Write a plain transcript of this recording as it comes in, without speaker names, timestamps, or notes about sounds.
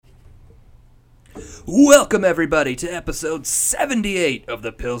Welcome, everybody, to episode 78 of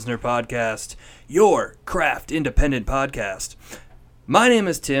the Pilsner Podcast, your craft independent podcast. My name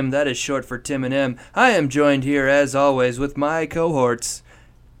is Tim, that is short for Tim and M. I am joined here, as always, with my cohorts,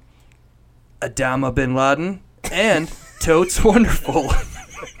 Adama Bin Laden and Totes Wonderful.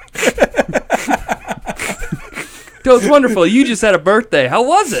 Totes Wonderful, you just had a birthday. How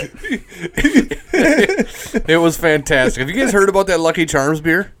was it? It was fantastic. Have you guys heard about that Lucky Charms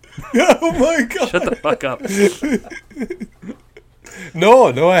beer? Oh my god! Shut the fuck up.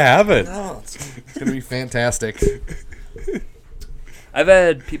 No, I haven't. Oh, it's gonna be fantastic. I've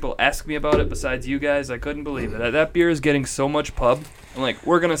had people ask me about it besides you guys. I couldn't believe it. That beer is getting so much pub. I'm like,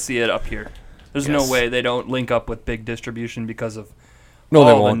 we're going to see it up here. There's no way they don't link up with big distribution because of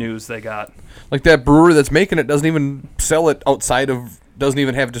all the news they got. Like that brewery that's making it doesn't even sell it outside of, doesn't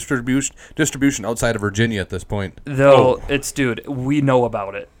even have distribution outside of Virginia at this point. Though, dude, we know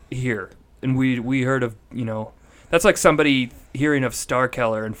about it here. And we heard of, that's like somebody hearing of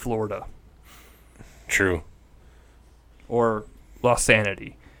Starkeller in Florida. True. Or Lost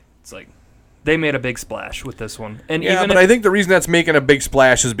Sanity. It's like they made a big splash with this one. And yeah, but I think the reason that's making a big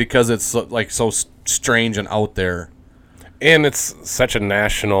splash is because it's so strange and out there. And it's such a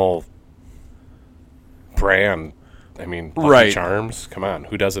national brand. I mean, Lucky Charms. Come on,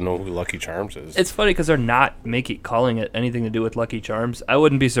 who doesn't know who Lucky Charms is? It's funny because they're not calling it anything to do with Lucky Charms. I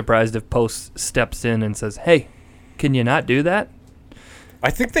wouldn't be surprised if Post steps in and says, "Hey, can you not do that?" I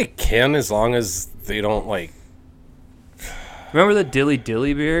think they can as long as they don't like. Remember the Dilly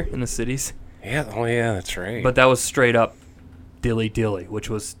Dilly beer in the cities? Yeah, yeah, that's right. But that was straight up Dilly Dilly, which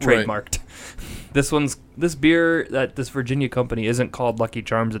was trademarked. Right. This beer that this Virginia company isn't called Lucky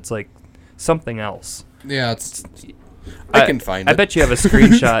Charms. It's like something else. Yeah, I can find it. I bet you have a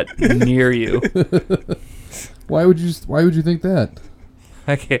screenshot near you. Why would you think that?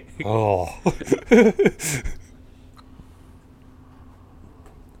 Okay. Oh.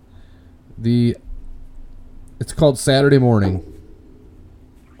 It's called Saturday Morning.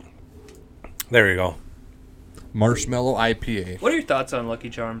 There you go. Marshmallow IPA. What are your thoughts on Lucky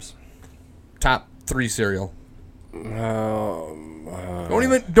Charms? Top 3 cereal. Don't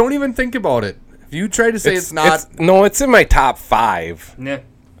even think about it. If you try to say it's not... it's in my top 5. Nah.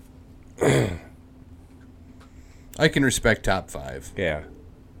 I can respect top 5. Yeah.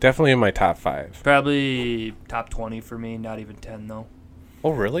 Definitely in my top 5. Probably top 20 for me, not even 10 though. Oh,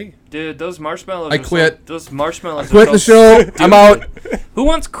 really? Dude, those marshmallows I quit. Those marshmallows I quit the show. I'm out. Who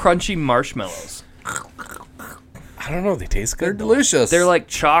wants crunchy marshmallows? I don't know. They taste good. They're delicious. They're like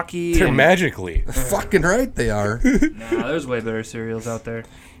chalky. They're magically. Fucking right they are. Nah, there's way better cereals out there.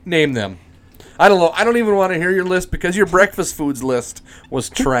 Name them. I don't know. I don't even want to hear your list because your breakfast foods list was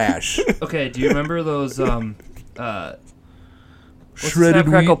trash. Okay, do you remember those Shredded Snap,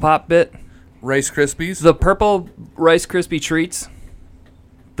 Crackle, wheat? Pop bit? Rice Krispies? The purple Rice Krispie treats.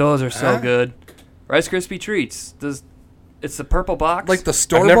 Those are so good. Rice Krispie treats. It's the purple box. Like the I've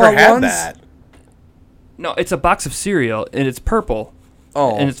store-bought never had ones? that. No, it's a box of cereal, and it's purple.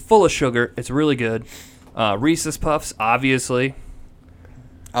 Oh. And it's full of sugar. It's really good. Reese's Puffs, obviously.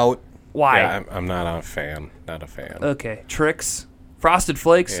 Out. Why? Yeah, I'm not a fan. Not a fan. Okay. Trix. Frosted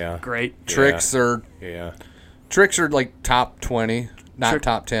Flakes. Yeah. Great. Tricks are like top 20, not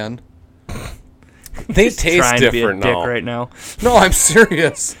top 10. They He's taste trying different to be a now. dick right now. No, I'm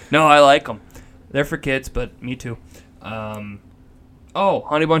serious. No, I like them. They're for kids, but me too. Honey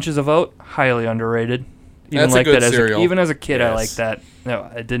Bunches of Oat, highly underrated. Even That's like a good that cereal. even as a kid, I Yes. liked that. No,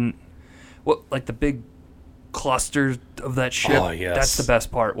 I didn't. Like the big clusters of that shit. Oh, yes. That's the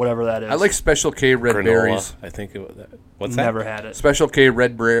best part, whatever that is. I like Special K red Granola, berries. I think it was that. What's Never that? had it. Special K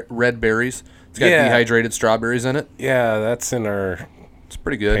red berries. It's got dehydrated strawberries in it. Yeah, that's in our It's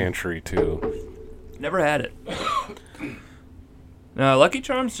pretty good. pantry too. Never had it. No, Lucky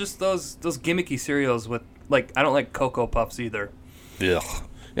Charms, just those gimmicky cereals with, like, I don't like Cocoa Puffs either. Ugh.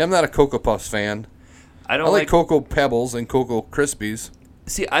 Yeah, I'm not a Cocoa Puffs fan. I don't I like Cocoa Pebbles and Cocoa Krispies.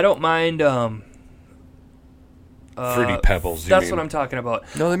 See, I don't mind Fruity Pebbles. That's what I'm talking about.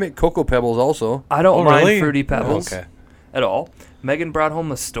 No, they make Cocoa Pebbles also. I don't Oh, mind really? Fruity Pebbles Okay. at all. Megan brought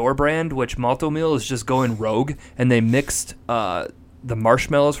home a store brand, which Malto-Meal is just going rogue, and they mixed the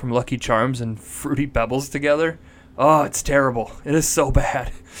marshmallows from Lucky Charms and Fruity Pebbles together. Oh, it's terrible. It is so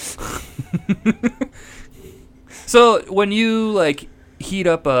bad. So when you like heat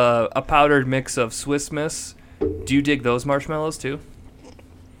up a powdered mix of Swiss Miss, do you dig those marshmallows too?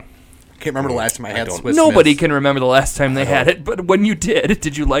 Can't remember the last time I had don't. Swiss Nobody Miss. can remember the last time they had it, but when you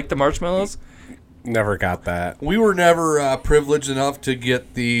did you like the marshmallows? Never got that. We were never privileged enough to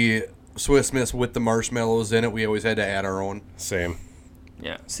get the Swiss Miss with the marshmallows in it. We always had to add our own. Same.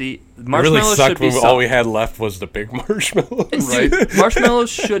 Yeah. See, It really marshmallows sucked should be when soft. all we had left was the big marshmallows. Right. Marshmallows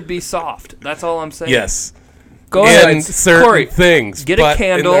should be soft. That's all I'm saying. Yes. Go And ahead, certain Corey. things. Get a but in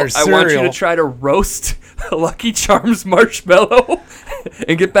candle. their I want you to cereal- try to roast a Lucky Charms marshmallow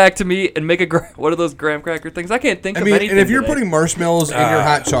and get back to me and make what are those graham cracker things? I can't think I of mean, anything and if you're today. putting marshmallows in your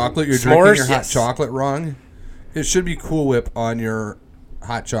hot chocolate, you're drinking s'mores? your hot Yes. chocolate wrong. It should be Cool Whip on your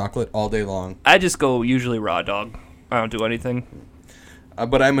hot chocolate all day long. I just go usually raw dog. I don't do anything.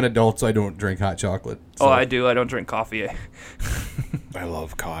 But I'm an adult, so I don't drink hot chocolate. Oh, So. I do. I don't drink coffee. I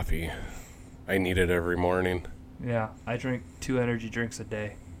love coffee. I need it every morning. Yeah, I drink 2 energy drinks a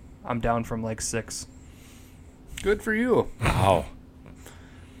day. I'm down from like 6. Good for you. Wow.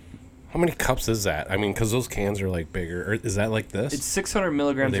 How many cups is that? I mean, because those cans are like bigger. Or is that like this? It's 600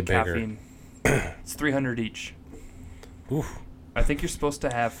 milligrams they of bigger? caffeine. It's 300 each. Oof. I think you're supposed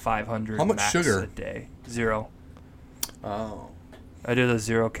to have 500 How much max sugar? a day. 0. Oh. I do the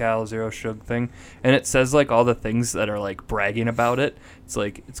 0 cal, 0 sugar thing, and it says like all the things that are like bragging about it. It's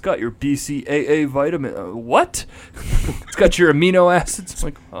like it's got your BCAA vitamin. What? It's got your amino acids. I'm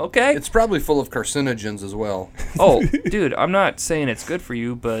like, okay. It's probably full of carcinogens as well. Oh, dude, I'm not saying it's good for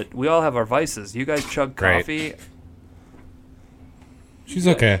you, but we all have our vices. You guys chug Right. coffee. She's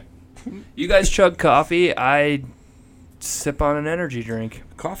okay. You guys chug coffee. I sip on an energy drink.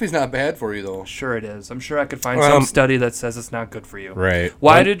 Coffee's not bad for you, though. Sure it is. I'm sure I could find some study that says it's not good for you. Right.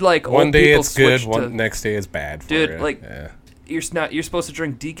 Why did like one old day people it's good, switch to? next day it's bad for Dude, you. like- Yeah. You're supposed to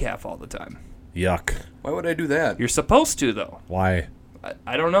drink decaf all the time. Yuck. Why would I do that? You're supposed to though. Why?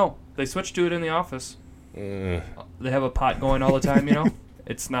 I don't know. They switched to it in the office. Uh, They have a pot going all the time. You know,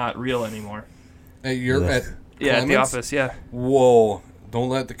 it's not real anymore. You're Ugh. at Yeah, at the Clemens? office. Yeah. Whoa. Don't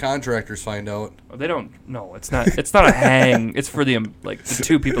let the contractors find out. They don't. No, it's not. It's not a hang. It's for the like the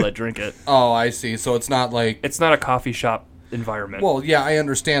 2 people that drink it. Oh, I see. So it's not like... It's not a coffee shop environment. Well, yeah, I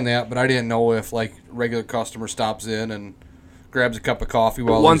understand that, but I didn't know if, like, regular customer stops in and grabs a cup of coffee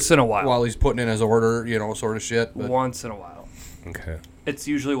while Once he's, in a while. while he's putting in his order, you know, sort of shit. But. Once in a while. okay. It's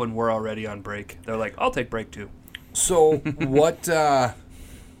usually when we're already on break. They're like, "I'll take break too." So, what,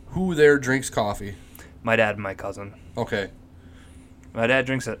 who there drinks coffee? My dad and my cousin. Okay. My dad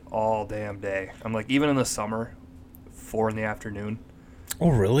drinks it all damn day. I'm like, even in the summer, 4 in the afternoon, Oh,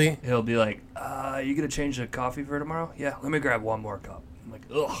 really? he'll be like, you gonna change the coffee for tomorrow? Yeah, let me grab one more cup. I'm like,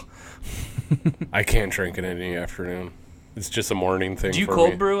 ugh. I can't drink it in the afternoon. It's just a morning thing Do you for cold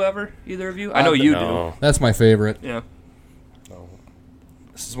me. brew ever? Either of you? I know you No. That's my favorite. do. Yeah.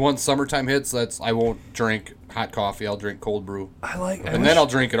 This is once summertime hits, I won't drink hot coffee. I'll drink cold brew. And then I'll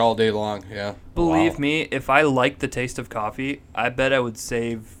drink it all day long, yeah. Believe Wow. me, if I liked the taste of coffee, I bet I would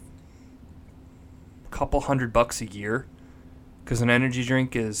save a couple $100 a year. Because an energy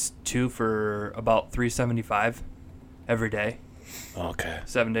drink is 2 for about $3.75 every day, Okay.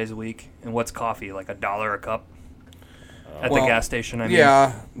 7 days a week. And what's coffee? Like $1 a cup at Well, the gas station. I mean,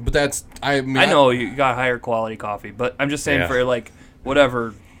 Yeah, but that's... I mean, I know you got higher quality coffee, but I'm just saying Yeah. for like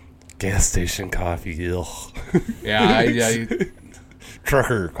whatever. Gas station coffee. Ugh. Yeah,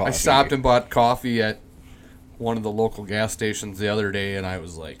 Trucker coffee. I stopped and bought coffee at one of the local gas stations the other day, and I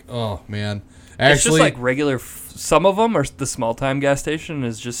was like, oh, man. It's just Actually, like regular. Some of them are the small time gas station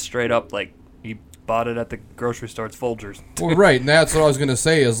is just straight up like you bought it at the grocery store. It's Folgers. well, right, and that's what I was going to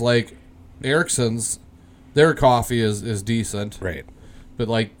say is like Erickson's, their coffee is decent, Right. but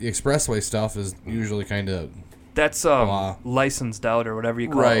like the Expressway stuff is usually kind of, That's Wow. licensed out or whatever you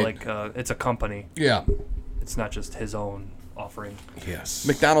call Right. it. Like it's a company. yeah. It's not just his own offering. Yes.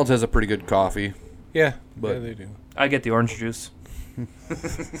 McDonald's has a pretty good coffee. Yeah. But- Yeah, they do. I get the orange juice.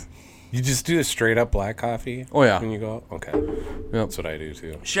 You just do a straight up black coffee? Oh, yeah. When you go? Okay. Yep. That's what I do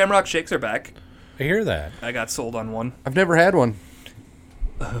too. Shamrock shakes are back. I hear that. I got sold on one. I've never had one.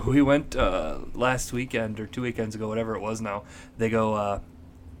 We went last weekend or 2 weekends ago, whatever it was now. They go,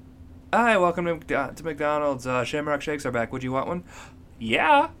 hi, welcome to McDonald's. Shamrock shakes are back. Would you want one?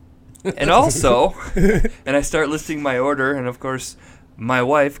 Yeah. And also, and I start listing my order, and of course, my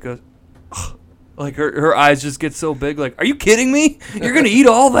wife goes, "Ugh." Like her eyes just get so big. Like, are you kidding me? You're gonna eat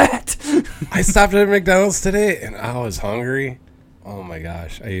all that? I stopped at McDonald's today and I was hungry. Oh my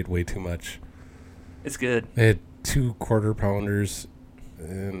gosh. I ate way too much. It's good. I had 2 quarter pounders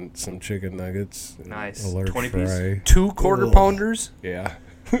and some chicken nuggets. And Nice. A large 20 piece? fry. 2 quarter pounders? Yeah.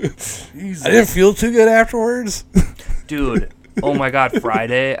 Jesus. I didn't feel too good afterwards. Dude, oh my God,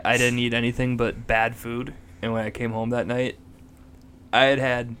 Friday, I didn't eat anything but bad food. And when I came home that night,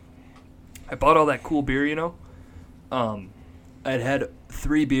 I bought all that cool beer, you know? I'd had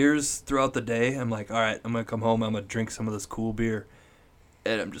 3 beers throughout the day. I'm like, all right, I'm going to come home. I'm going to drink some of this cool beer.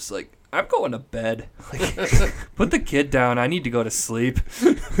 And I'm just like, I'm going to bed. Like, put the kid down. I need to go to sleep.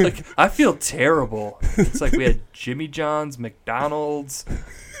 Like, I feel terrible. It's like we had Jimmy John's, McDonald's,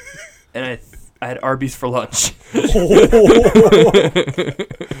 and I had Arby's for lunch.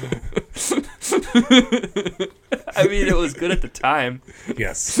 I mean, it was good at the time.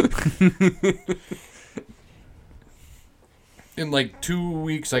 Yes. In like 2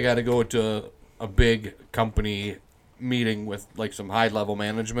 weeks, I got to go to a big company meeting with like some high-level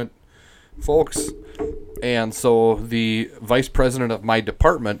management folks. And so the vice president of my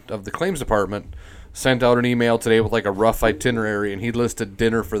department, of the claims department, sent out an email today with like a rough itinerary, and he listed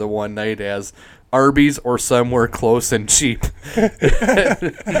dinner for the one night as Arby's or somewhere close and cheap.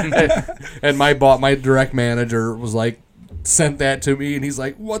 And my direct manager was like, sent that to me, and he's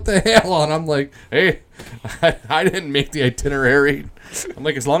like, what the hell? And I'm like, hey, I didn't make the itinerary. I'm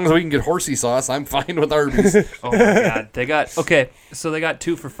like, as long as we can get horsey sauce, I'm fine with Arby's. Oh my God. They got 2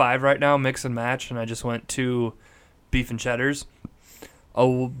 for $5 right now, mix and match, and I just went 2 beef and cheddars.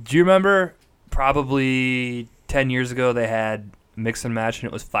 Oh, do you remember probably 10 years ago they had mix and match and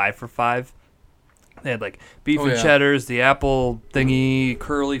it was 5 for $5? They had like beef and cheddars, the apple thingy,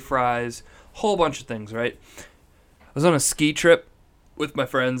 curly fries, whole bunch of things, right? I was on a ski trip with my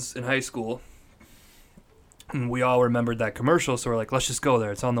friends in high school, and we all remembered that commercial, so we're like, let's just go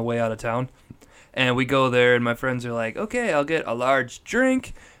there. It's on the way out of town. And we go there, and my friends are like, okay, I'll get a large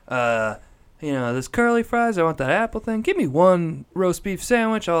drink, this curly fries, I want that apple thing, give me 1 roast beef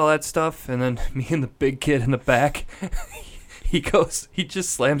sandwich, all that stuff. And then me and the big kid in the back, he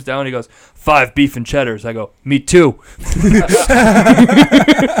just slams down, he goes, 5 beef and cheddars. I go, me too.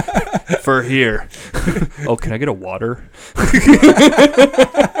 For here. Oh, can I get a water?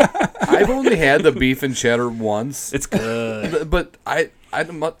 I've only had the beef and cheddar once. It's good. But I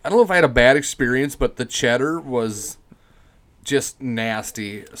don't know if I had a bad experience, but the cheddar was just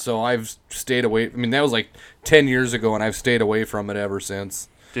nasty. So I've stayed away. I mean, that was like 10 years ago, and I've stayed away from it ever since.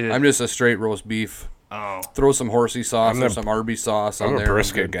 Dude. I'm just a straight roast beef. Oh. Throw some horsey sauce or some Arby's sauce on there. I'm a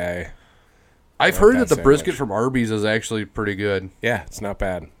brisket guy. I've heard that the brisket from Arby's is actually pretty good. Yeah, it's not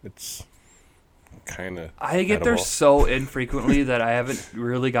bad. It's kind of I get there so infrequently that I haven't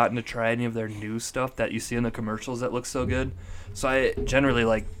really gotten to try any of their new stuff that you see in the commercials that looks so good. So I generally,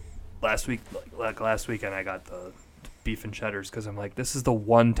 like last weekend, I got the beef and cheddars because I'm like, this is the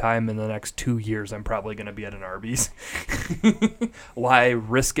one time in the next 2 years I'm probably going to be at an Arby's. Why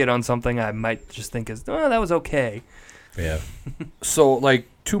risk it on something I might just think is, that was okay. Yeah. So like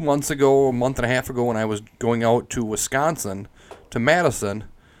 2 months ago, a month and a half ago, when I was going out to Wisconsin, to Madison,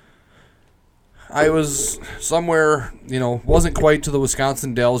 I was somewhere, wasn't quite to the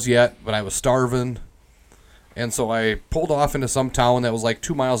Wisconsin Dells yet, but I was starving. And so I pulled off into some town that was like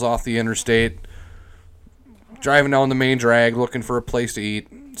 2 miles off the interstate, driving down the main drag, looking for a place to eat.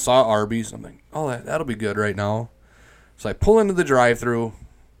 Saw Arby's. I'm like, oh, that'll be good right now. So I pull into the drive-thru,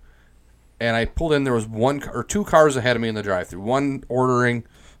 and I pulled in. There was 2 cars ahead of me in the drive-thru. One ordering,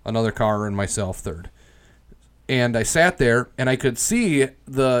 another car, and myself third. And I sat there, and I could see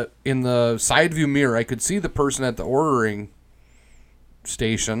in the side view mirror, I could see the person at the ordering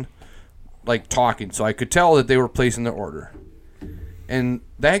station, like, talking. So I could tell that they were placing their order. And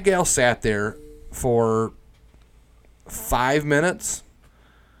that gal sat there for 5 minutes,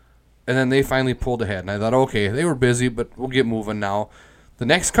 and then they finally pulled ahead. And I thought, okay, they were busy, but we'll get moving now. The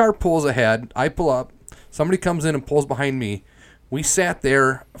next car pulls ahead. I pull up. Somebody comes in and pulls behind me. We sat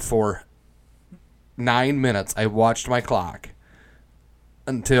there for 9 minutes. I watched my clock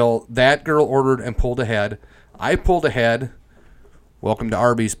until that girl ordered and pulled ahead. I pulled ahead. Welcome to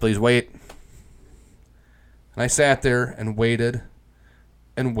Arby's. Please wait. And I sat there and waited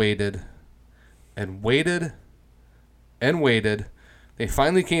and waited and waited and waited. They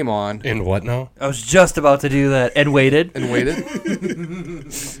finally came on. And what now? I was just about to do that. And waited. And waited.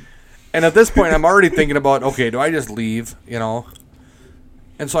 And at this point, I'm already thinking about, okay, do I just leave,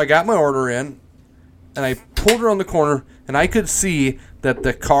 And so I got my order in, and I pulled around the corner, and I could see that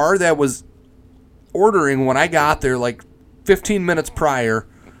the car that was ordering when I got there, like 15 minutes prior,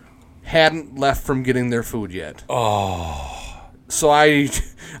 hadn't left from getting their food yet. Oh. So I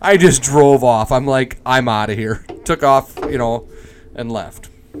just drove off. I'm like, I'm out of here. Took off, and left.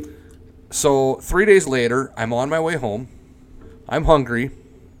 So 3 days later, I'm on my way home. I'm hungry.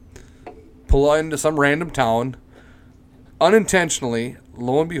 Pull into some random town. Unintentionally,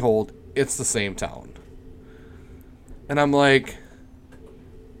 lo and behold, it's the same town. And I'm like,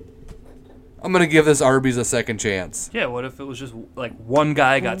 I'm going to give this Arby's a second chance. Yeah, what if it was just like one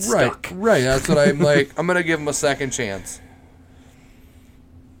guy got stuck? Right, that's what I'm like. I'm going to give him a second chance.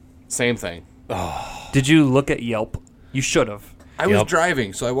 Same thing. Did you look at Yelp? You should have. I was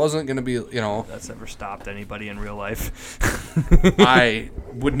driving, so I wasn't going to be, That's never stopped anybody in real life. I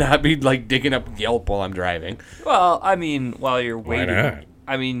would not be, like, digging up Yelp while I'm driving. Well, I mean, while you're waiting. Why not?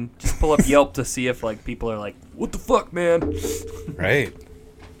 I mean, just pull up Yelp to see if, like, people are like, what the fuck, man? Right.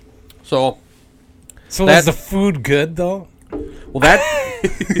 So was the food good, though? Well,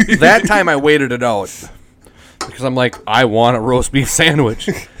 that time I waited it out. Because I'm like, I want a roast beef sandwich.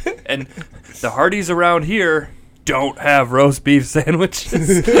 And the Hardys around here don't have roast beef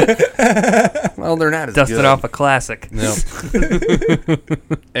sandwiches. Well, they're not as Dusted good. off a classic. No.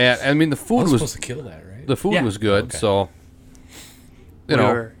 And I mean, the food was supposed to kill that, right? the food Yeah. was good. Okay. So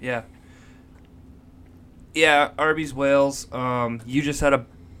Yeah, Arby's Wales. You just had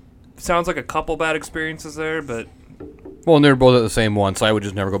sounds like a couple bad experiences there, but well, and they were both at the same one, so I would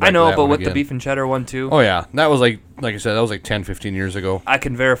just never go back. I know, to that but one with the again. beef and cheddar one too. Oh yeah, that was like I said, that was like 10, 15 years ago. I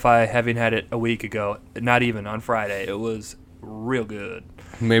can verify having had it a week ago. Not even on Friday. It was real good.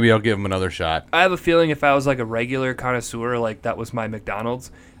 Maybe I'll give them another shot. I have a feeling if I was like a regular connoisseur, like that was my McDonald's,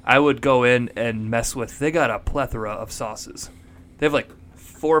 I would go in and mess with. They got a plethora of sauces. They have like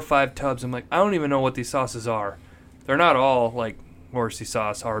 4 or 5 tubs. I'm like, I don't even know what these sauces are. They're not all like horsey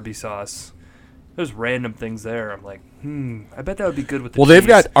sauce, Arby sauce. There's random things there. I'm like, I bet that would be good with the Well, cheese. they've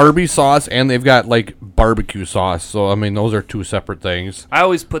got Arby's sauce and they've got like barbecue sauce. So I mean, those are two separate things. I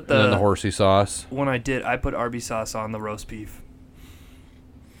always put And then the horsey sauce. when I put Arby sauce on the roast beef.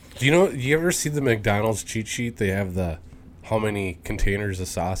 Do you ever see the McDonald's cheat sheet? They have how many containers of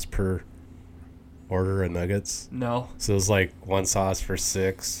sauce per order of nuggets. No. So it's like one sauce for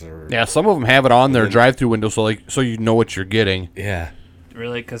 6 or Yeah, some of them have it on their drive-through window, so you know what you're getting. yeah.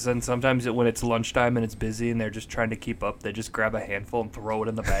 Really? Because then sometimes when it's lunchtime and it's busy and they're just trying to keep up, they just grab a handful and throw it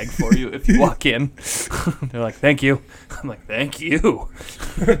in the bag for you if you walk in. They're like, thank you. I'm like, thank you.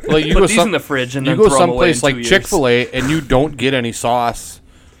 Well, you Put go these in the fridge and you then go throw them away in someplace 2 like years. Chick-fil-A and you don't get any sauce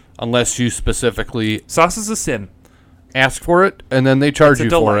unless you specifically Sauce is a sin. ask for it, and then they charge It's a you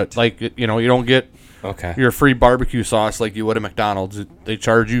for delight. it. Like, you don't get Okay. your free barbecue sauce like you would at McDonald's. They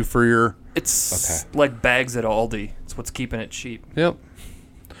charge you for your... It's like bags at Aldi. It's what's keeping it cheap. Yep.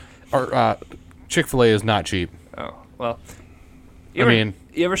 Or, Chick-fil-A is not cheap. Oh, well. I mean...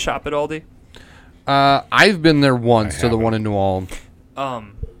 You ever shop at Aldi? I've been there once to the one in New Ulm.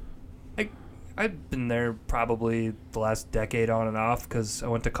 I've been there probably the last decade on and off because I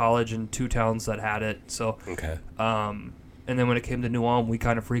went to college in 2 towns that had it. So, Okay. and then when it came to New Ulm, we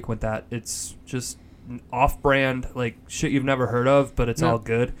kind of frequent that. It's just off-brand, like shit you've never heard of, but it's all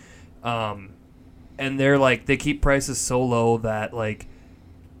good. And they're like, they keep prices so low that like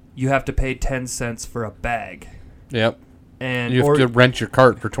you have to pay 10 cents for a bag. Yep. And You have to rent your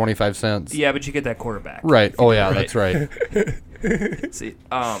cart for 25 cents. yeah, but you get that quarterback. Right. Oh, yeah, Right. that's right. See,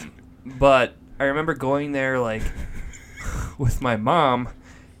 but I remember going there like with my mom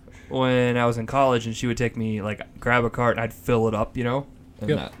when I was in college, and she would take me like grab a cart and I'd fill it up, and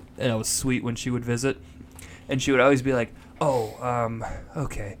Yep. and it was sweet when she would visit, and she would always be like, "Oh,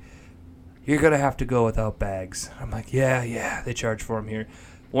 okay, you're gonna have to go without bags." I'm like, "Yeah, they charge for them here."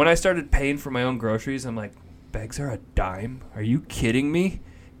 When I started paying for my own groceries, I'm like, "Bags are a dime? Are you kidding me?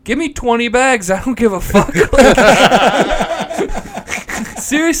 Give me 20 bags. I don't give a fuck."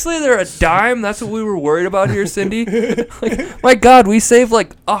 Seriously, they're a dime? That's what we were worried about here, Cindy? Like, my God, we saved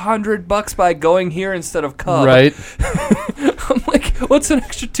like $100 by going here instead of Cub. Right. I'm like, what's an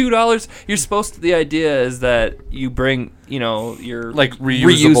extra $2? You're supposed to, the idea is that you bring, your Like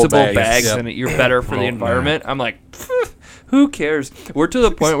reusable bags. Yep. and you're better for the Oh, environment. I'm like, who cares? We're to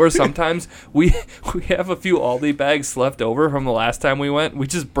the point where sometimes we have a few Aldi bags left over from the last time we went. We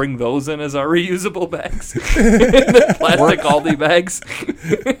just bring those in as our reusable bags. The plastic Aldi bags.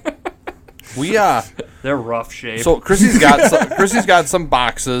 They're rough shape. So Chrissy's got some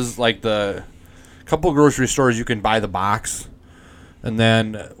boxes, like the couple grocery stores you can buy the box, and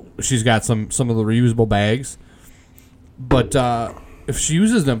then she's got some of the reusable bags. But if she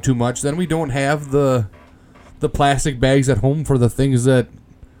uses them too much, then we don't have the plastic bags at home for the things that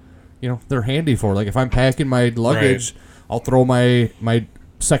they're handy for. Like if I'm packing my luggage, I'll throw my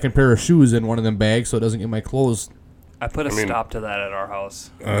second pair of shoes in one of them bags so it doesn't get my clothes. I put a stop to that at our house.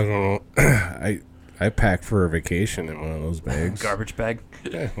 I don't know. I packed for a vacation in one of those bags. Garbage bag.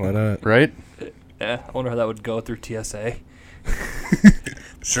 Yeah, why not? Right? Yeah, I wonder how that would go through TSA.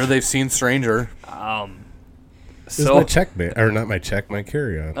 Sure, they've seen stranger. This is my check bag, or not my check, my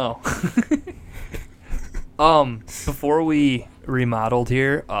carry-on. Before we remodeled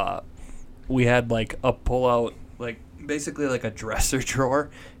here, we had like a pull-out like basically like a dresser drawer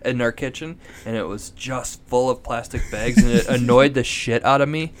in our kitchen, and it was just full of plastic bags, and it annoyed the shit out of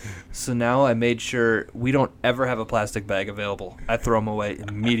me. So now I made sure we don't ever have a plastic bag available. I throw them away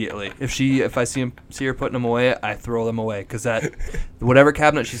immediately. If I see her putting them away, I throw them away, because that whatever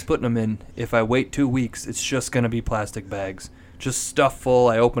cabinet she's putting them in, if I wait 2 weeks, it's just gonna be plastic bags, just stuff full.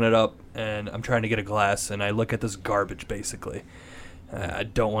 I open it up, and I'm trying to get a glass, and I look at this garbage basically. I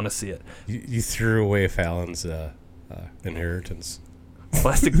don't want to see it. You threw away Fallon's inheritance.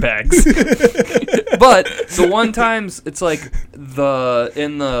 Plastic bags. But the one times it's like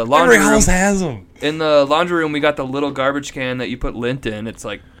in the laundry Every room. house has them. In the laundry room, we got the little garbage can that you put lint in. It's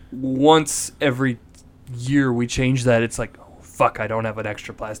like once every year we change that. It's like, oh, fuck, I don't have an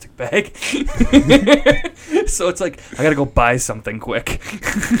extra plastic bag. So it's like, I gotta go buy something quick.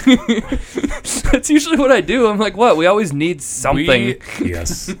 That's usually what I do. I'm like, what? We always need something.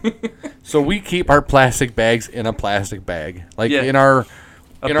 Yes. So we keep our plastic bags in a plastic bag, like Yeah. in our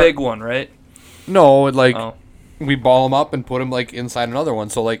big one, right? No, like Oh. we ball them up and put them like inside another one.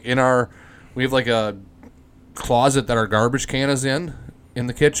 So like we have like a closet that our garbage can is in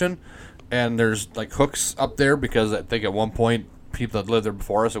the kitchen, and there's like hooks up there because I think at one point people that lived there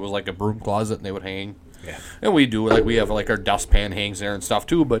before us, it was like a broom closet and they would hang. Yeah. And we do, like, we have like our dustpan hangs there and stuff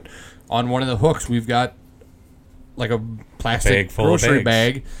too, but on one of the hooks we've got like a plastic Bag full of grocery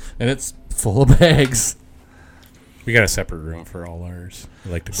bags. bag, and it's full of bags. We got a separate room for all ours.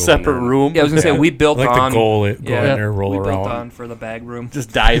 We like to go in Separate there. room. Yeah, I was gonna say we built I like on. to go in Yeah. there, roll we around. built on for the bag room.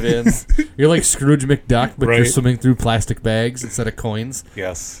 Just dive in. You're like Scrooge McDuck, but you're Right. swimming through plastic bags instead of coins.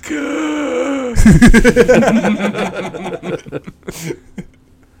 Yes.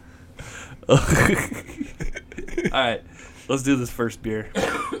 All right, let's do this first beer.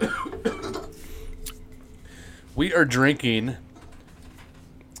 We are drinking.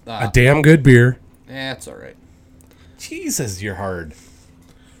 A damn good beer. It's all right. Jesus, you're hard.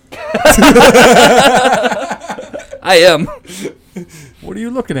 I am. What are you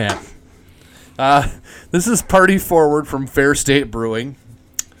looking at? This is Party Forward from Fair State Brewing.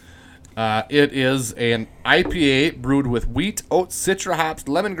 It is an IPA brewed with wheat, oats, citra hops,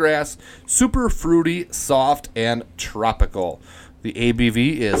 lemongrass, super fruity, soft, and tropical. The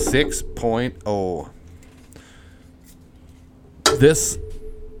ABV is 6.0. This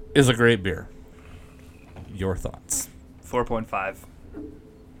is a great beer. Your thoughts? 4.5.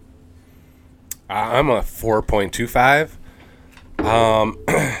 I'm a 4.25.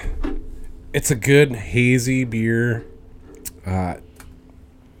 It's a good hazy beer. Not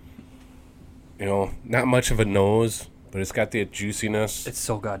much of a nose, but it's got the juiciness. It's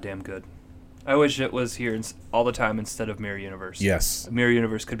so goddamn good. I wish it was here all the time instead of Mirror Universe. Yes. Mirror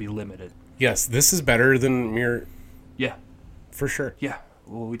Universe could be limited. Yes, this is better than Mirror, Yeah. for sure. Yeah.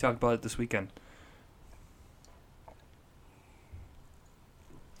 Well, we talked about it this weekend.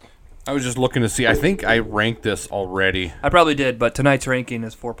 I was just looking to see. I think I ranked this already. I probably did, but tonight's ranking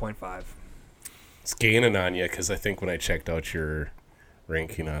is 4.5. It's gaining on you because I think when I checked out your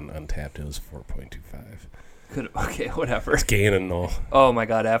ranking on Untapped, it was 4.25. Okay, whatever. It's gaining though. Oh my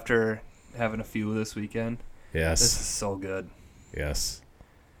god, after having a few this weekend, Yes. this is so good. Yes.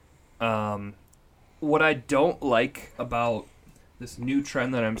 What I don't like about this new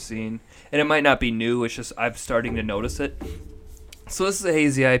trend that I'm seeing, and it might not be new, it's just I'm starting to notice it. So this is a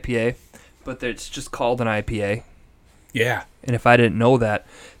hazy IPA, but it's just called an IPA. Yeah. And if I didn't know that,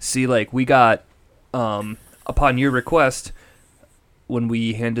 see, like, we got, upon your request, when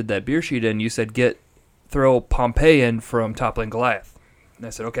we handed that beer sheet in, you said, throw Pompeii in from Toppling Goliath. And I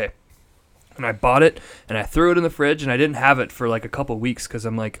said, okay. And I bought it, and I threw it in the fridge, and I didn't have it for, like, a couple weeks, because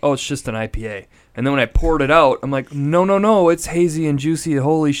I'm like, oh, it's just an IPA. And then when I poured it out, I'm like, no, it's hazy and juicy,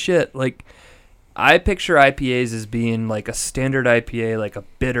 holy shit. Like, I picture IPAs as being like a standard IPA, like a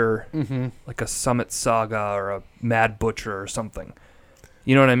bitter, like a Summit Saga or a Mad Butcher or something.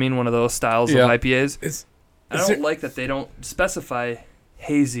 You know what I mean? One of those styles of IPAs. I don't like that they don't specify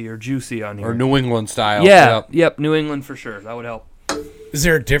hazy or juicy on here. Or New England style. Yeah, yep, New England for sure. That would help. Is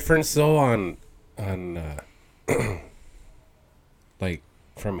there a difference though on like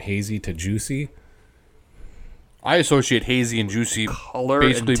from hazy to juicy? I associate hazy and juicy Color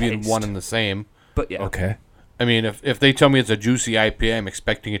basically and being taste. one and the same. But yeah. Okay. I mean, if they tell me it's a juicy IPA, I'm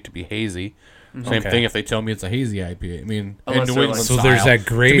expecting it to be hazy. Same Okay. thing if they tell me it's a hazy IPA. I mean, Unless in New they're England like- So style. there's that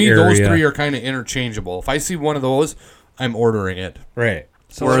gray To me, area. those three are kind of interchangeable. If I see one of those, I'm ordering it. Right.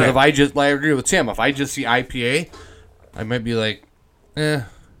 So Whereas like, if I just, like, I agree with Tim, if I just see IPA, I might be like, eh.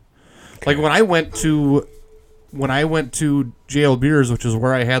 Like when I went to JL Beers, which is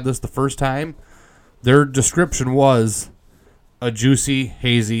where I had this the first time, their description was a juicy,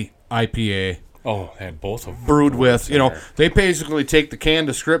 hazy IPA. Oh, they had both of them. brewed with, in there. they basically take the can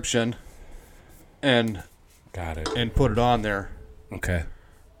description and Got it. put it on there. Okay.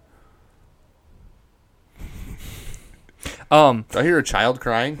 Do I hear a child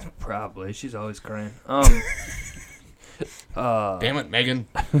crying? Probably. She's always crying. Damn it, Megan.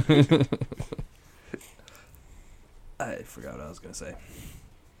 I forgot what I was gonna say.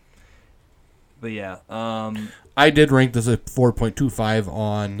 But yeah, I did rank this at 4.25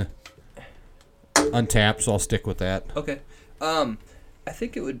 on Untapped, so I'll stick with that. okay. I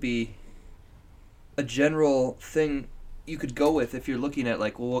think it would be a general thing you could go with if you're looking at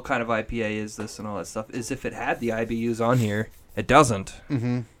like, well, what kind of IPA is this and all that stuff, is if it had the IBUs on here. It doesn't.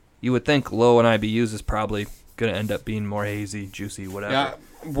 Mm-hmm. You would think low in IBUs is probably going to end up being more hazy, juicy, whatever. Yeah,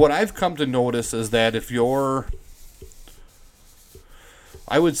 what I've come to notice is that if you're,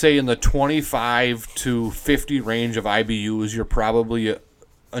 I would say in the 25 to 50 range of IBUs, you're probably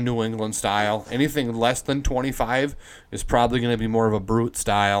a New England style. Anything less than 25 is probably going to be more of a brute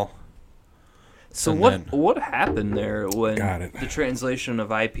style. So And what happened there when Got it. the translation of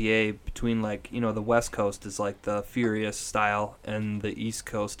IPA between like, the West Coast is like the Furious style and the East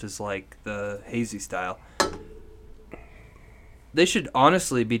Coast is like the hazy style? They should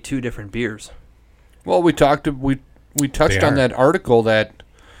honestly be two different beers. Well, we touched on that article that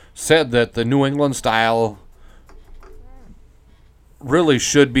said that the New England style really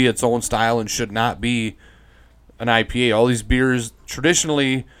should be its own style and should not be an IPA. All these beers,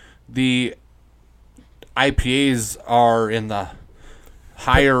 traditionally, the IPAs are in the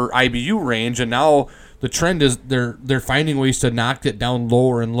higher IBU range, and now the trend is they're finding ways to knock it down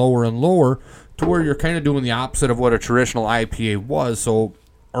lower and lower and lower to where you're kind of doing the opposite of what a traditional IPA was. So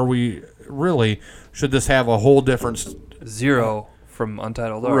should this have a whole different... Zero from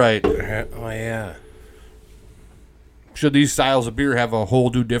Untitled Art. Right. Oh, yeah. Should these styles of beer have a whole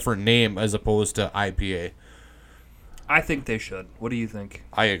new different name as opposed to IPA? I think they should. What do you think?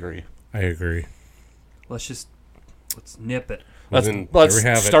 I agree. I agree. Let's nip it. Let's There we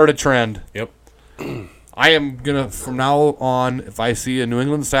have it. start a trend. Yep. I am going to, from now on, if I see a New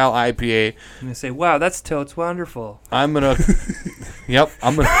England style IPA, I'm going to say, wow, that's Totes Wonderful. I'm going to,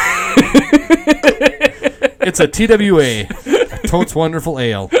 I'm going to, it's a TWA, a Totes Wonderful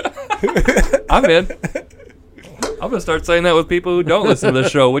Ale. I'm in. I'm going to start saying that with people who don't listen to the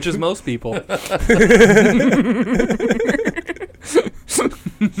show, which is most people.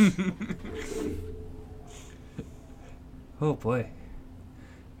 Oh, boy.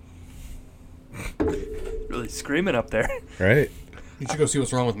 Really screaming up there. Right. You should go see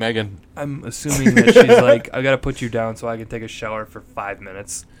what's wrong with Megan. I'm assuming that she's like, I got to put you down so I can take a shower for 5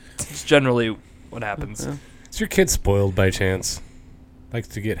 minutes. It's generally what happens. Yeah. Is your kid spoiled by chance? Likes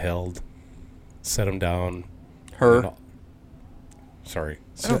to get held. Set him down. Her. Sorry.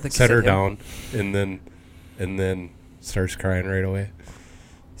 I don't think you Set her said him. down and then starts crying right away.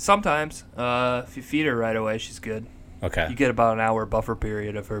 Sometimes. If you feed her right away, she's good. Okay. You get about an hour buffer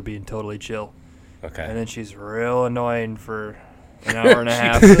period of her being totally chill. Okay. And then she's real annoying for an hour and a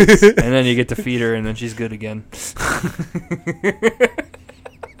half. And then you get to feed her, and then she's good again.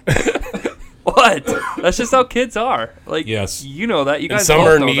 What? That's just how kids are. Like, Yes. you know that. You And guys some both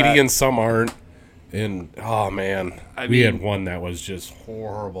are know needy that. and some aren't. And, oh, man. I We had mean- one that was just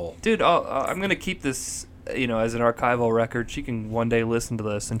horrible. Dude, I'm going to keep this, as an archival record. She can one day listen to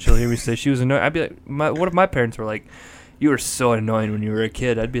this, and she'll hear me say she was annoying. I'd be like, what if my parents were like, you were so annoying when you were a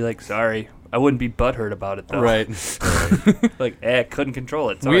kid? I'd be like, sorry. I wouldn't be butthurt about it, though. Right. Like, couldn't control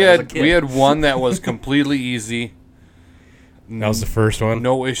it. Sorry, We I was a kid. had one that was completely easy. That was the first one.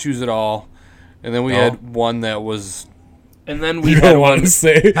 No issues at all. And then we No. had one that was... And then we You had don't want one. to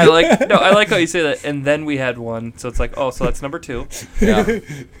say. I like how you say that. And then we had one. So it's like, oh, so that's number 2. Yeah.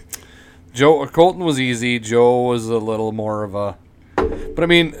 Colton was easy. Joe was a little more of a... But, I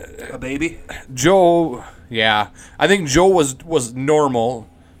mean, A baby? Joe... Yeah. I think Joe was normal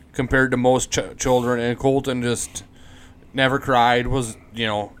compared to most children. And Colton just never cried. Was,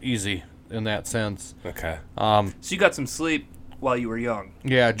 easy in that sense. Okay. So you got some sleep while you were young.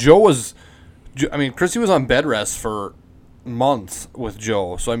 Yeah, Joe was... I mean, Chrissy was on bed rest for months with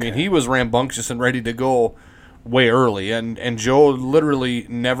Joe. So, I mean, he was rambunctious and ready to go way early. And Joe literally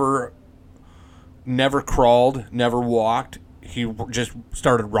never crawled, never walked. He just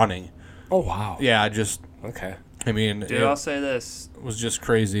started running. Oh, wow. Yeah, just... Okay. I mean, Dude, I'll say this. it was just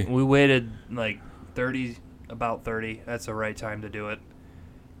crazy. We waited like about 30. That's the right time to do it.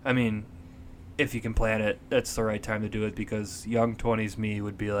 I mean, if you can plan it, that's the right time to do it because young 20s me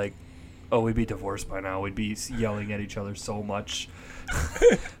would be like, we'd be divorced by now. We'd be yelling at each other so much.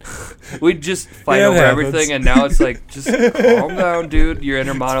 We'd just fight over everything, and now it's like, just calm down, dude. Your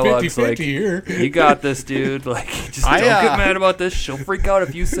inner monologue's like, here. you got this, dude. Like, just don't get mad about this. She'll freak out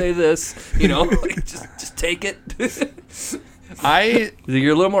if you say this. Like, just take it.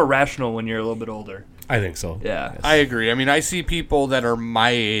 You're a little more rational when you're a little bit older. I think so. Yeah. I agree. I mean, I see people that are my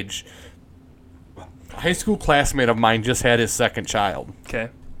age. A high school classmate of mine just had his second child. Okay.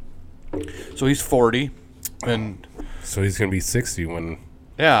 So he's 40, and So he's gonna be 60 when.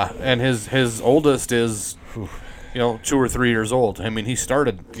 yeah, and his oldest is, 2 or 3 years old. I mean, he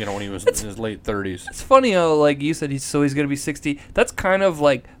started, when he was in his late 30s. It's funny how, like you said, he's going to be 60. That's kind of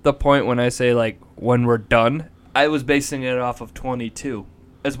like the point when I say, like, when we're done. I was basing it off of 22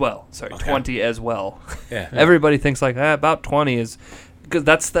 as well. Sorry, okay. 20 as well. Yeah. Everybody thinks, like, about 20 is, because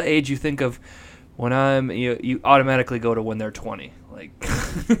that's the age you think of when you automatically go to when they're 20. Like,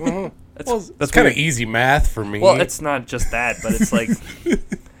 that's kind of easy math for me. Well, it's not just that, but it's like,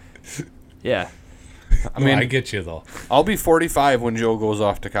 yeah. I mean, I get you though. I'll be 45 when Joe goes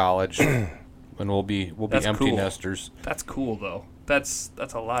off to college, and we'll be empty nesters. That's cool though. That's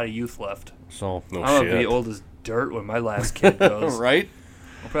a lot of youth left. So I'm gonna be old as dirt when my last kid goes. Right?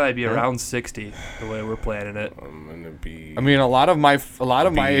 I'll probably be around 60 the way we're planning it. I'm gonna be. I mean, a lot of my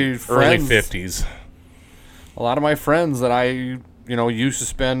early friends, 50s. A lot of my friends that I used to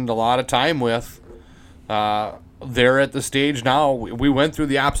spend a lot of time with. They're at the stage now. We went through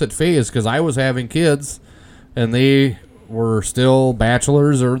the opposite phase because I was having kids, and they were still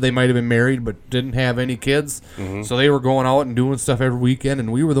bachelors, or they might have been married but didn't have any kids. Mm-hmm. So they were going out and doing stuff every weekend,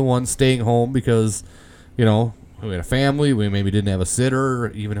 and we were the ones staying home because, we had a family. We maybe didn't have a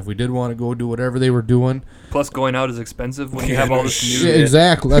sitter, even if we did want to go do whatever they were doing. Plus, going out is expensive when you have all this new. Yeah,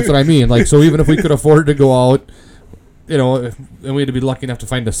 exactly. That's what I mean. Like, so even if we could afford to go out, and we had to be lucky enough to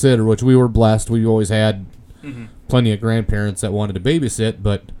find a sitter, which we were blessed. We always had plenty of grandparents that wanted to babysit,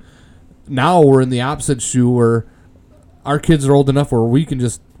 but now we're in the opposite shoe where our kids are old enough where we can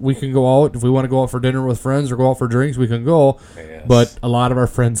go out if we want to go out for dinner with friends or go out for drinks. We can go, yes. But a lot of our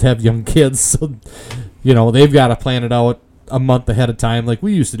friends have young kids, so they've got to plan it out a month ahead of time, like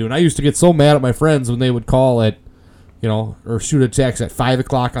we used to do. And I used to get so mad at my friends when they would call at, or shoot a text at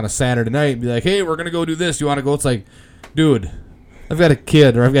 5:00 on a Saturday night and be like, "Hey, we're gonna go do this. You want to go?" It's like, dude, I've got a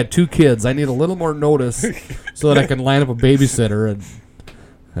kid, or I've got 2 kids. I need a little more notice so that I can line up a babysitter.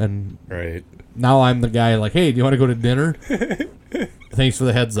 And right now I'm the guy like, hey, do you want to go to dinner? Thanks for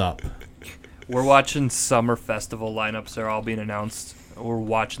the heads up. We're watching summer festival lineups. They're all being announced. We're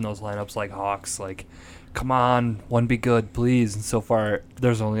watching those lineups like hawks. Like, come on, one be good, please. And so far,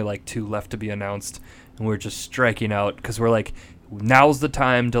 there's only like 2 left to be announced. And we're just striking out because we're like, now's the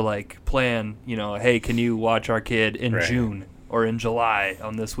time to like plan, hey, can you watch our kid in June or in July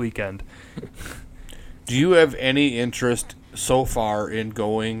on this weekend? Do you have any interest so far in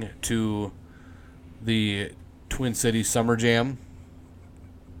going to the Twin Cities Summer Jam?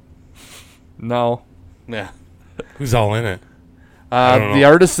 No. Yeah. Who's all in it? The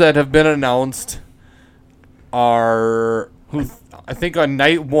artists that have been announced are, I think on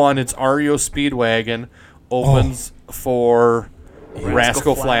night 1, it's REO Speedwagon opens for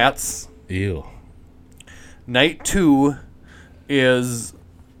Rascal Flatts. Ew. Night 2 is,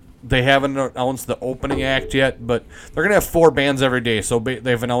 they haven't announced the opening act yet, but they're going to have 4 bands every day, so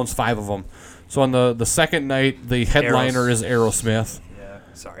they've announced 5 of them. So on the second night, the headliner is Aerosmith. Yeah,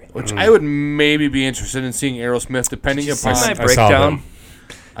 sorry. Which I would maybe be interested in seeing Aerosmith, depending upon... my breakdown?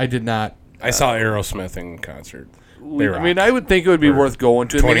 I did not. I saw Aerosmith in concert. I would think it would be worth going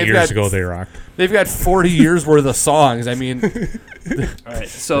to. 20 years ago, they rocked. They've got 40 years worth of songs. I mean... All right,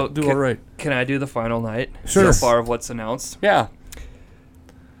 so all right. Can I do the final night? Sure. So far of what's announced? Yeah.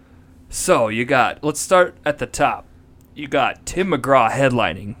 So let's start at the top. You got Tim McGraw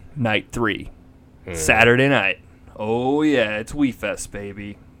headlining night 3, Saturday night. Oh yeah, it's WeFest,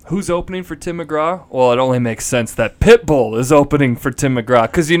 baby. Who's opening for Tim McGraw? Well, it only makes sense that Pitbull is opening for Tim McGraw,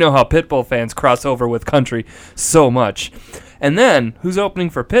 because you know how Pitbull fans cross over with country so much. And then, who's opening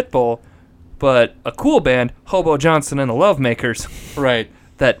for Pitbull but a cool band, Hobo Johnson and the Lovemakers. Right.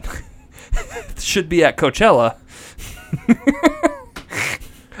 That should be at Coachella.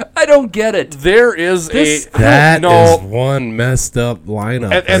 I don't get it. There is that is one messed up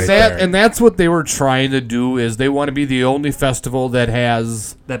lineup. And that's what they were trying to do, is they want to be the only festival that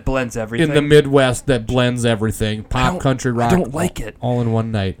blends everything in the Midwest, that blends everything, pop, country, rock. I don't like it all in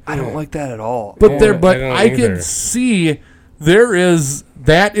one night. I don't like that at all. But I can see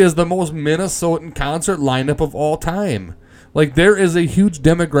that is the most Minnesotan concert lineup of all time. Like, there is a huge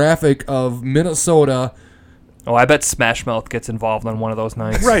demographic of Minnesota Oh, I bet Smash Mouth gets involved on one of those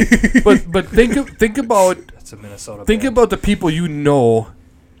nights. Right. but think about That's a Minnesota think band. about the people you know.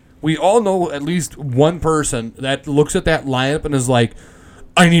 We all know at least one person that looks at that lineup and is like,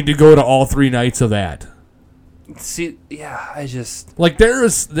 I need to go to all 3 nights of that. See, yeah, I just... Like there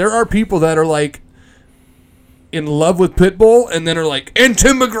are people that are like in love with Pitbull and then are like, and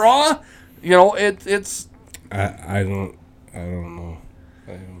Tim McGraw? You know, it's I don't know.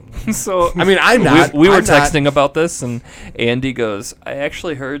 So I mean, I'm not. We were I'm not. texting about this, and Andy goes, I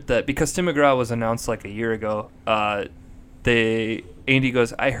actually heard that because Tim McGraw was announced like a year ago, Andy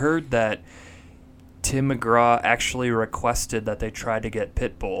goes, I heard that Tim McGraw actually requested that they try to get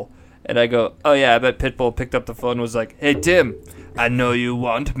Pitbull. And I go, oh yeah, I bet Pitbull picked up the phone and was like, hey Tim, I know you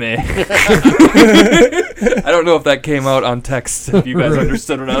want me. I don't know if that came out on text, if you guys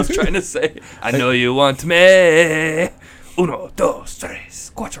understood what I was trying to say. I know you want me. Uno, dos,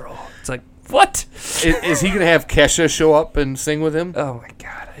 tres, cuatro. It's like, what? Is he gonna have Kesha show up and sing with him? Oh my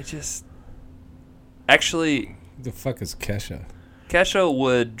god, I just... Actually, The fuck is Kesha? Kesha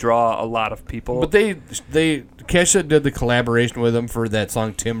would draw a lot of people. But they Kesha did the collaboration with him for that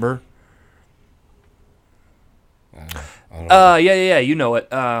song Timber. I don't know. Yeah, you know it.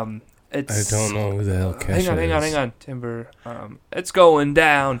 I It's... don't know who the hell Kesha is. Hang on. Timber. It's going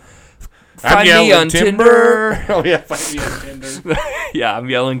down. I'm Find me yelling on Tinder. Oh yeah, find me on Tinder. Yeah, I'm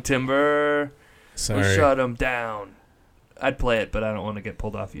yelling Timber. Sorry. We'll shut him down. I'd play it, but I don't want to get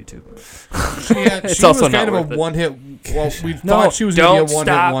pulled off YouTube. Yeah, It's she also was not kind of worth a it. one-hit. Well, we No, thought she was going don't to be a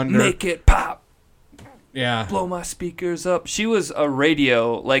one-hit stop. wonder. Make it pop. Yeah. Blow my speakers up. She was a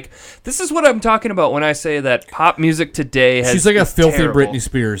radio. Like, this is what I'm talking about when I say that pop music today has... She's like a is filthy terrible. Britney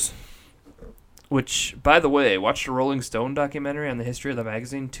Spears. Which, by the way, watched the Rolling Stone documentary on the history of the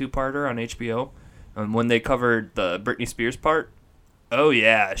magazine, 2-parter on HBO. When they covered the Britney Spears part, oh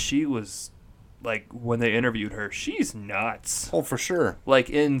yeah, she was, like, when they interviewed her, she's nuts. Oh, for sure. Like,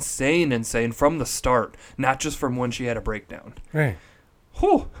 insane from the start, not just from when she had a breakdown. Right.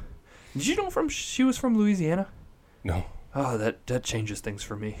 Whew. Did you know she was from Louisiana? No. Oh, that changes things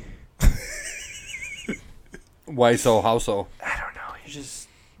for me. Why so? How so? I don't know. You just...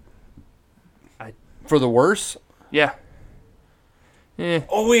 For the worse? Yeah. Eh.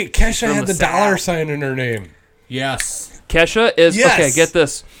 Oh wait, Kesha from had the the dollar South. sign in her name. Yes. Kesha is... Yes. Okay, get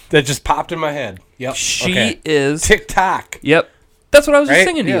this. That just popped in my head. Yep. She okay. is... TikTok. Yep. That's what I was just Right?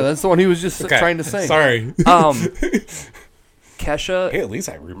 singing to Yeah, you. that's the one he was just Okay. trying to sing. Sorry. Kesha Hey, at least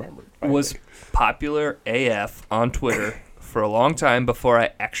I remembered. was popular AF on Twitter for a long time before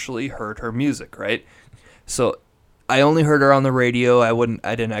I actually heard her music, right? So I only heard her on the radio. I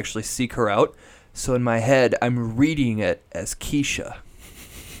didn't actually seek her out. So in my head, I'm reading it as Keisha.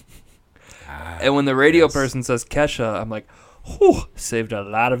 And when the radio person says Kesha, I'm like, whew, saved a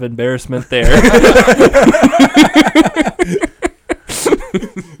lot of embarrassment there.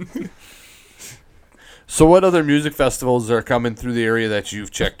 So what other music festivals are coming through the area that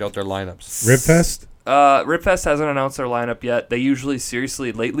you've checked out their lineups? Ripfest? Ripfest hasn't announced their lineup yet. They usually,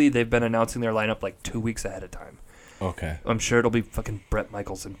 seriously, lately, they've been announcing their lineup like 2 weeks ahead of time. Okay. I'm sure it'll be fucking Bret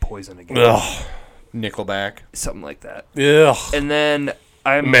Michaels and Poison again. Ugh. Nickelback. Something like that. Ugh. And then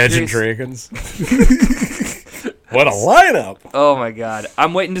I'm Imagine curious- Dragons. What a lineup. Oh my god.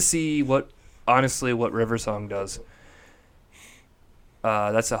 I'm waiting to see what Riversong does.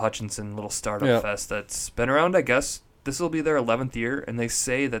 That's a Hutchinson little startup Yeah. fest that's been around, I guess. This will be their 11th year, and they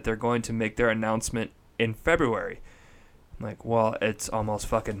say that they're going to make their announcement in February. I'm like, well, it's almost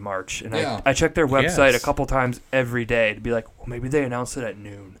fucking March. And Yeah. I check their website Yes. a couple times every day to be like, well, maybe they announced it at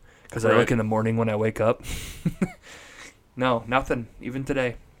noon. Because I Right. look in the morning when I wake up. No, nothing. Even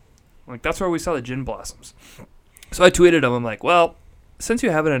today. Like, that's where we saw the Gin Blossoms. So I tweeted them. I'm like, well, since you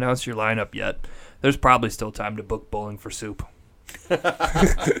haven't announced your lineup yet, there's probably still time to book Bowling for Soup.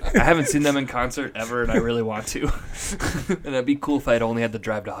 I haven't seen them in concert ever, and I really want to. And it'd be cool if I'd only had to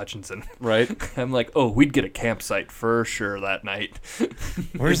drive to Hutchinson. Right. I'm like, oh, we'd get a campsite for sure that night.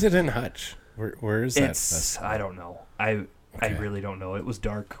 Where's it in Hutch? Where is that? It's, I don't know. I Okay. really don't know. It was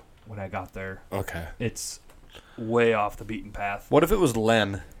dark when I got there. Okay. It's way off the beaten path. What if it was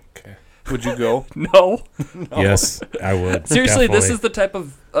Len? Okay. Would you go? No. Yes, I would. Seriously, this Definitely. is the type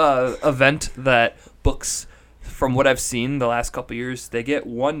of event that books, from what I've seen the last couple of years, they get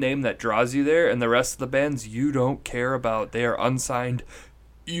one name that draws you there, and the rest of the bands you don't care about. They are unsigned.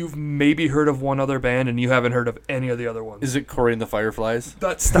 You've maybe heard of one other band, and you haven't heard of any of the other ones. Is it Corey and the Fireflies?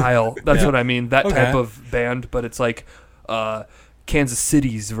 That style. That's Yeah. what I mean. That Okay. type of band, but it's like Kansas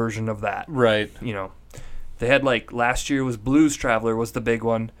City's version of that. Right. You know, they had like last year was Blues Traveler was the big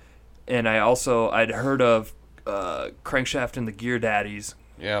one, and I'd heard of Crankshaft and the Gear Daddies.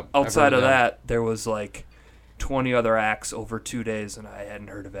 Yeah. Outside of that, there was like 20 other acts over 2 days, and I hadn't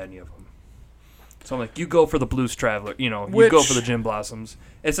heard of any of them. So I'm like, you go for the Blues Traveler, you go for the Gin Blossoms.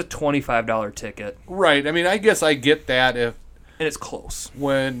 It's a $25 ticket. Right. I mean, I guess I get that and it's close.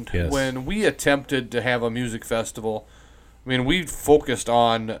 When we attempted to have a music festival, I mean, we focused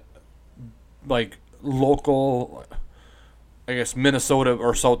on like local, I guess, Minnesota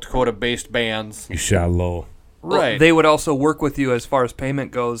or South Dakota based bands. You shot low. Well, Right. they would also work with you as far as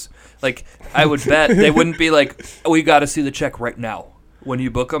payment goes. Like, I would bet they wouldn't be like, we got to see the check right now. When you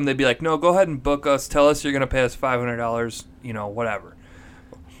book them, they'd be like, no, go ahead and book us. Tell us you're going to pay us $500, whatever.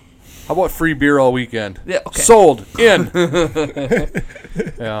 How about free beer all weekend? Yeah, okay. Sold. In.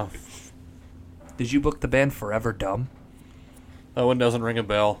 Yeah. Did you book the band Forever Dumb? That one doesn't ring a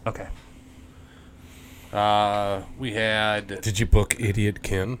bell. Okay. We had... Did you book Idiot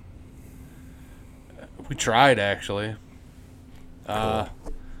Kin? We tried, actually.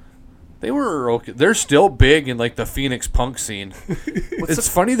 They were okay. They're still big in, like, the Phoenix punk scene. It's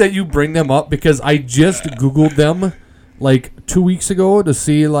funny that you bring them up because I just Googled them like 2 weeks ago to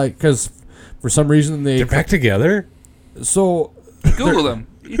see, like, because for some reason They're back together? So Google them.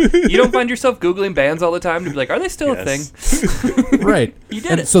 You don't find yourself Googling bands all the time to be like, are they still a thing? right. You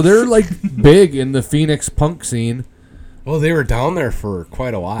did and it. So they're like big in the Phoenix punk scene. Well, they were down there for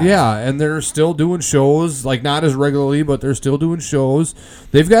quite a while. Yeah, and they're still doing shows, like not as regularly, but they're still doing shows.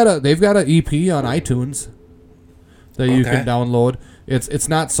 They've got an EP on iTunes that you can download. It's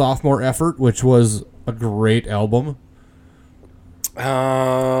not Sophomore Effort, which was a great album.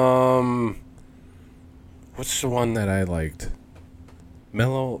 What's the one that I liked?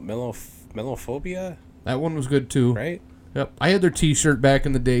 Mellophobia? That one was good too. Right? Yep. I had their T-shirt back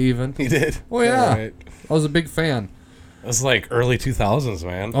in the day, even. You did? Oh yeah, Right. I was a big fan. It was like early 2000s,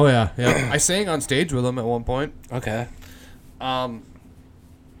 man. Oh yeah, yeah. I sang on stage with them at one point. Okay. Where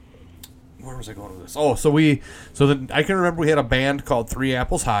was I going with this? Oh, I can remember we had a band called Three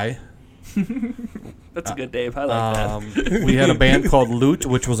Apples High. That's a good Dave. I like that. We had a band called Loot,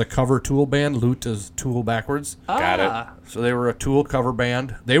 which was a cover Tool band. Loot is Tool backwards. Got it. So they were a Tool cover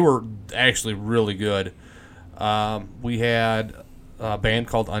band. They were actually really good. We had a band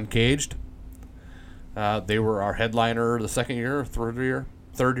called Uncaged. They were our headliner the second year, third year,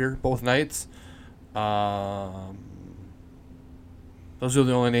 both nights. Those are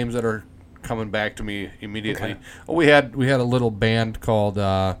the only names that are coming back to me immediately. Okay. Oh, we had a little band called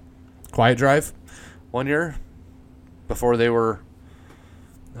Quiet Drive one year before they were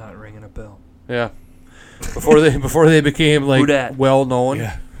Not ringing a bell. before they became like Who dat? well known.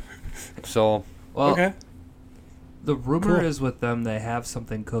 Yeah. So Well, Okay. the rumor Cool. is with them they have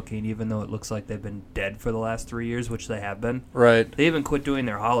something cooking, even though it looks like they've been dead for the last 3 years, which they have been. right. They even quit doing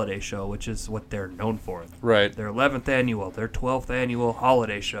their holiday show, which is what they're known for. Right. Their 11th annual, their 12th annual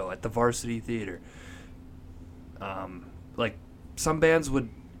holiday show at the Varsity Theater. Like, some bands would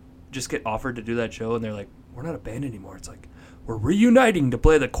just get offered to do that show, and they're like, we're not a band anymore. It's like, we're reuniting to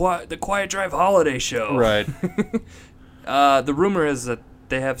play the Quiet Drive holiday show. Right. The rumor is that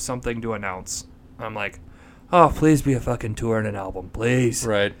they have something to announce. I'm like, oh, please be a fucking tour and an album, please.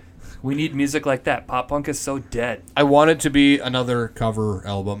 Right. We need music like that. Pop punk is so dead. I want it to be another cover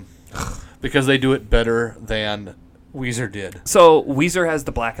album because they do it better than Weezer did. So Weezer has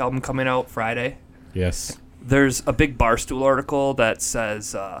the Black Album coming out Friday. Yes. There's a big Barstool article that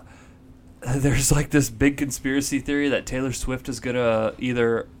says there's like this big conspiracy theory that Taylor Swift is going to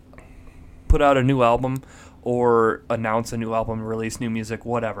either put out a new album or announce a new album, release new music,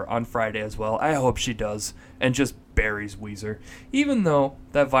 whatever, on Friday as well. I hope she does, and just buries Weezer. Even though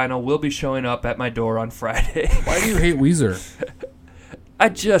that vinyl will be showing up at my door on Friday. Why do you hate Weezer? I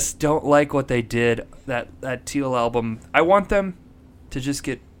just don't like what they did, that Teal album. I want them to just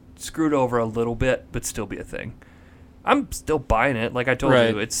get screwed over a little bit, but still be a thing. I'm still buying it, like I told Right.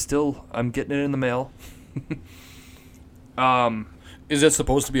 you. It's still, I'm getting it in the mail. Is it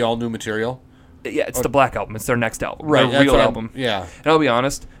supposed to be all new material? Yeah, it's the Black Album. It's their next album. Right. Their that's real what album. Yeah. And I'll be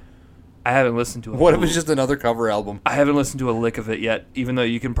honest, I haven't listened to it. What if it's just another cover album? I haven't listened to a lick of it yet, even though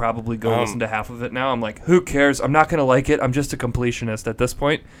you can probably go listen to half of it now. I'm like, who cares? I'm not going to like it. I'm just a completionist at this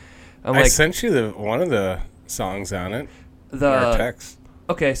point. I'm I like, sent you one of the songs on it. Our the text.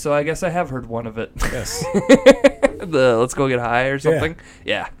 okay, so I guess I have heard one of it. Yes. The Let's Go Get High or something.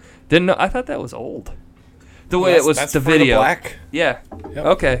 Yeah. Didn't know. I thought that was old. The way it was that's the for video. Black. Yeah. Yep.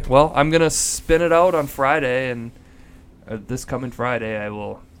 Okay. Well, I'm gonna spin it out on Friday, and this coming Friday, I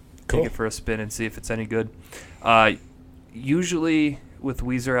will Cool. take it for a spin and see if it's any good. Usually with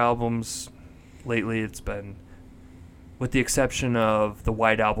Weezer albums, lately it's been, with the exception of the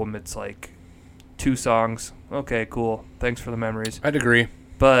White Album, it's like 2 songs. Okay, cool. Thanks for the memories. I'd agree.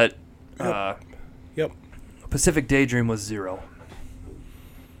 But Yep. Pacific Daydream was 0.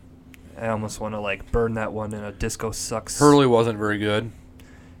 I almost want to burn that one in a Disco Sucks. Hurley wasn't very good.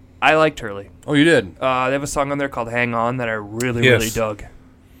 I liked Hurley. Oh, you did? They have a song on there called Hang On that I really dug.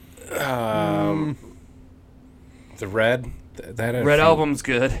 The Red. That Red album's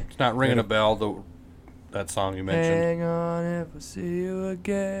good. It's not ringing a bell, that song you mentioned. Hang on, if I see you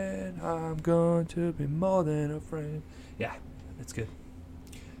again, I'm going to be more than a friend. Yeah, it's good.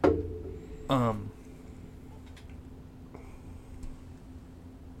 I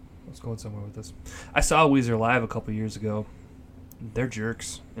was going somewhere with this. I saw Weezer live a couple years ago. They're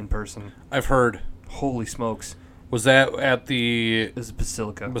jerks in person. I've heard. Holy smokes. Was that at the This is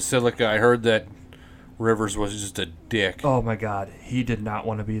Basilica. Basilica? I heard that Rivers was just a dick. Oh my god, he did not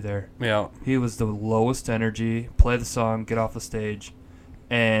want to be there. Yeah. He was the lowest energy, play the song, get off the stage,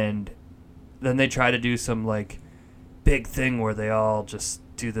 and then they try to do some big thing where they all just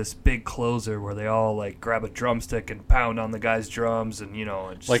do this big closer where they all grab a drumstick and pound on the guy's drums and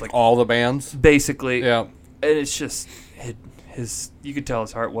it's just, all the bands? basically. Yeah. And it's just his you could tell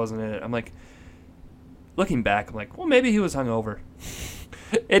his heart wasn't in it. I'm looking back, I'm well, maybe he was hungover.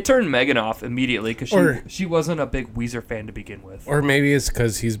 It turned Megan off immediately because she wasn't a big Weezer fan to begin with. Or maybe it's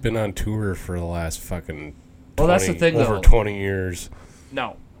because he's been on tour for the last fucking 20, that's the thing, over though. 20 years.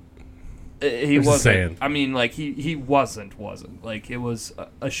 No. He I'm just wasn't. saying. I mean, he wasn't. It was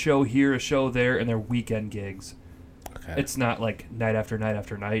a show here, a show there, and their weekend gigs. Okay. It's not night after night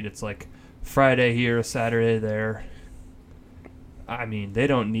after night. It's Friday here, a Saturday there. I mean, they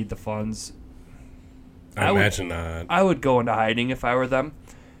don't need the funds. I imagine not. I would go into hiding if I were them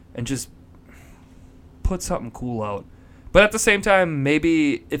and just put something cool out. But at the same time,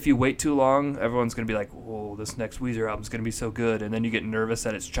 maybe if you wait too long, everyone's going to be like, whoa, this next Weezer album's going to be so good. And then you get nervous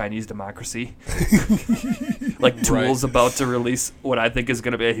that it's Chinese Democracy. Tool's about to release what I think is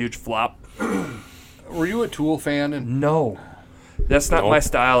going to be a huge flop. Were you a Tool fan? No. That's not my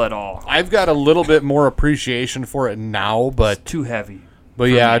style at all. I've got a little bit more appreciation for it now, but It's too heavy. but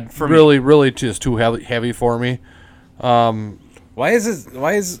really just too heavy for me. Why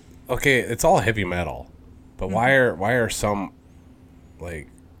is okay, it's all heavy metal. But why are some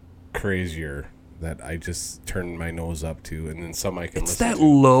crazier that I just turn my nose up to, and then some I can It's listen that to?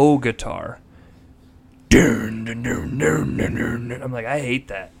 low guitar. I'm I hate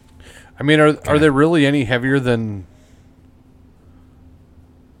that. I mean, are they really any heavier than...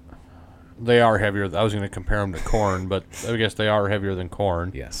 They are heavier. I was going to compare them to Korn, but I guess they are heavier than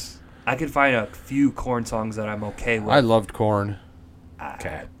Korn. Yes. I could find a few Korn songs that I'm okay with. I loved Korn.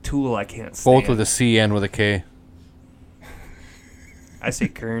 Okay. Tool I can't stand. Both with a C and with a K. I say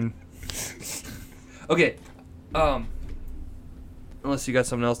Kern. Okay. Unless you got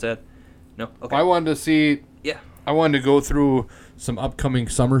something else to add. No? Okay. I wanted to see... Yeah. I wanted to go through some upcoming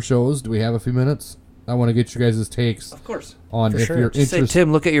summer shows. Do we have a few minutes? I want to get you guys' takes Of course. on if sure. you're Just say, interested.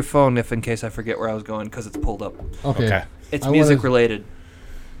 Tim, look at your phone in case I forget where I was going because it's pulled up. Okay. It's I music wanna related.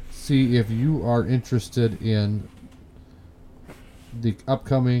 See if you are interested in the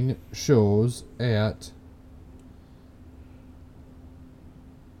upcoming shows at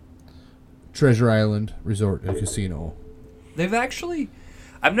Treasure Island Resort and Casino. They've actually...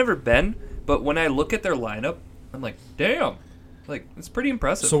 I've never been, but when I look at their lineup, I'm like, damn. It's pretty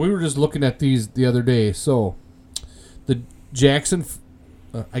impressive. So we were just looking at these the other day. So the Jackson,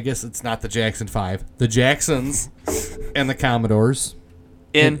 I guess it's not the Jackson 5, the Jacksons and the Commodores.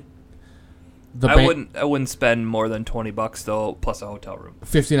 I The wouldn't spend more than $20 though, plus a hotel room.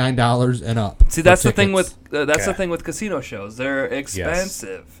 $59 and up. See, that's for the thing tickets. with the thing with casino shows. They're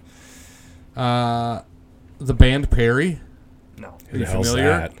expensive. The band Perry. No, Who the you hell's familiar?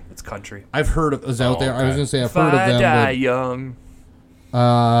 that? it's country. I've heard of is out there. I was okay. gonna say I've If heard of I them. die young.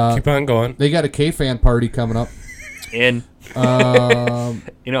 Keep on going. They got a K-Fan party coming up. In. Um,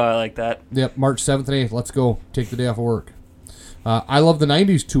 I like that. Yep, March 7th and 8th. Let's go. Take the day off of work. I Love the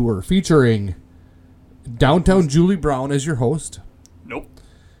 90s tour featuring Downtown Julie Brown as your host. Nope.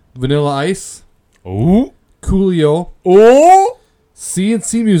 Vanilla Ice. Ooh. Coolio. Oh.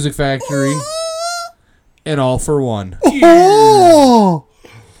 CNC Music Factory. And All for One.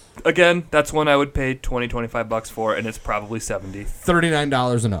 Again, that's one I would pay $20-$25 for, and it's probably $70.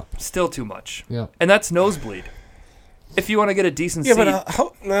 $39 and up. Still too much. Yep. And that's nosebleed. If you want to get a decent Yeah,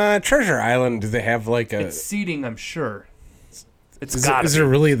 seat, but Treasure Island, do they have a... it's seating, I'm sure. It's Is got it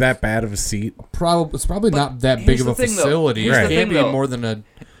really that bad of a seat? It's probably not that big here's of a the thing, though. facility. Here's It the can't thing, be though. more than a...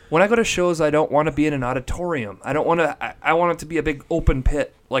 When I go to shows, I don't want to be in an auditorium. I don't want to. I want it to be a big open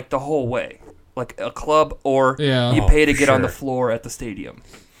pit, the whole way, like a club, or Yeah. you Oh, pay to get on the sure. floor at the stadium.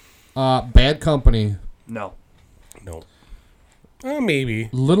 Bad Company. No. No. Maybe.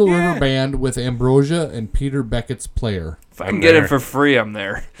 Little River Band with Ambrosia and Peter Beckett's Player. If I can get it for free, I'm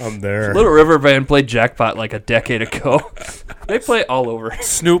there. I'm there. Little River Band played Jackpot like a decade ago. They play all over.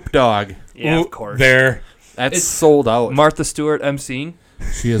 Snoop Dogg. Yeah, Ooh, of course. There. That's It's sold out. Martha Stewart emceeing.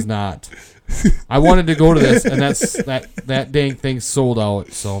 She is not. I wanted to go to this, and that dang thing sold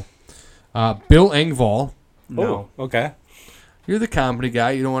out. So, Bill Engvall. No. Oh, okay. You're the comedy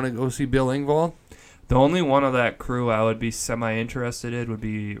guy. You don't want to go see Bill Engvall? The only one of that crew I would be semi-interested in would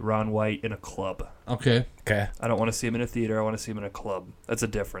be Ron White in a club. Okay. Okay. I don't want to see him in a theater. I want to see him in a club. That's a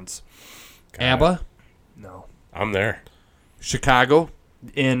difference. Got ABBA? No. I'm there. Chicago?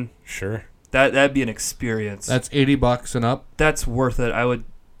 Sure. That'd be an experience. That's $80 and up. That's worth it. I would,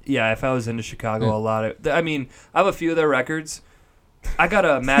 yeah, if I was into Chicago a lot. I mean, I have a few of their records. I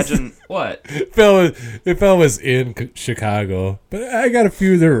gotta imagine what, If I was in Chicago, but I got a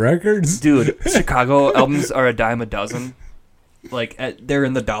few of their records. dude. Chicago albums are a dime a dozen. Like they're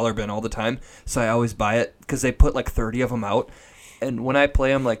in the dollar bin all the time, so I always buy it because they put like 30 of them out. And when I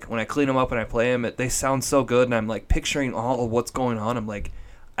play them, like when I clean them up and I play them, they sound so good. And I'm like picturing all of what's going on. I'm like,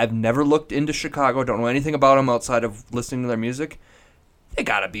 I've never looked into Chicago. Don't know anything about them outside of listening to their music. They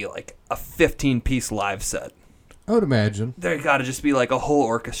gotta be like a 15-piece live set. I would imagine. There gotta just be like a whole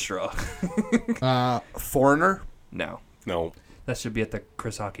orchestra. Foreigner? No, No. that should be at the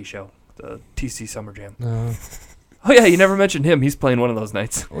Chris Hockey show, the TC Summer Jam. No. Oh yeah, you never mentioned him. He's playing one of those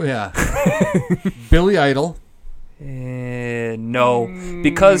nights. Oh, yeah. Billy Idol. No,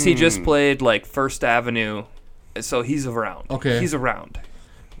 because he just played like First Avenue, so he's around. Okay. He's around.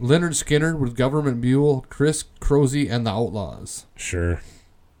 Leonard Skinner with Government Mule, Chris Crozy, and the Outlaws. Sure.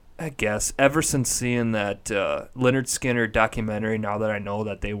 I guess ever since seeing that Leonard Skinner documentary, now that I know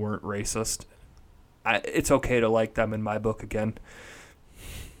that they weren't racist, it's okay to like them in my book again.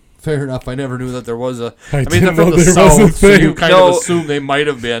 Fair enough. I never knew that there was a. I I mean, didn't they're from know the there was a South, so you thing. kind No. of assume they might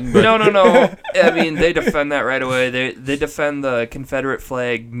have been. But No. I mean, they defend that right away. They defend the Confederate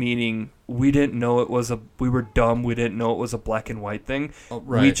flag, meaning we didn't know we were dumb. We didn't know it was a black and white thing. Oh,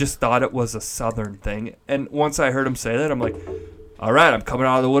 right. We just thought it was a Southern thing. And once I heard him say that, I'm like, all right, I'm coming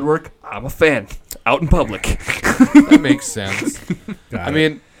out of the woodwork. I'm a fan. Out in public. that makes sense. I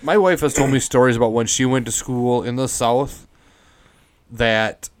mean, my wife has told me stories about when she went to school in the South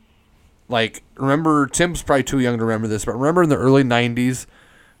that, like, remember, Tim's probably too young to remember this, but remember in the early 90s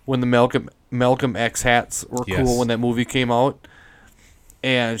when the Malcolm X hats were Yes. cool when that movie came out?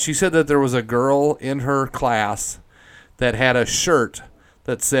 And she said that there was a girl in her class that had a shirt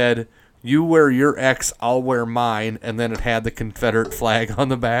that said, "You wear your X, I'll wear mine," and then it had the Confederate flag on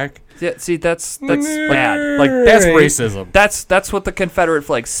the back. Yeah, see, that's bad. Like, that's racism. That's what the Confederate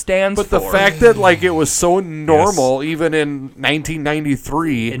flag stands But for. the fact that, like, it was so normal even in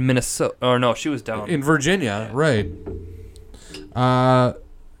 1993 in Minnesota, or no, she was down. in Virginia. Right.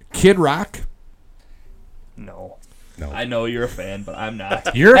 Kid Rock. No. No. I know you're a fan, but I'm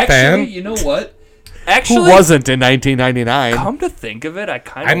not. You're a Actually, fan? you know what? Who Actually, wasn't in 1999? come to think of it, I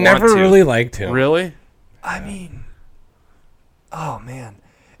kind I of never want to. really liked him. Really? I mean, oh man,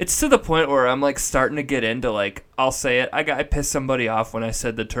 it's to the point where I'm like starting to get into like I'll say it. I pissed somebody off when I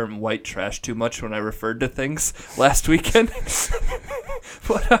said the term white trash too much when I referred to things last weekend.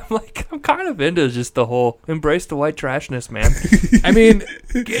 But I'm kind of into just the whole embrace the white trashness, man. I mean,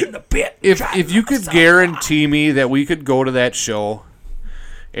 Get in the pit. if you could guarantee me that we could go to that show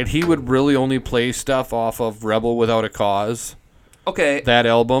and he would really only play stuff off of Rebel Without a Cause, Okay, that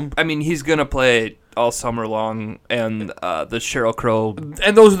album, I mean he's gonna play all summer long and the Sheryl Crow,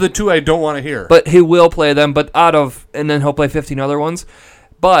 and those are the two I don't want to hear. but he will play them. But and then he'll play 15 other ones.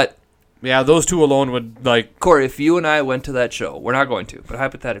 But yeah, those two alone would, like, Corey, if you and I went to that show, we're not going to, but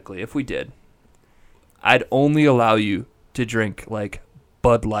hypothetically, if we did, I'd only allow you to drink like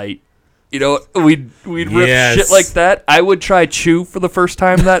Bud Light. You know, we'd rip Yes. shit like that. I would try Chew for the first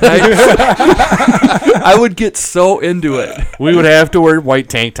time that night. I would get so into it. we would have to wear white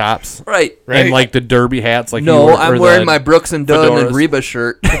tank tops Right. and, like, the derby hats. Like, No, you were, I'm or wearing the my Brooks and Dunn and fedoras. Reba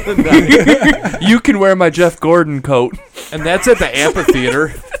shirt. You can wear my Jeff Gordon coat. And that's at the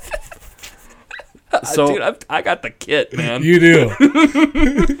amphitheater. So Dude, I got the kit, man. You do.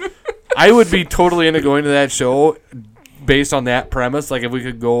 I would be totally into going to that show based on that premise. Like, if we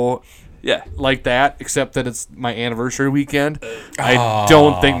could go Yeah. like that, except that it's my anniversary weekend, I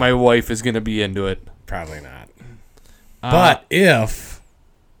don't think my wife is going to be into it. Probably not. But if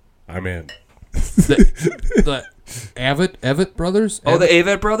I'm in. The Avett brothers. Oh, the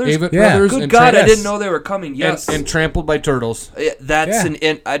Avett Brothers? Avett Yeah. brothers. Good and God, I Yes. didn't know they were coming. Yes. And Trampled by Turtles. That's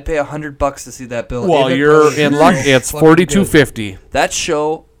Yeah. I'd pay $100 to see that bill. Well, Avett you're Brothers. in luck. It's Fucking good. $42.50. That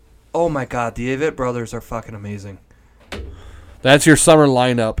show, oh my God, the Avett Brothers are fucking amazing. That's your summer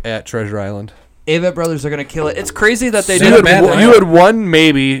lineup at Treasure Island. Avett Brothers are going to kill it. It's crazy that they You did had one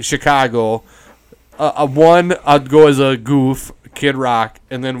maybe Chicago, one I'd go as a goof, Kid Rock,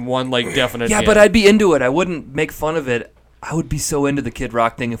 and then one like definite. Yeah, but I'd be into it. I wouldn't make fun of it. I would be so into the Kid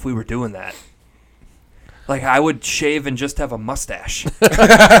Rock thing if we were doing that. Like, I would shave and just have a mustache.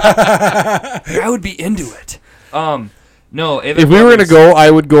 I would be into it. No, if we were gonna go, I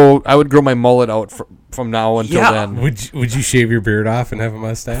would grow my mullet out from now until then. Would you shave your beard off and have a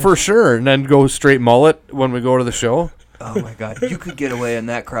mustache? For sure, and then go straight mullet when we go to the show. Oh my God, you could get away in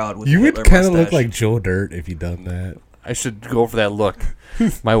that crowd with. You the would kind of mustache. look like Joe Dirt if you done that. I should go for that look.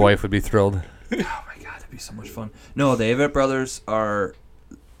 My wife would be thrilled. Oh my God, that'd be so much fun. No, the Avett Brothers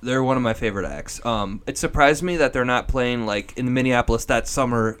they're one of my favorite acts. It surprised me that they're not playing like in Minneapolis that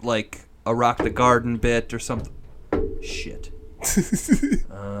summer, like a Rock the Garden bit or something. Shit.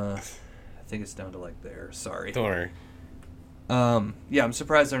 I think it's down to like there. Sorry. Don't worry. Yeah, I'm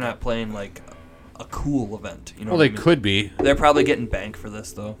surprised they're not playing like a cool event. You know. Well, they could be. They're probably getting bank for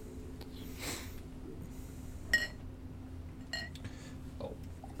this though. Oh,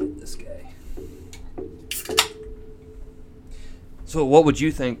 this guy. So, what would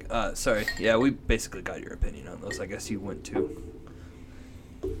you think? Sorry. Yeah, we basically got your opinion on those. I guess you went too.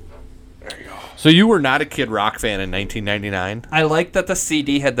 There you go. So you were not a Kid Rock fan in 1999? I like that the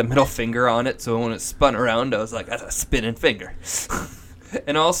CD had the middle finger on it, so when it spun around, I was like, that's a spinning finger.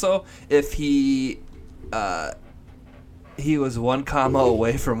 And also, if he was 1 comma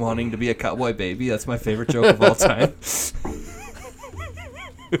away from wanting to be a cowboy baby, that's my favorite joke of all time. If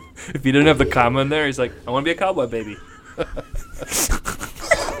he didn't have the comma in there, he's like, I want to be a cowboy baby.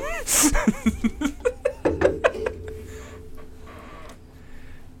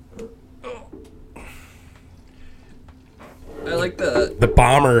 I like the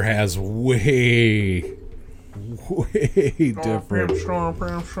bomber has way different.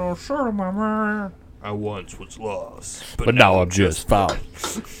 I once was lost, But now I'm just found.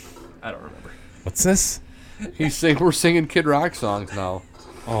 I don't remember. What's this? We're singing Kid Rock songs now.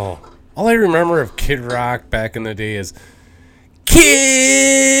 Oh, all I remember of Kid Rock back in the day is Kid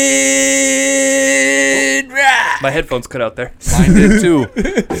Rock. My headphones cut out there. Mine did too.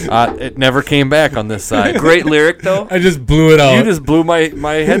 It never came back on this side. Great lyric though. I just blew it out. You just blew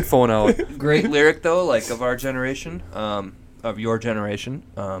my headphone out. Great lyric though, like of our generation, of your generation.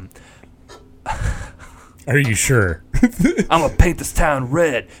 Are you sure? I'm gonna paint this town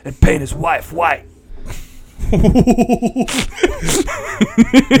red and paint his wife white.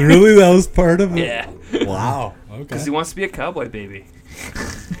 Really, that was part of it? Yeah, Wow. because Okay. he wants to be a cowboy baby.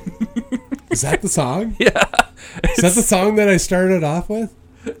 Is that the song? Yeah. Is that the song that I started off with?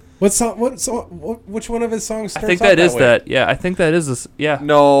 What song? Which one of his songs I starts think off that is way? that. Yeah, I think that is this. Yeah.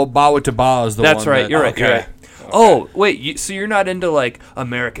 No, Bow It to Bow is the one. That's right. You're right. okay. You're right. Oh, wait. So you're not into like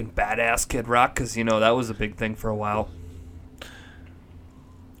American Badass Kid Rock? Because that was a big thing for a while.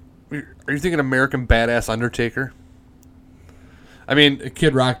 Are you thinking American Badass Undertaker? I mean,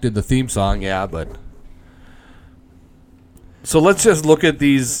 Kid Rock did the theme song, yeah, but... So let's just look at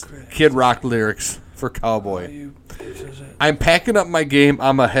these Kid Rock lyrics for Cowboy. I'm packing up my game.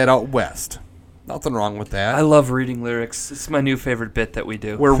 I'm a head out west. Nothing wrong with that. I love reading lyrics. It's my new favorite bit that we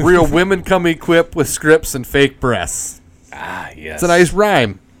do. Where real women come equipped with scripts and fake breasts. Ah, yes. It's a nice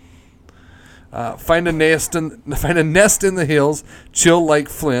rhyme. Find a nest in the hills. Chill like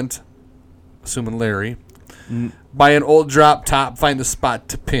Flint. Assuming Larry. Buy an old drop top. Find a spot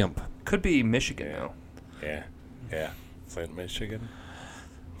to pimp. Could be Michigan. Yeah. Flint, Michigan.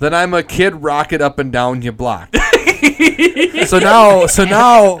 Then I'm a kid rocket up and down your block. so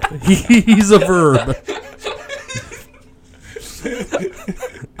now he's a verb.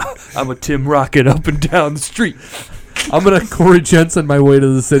 I'm a Tim Rocket up and down the street. I'm gonna Corey Jensen my way to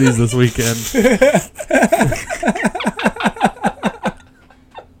the cities this weekend.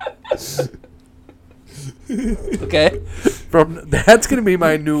 Okay. That's gonna be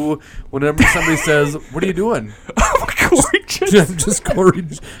my new. Whenever somebody says, "What are you doing?" Corey Jensen. I'm just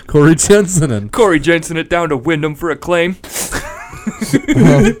Corey Jensen and Corey Jensen it down to Wyndham for a claim.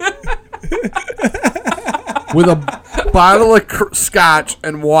 with a bottle of scotch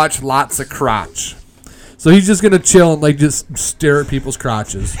and watch lots of crotch. so he's just gonna chill and like just stare at people's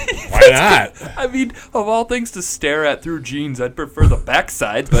crotches. Why not? I mean, of all things to stare at through jeans, I'd prefer the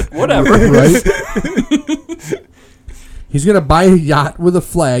backside, but whatever. Right? He's gonna buy a yacht with a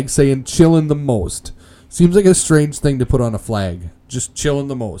flag saying "chillin' the most." Seems like a strange thing to put on a flag. Just chillin'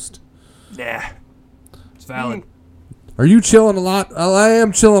 the most. Nah. It's valid. Are you chilling a lot? Well, I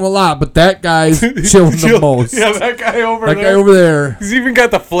am chilling a lot, but that guy's chilling the most. Yeah, that guy over That there. guy over there. He's even got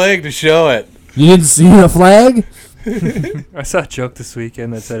the flag to show it. You didn't see the flag? I saw a joke this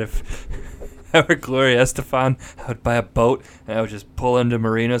weekend that said if I were Gloria Estefan, I would buy a boat and I would just pull into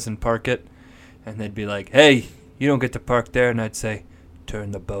marinas and park it. And they'd be like, hey, you don't get to park there. And I'd say,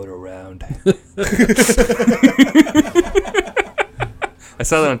 turn the boat around. I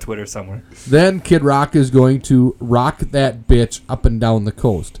saw that on Twitter somewhere. Then Kid Rock is going to rock that bitch up and down the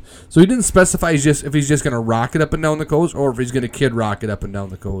coast. So he didn't specify if he's just going to rock it up and down the coast or if he's going to Kid Rock it up and down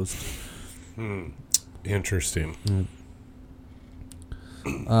the coast. Interesting.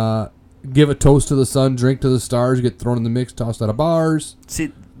 Give a toast to the sun, drink to the stars, get thrown in the mix, tossed out of bars.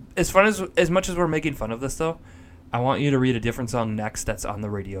 See, as much as we're making fun of this, though, I want you to read a different song next that's on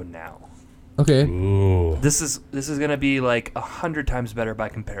the radio now. Okay. Ooh. This is gonna be like 100 times better by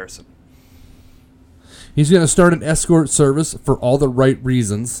comparison. He's going to start an escort service for all the right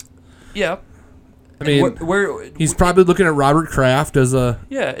reasons. Yeah. I mean, he's probably looking at Robert Kraft as a...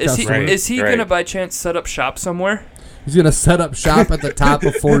 Yeah. Right. Is he gonna by chance set up shop somewhere? He's going to set up shop at the top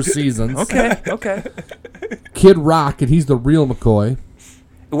of Four Seasons. Okay. Kid Rock, and he's the real McCoy.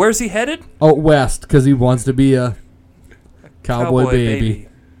 Where's he headed? Oh, west, because he wants to be a cowboy baby.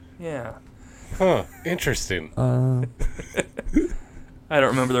 Yeah. Huh. Interesting. I don't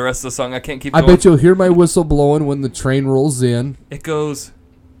remember the rest of the song. I can't keep I going. bet you'll hear my whistle blowing when the train rolls in, It goes,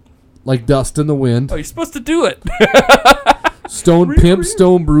 like dust in the wind. oh, you're supposed to do it. Stone pimp,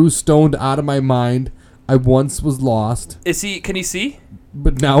 stone bruised, stoned out of my mind. I once was lost, Can he see?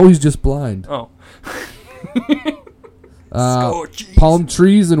 but now he's just blind. Oh. Palm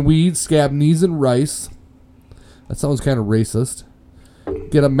trees and weeds, scab knees and rice. That sounds kind of racist.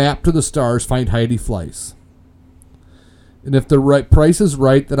 Get a map to the stars, find Heidi Fleiss. And if the right price is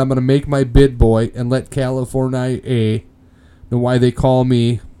right, then I'm going to make my bid, boy, and let California know why they call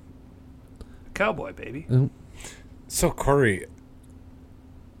me Cowboy baby. So, Corey,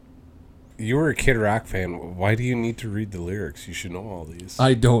 you were a Kid Rock fan. Why do you need to read the lyrics? You should know all these.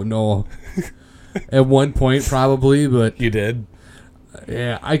 I don't know. At one point, probably, but You did?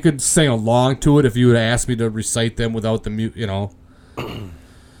 yeah, I could sing along to it if you would ask me to recite them without the mute,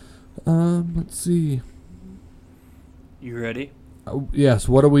 Let's see. You ready? Yes.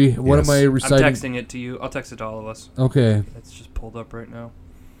 What am I Yes. reciting? I'm texting it to you. I'll text it to all of us. Okay. It's just pulled up right now.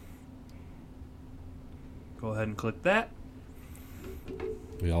 Go ahead and click that.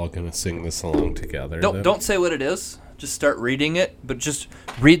 We all gonna sing this along together? Don't say what it is. Just start reading it, but just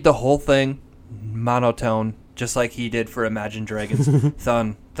read the whole thing monotone, just like he did for Imagine Dragons.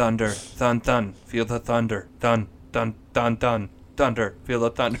 Thun, thunder, thun, thun. Feel the thunder. Thun, thun, thun, thun. Thunder. Feel the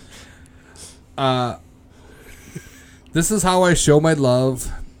thunder. This is how I show my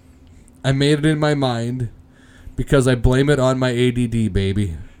love. I made it in my mind because I blame it on my ADD,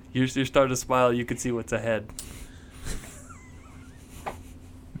 baby. You're starting to smile. You can see what's ahead.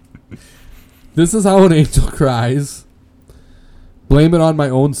 This is how an angel cries. Blame it on my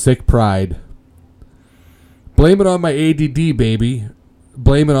own sick pride. Blame it on my ADD, baby.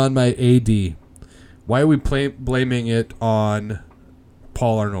 Blame it on my AD. Why are we blaming it on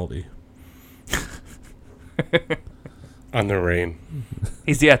Paul Arnoldi? On the rain.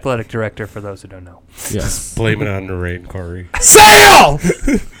 He's the athletic director, for those who don't know. Yes. Blame it on the rain, Corey. Sail!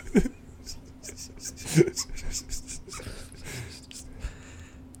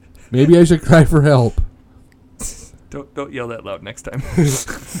 Maybe I should cry for help. Don't yell that loud next time.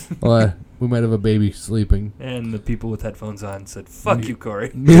 Well, we might have a baby sleeping. And the people with headphones on said, "Fuck you,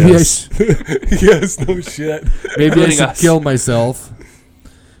 Corey." Maybe Yes. Yes, no shit. Maybe I Including should us. kill myself.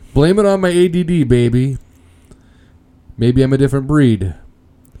 Blame it on my ADD, baby. Maybe I'm a different breed.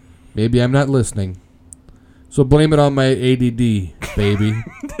 Maybe I'm not listening. So blame it on my ADD, baby.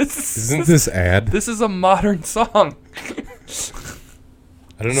 Isn't this ad? This is a modern song.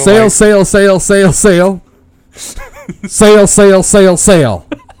 I don't know. Sail, why- sail, sail, sail, sail. Sail, sail, sail, sail.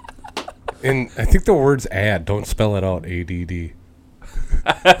 And I think the words ad, don't spell it out, ADD.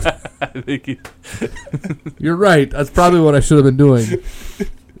 I think You're right. That's probably what I should have been doing.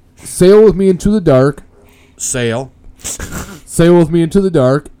 Sail with me into the dark. Sail. Sail with me into the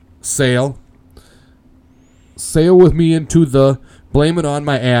dark. Sail. Sail with me into the... Blame it on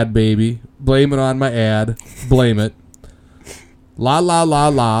my ad, baby. Blame it on my ad. Blame it. La la la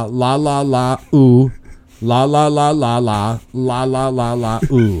la. La la la. Ooh. La la la la la. La la la la.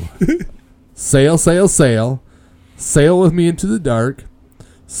 Ooh. Sail, sail, sail. Sail with me into the dark.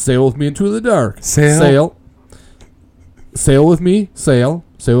 Sail with me into the dark. Sail. Sail. Sail with me. Sail.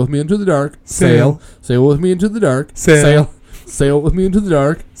 Sail with me into the dark. Sail. Sail with me into the dark. Sail. Sail. Sail with me into the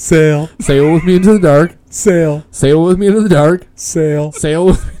dark. Sail. Sail with me into the dark. Sail. Sail with me into the dark. Sail. Sail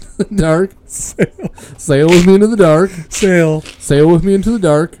with me into the dark. Sail with me into the dark. Sail. Sail with me into the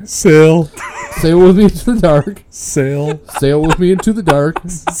dark. Sail. Sail with me into the dark. Sail. Sail with me into the dark.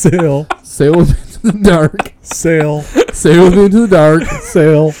 Sail. Sail with me into the dark. Sail. Sail with me into the dark.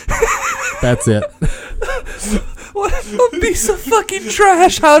 Sail. That's it. What a piece of fucking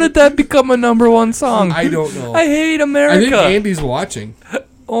trash. How did that become a #1 song? I don't know. I hate America. I think Andy's watching.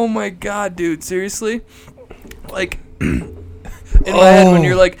 Oh my god, dude. Seriously? Like, in my head, when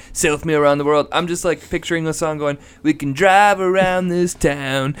you're like, sail with me around the world, I'm just like picturing the song going, we can drive around this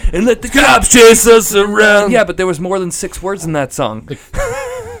town and let the cops chase us around. Yeah, but there was more than 6 words in that song.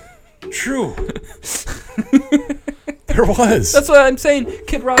 True. There was. That's what I'm saying.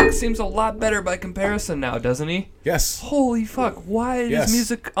 Kid Rock seems a lot better by comparison now, doesn't he? Yes. Holy fuck. Why Yes. does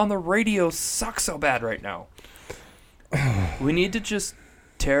music on the radio suck so bad right now? We need to just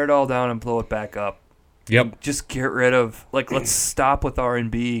tear it all down and blow it back up. Yep. Just get rid of, like, let's stop with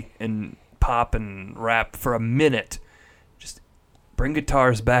R&B and pop and rap for a minute. Just bring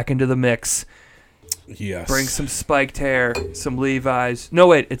guitars back into the mix. Yes. Bring some spiked hair, some Levi's. No,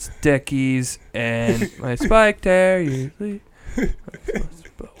 wait, it's Dickies and my spiked hair. Usually.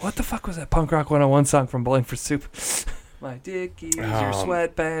 What the fuck was that Punk Rock 101 song from Bowling for Soup? My Dickies, your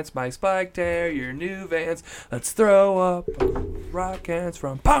sweatpants, my spiked hair, your new Vans. Let's throw up rock hands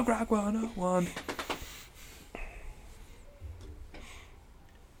from Punk Rock 101.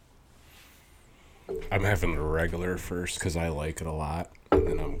 I'm having the regular first because I like it a lot, and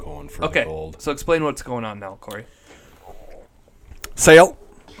then I'm going for the gold. So explain what's going on now, Corey. Sail.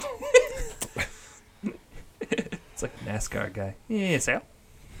 It's like a NASCAR guy. Yeah, sail.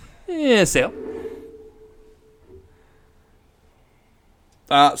 Yeah, sail.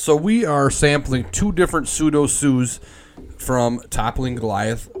 So we are sampling 2 different Pseudo Sues from Toppling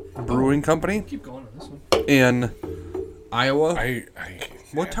Goliath Brewing Company Keep going on this one. in Iowa.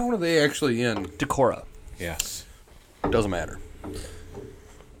 What yeah. town are they actually in? Decorah. Yes. Doesn't matter.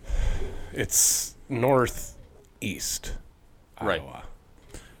 It's northeast Right. Iowa.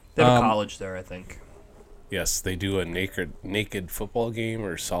 They have a college there, I think. Yes, they do a naked football game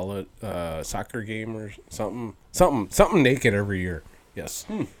or solid soccer game or something naked every year. Yes.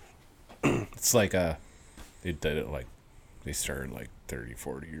 It's like they did it like they started like 30,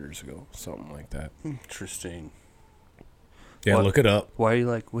 40 years ago, something like that. Interesting. Yeah, What? look it up. Why are you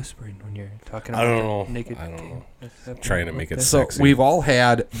like whispering when you're talking about I don't know. naked? I don't know. game? Trying to make it So sexy. we've all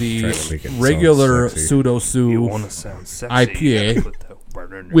had the Trying to make it regular sound sexy. Pseudo You Sue, want to sound sexy? IPA, you gotta put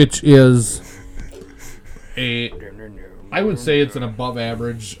the- which is I would say it's an above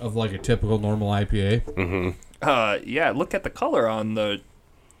average of like a typical normal IPA. Mm-hmm. Yeah, look at the color on the.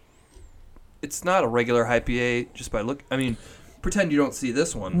 It's not a regular IPA just by look. I mean, pretend you don't see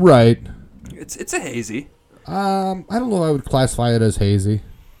this one. Right. It's a hazy. I don't know if I would classify it as hazy.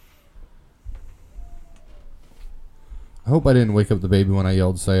 I hope I didn't wake up the baby when I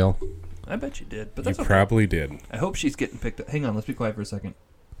yelled sail. I bet you did, but You that's okay. probably did. I hope she's getting picked up. Hang on, let's be quiet for a second.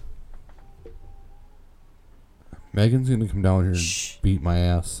 Megan's going to come down here Shh. and beat my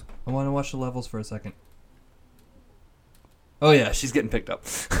ass. I want to watch the levels for a second. Oh yeah, she's getting picked up.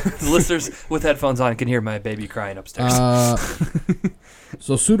 The listeners with headphones on can hear my baby crying upstairs.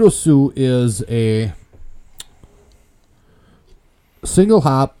 So Pseudo Sue is a single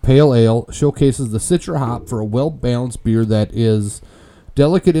hop pale ale, showcases the Citra hop for a well-balanced beer that is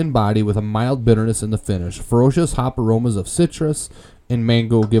delicate in body with a mild bitterness in the finish. Ferocious hop aromas of citrus and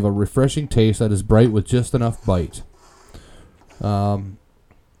mango give a refreshing taste that is bright with just enough bite.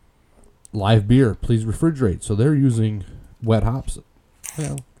 Live beer, please refrigerate. So they're using wet hops.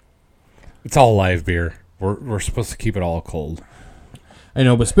 Well, It's all live beer. We're supposed to keep it all cold. I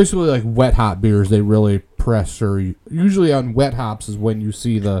know, but especially like wet hop beers, they really pressure. Usually on wet hops is when you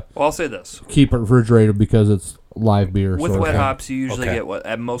see the Well, I'll say this. keep it refrigerated because it's live beer. With sort of wet thing. hops, you usually Okay. get what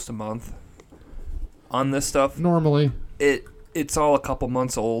at most a month. On this stuff, Normally, it's all a couple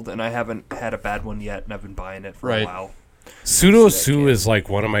months old, and I haven't had a bad one yet, and I've been buying it for Right. a while. Pseudo Sue is like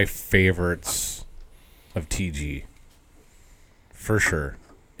one of my favorites of TG. For sure.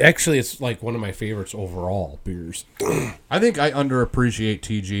 Actually, it's like one of my favorites overall beers. I think I underappreciate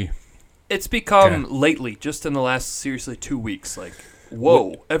TG. It's become Okay. lately, just in the last seriously 2 weeks, like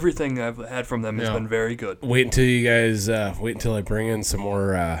whoa! Everything I've had from them has Yeah. been very good. Wait until you guys wait until I bring in some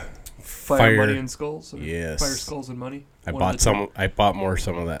more Fire, money, and skulls. Or Yes. Fire, skulls, and money. I One of bought the two. some I bought more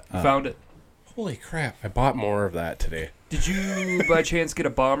some of that. Found it. Holy crap. I bought more of that today. Did you by chance get a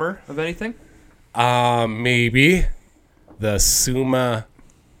bomber of anything? Maybe the Suma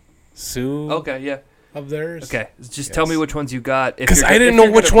Sue Okay, yeah. of theirs. Okay, just tell me which ones you got. Because I didn't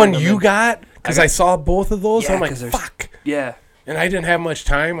know which one you got. Because I saw both of those. Yeah, I'm like, 'cause there's- fuck. Yeah, And I didn't have much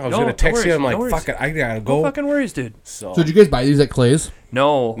time. I was No, going to text you. I'm no like, worries. fuck it. I got to No go. fucking worries, dude. So So did you guys buy these at Clay's?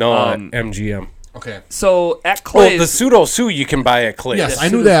 No. no, MGM. Okay. So at Oh, Clay's. the pseudo Sue you can buy at Clay's. Yes, Yeah, I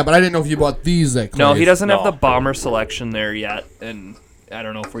knew that, but I didn't know if you bought these at Clay's. No, he doesn't have No. the bomber selection there yet, and I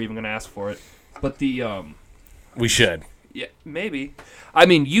don't know if we're even gonna ask for it. But the We should. yeah, maybe. I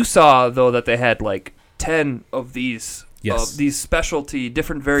mean, you saw though that they had like 10 of these, Yes. these specialty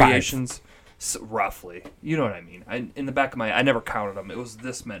different variations, roughly. You know what I mean? In the back of my, I never counted them. It was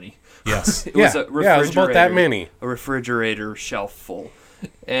this many. Yes. It was a yeah, it was about that refrigerator- many. A refrigerator shelf full,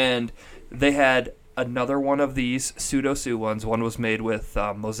 and they had another one of these pseudo Sue ones. One was made with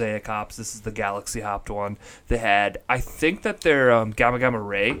mosaic hops. This is the Galaxy hopped one. They had, I think that their Gamma Gamma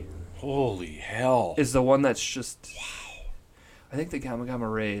Ray Holy hell. is the one that's just. Wow. I think the Gamma Gamma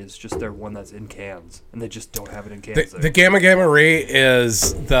Ray is just their one that's in cans, and they just don't have it in cans. The Gamma Gamma Ray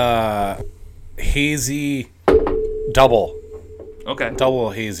is the hazy double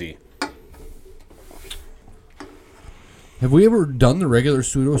hazy. Have we ever done the regular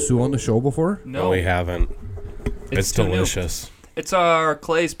pseudo Sue on the show before? No, we haven't. It's too new. delicious. It's our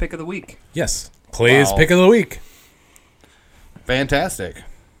Clay's pick of the week. Yes. Clay's Wow. pick of the week. Fantastic.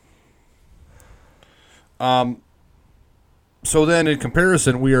 So then, in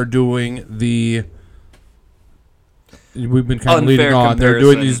comparison, we are doing the. We've been kind of Unfair leading on. They're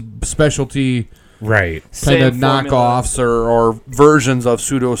doing these comparison. specialty Right. kind Same of formula. knockoffs or versions of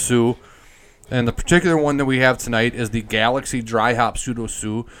pseudo Sue. And the particular one that we have tonight is the Galaxy Dry Hop Pseudo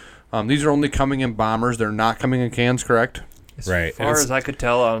Sue. These are only coming in bombers. They're not coming in cans, correct? As Right. far as I could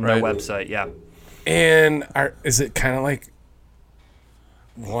tell on Right. their website, yeah. And is it kind of like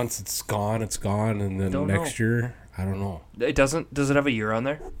once it's gone, and then Don't next know. year? I don't know. It doesn't. Does it have a year on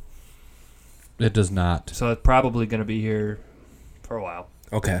there? It does not. So it's probably going to be here for a while.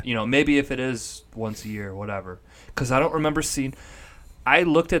 Okay. You know, maybe if it is once a year, whatever. Because I don't remember seeing. I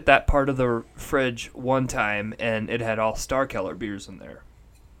looked at that part of the fridge one time, and it had all Star Keller beers in there.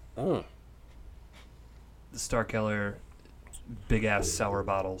 Oh. The Star Keller big ass sour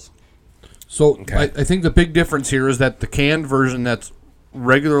bottles. So Okay. I think the big difference here is that the canned version that's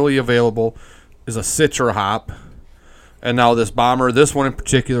regularly available is a Citra hop. And now this bomber, this one in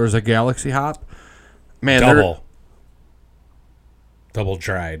particular, is a Galaxy hop. Man, Double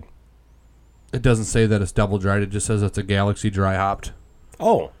dried. it doesn't say that it's double dried. It just says it's a Galaxy dry hopped.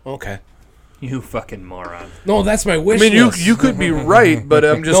 Oh, okay. You fucking moron. No, that's my wish I mean, list. you could be right, but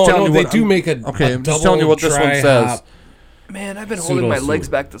I'm just telling you they what do I'm- make a Okay, a I'm just telling you what this one double says. dry hop. Man, I've been holding my Pseudo legs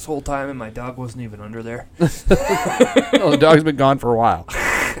Sue. back this whole time, and my dog wasn't even under there. Oh, the dog's been gone for a while.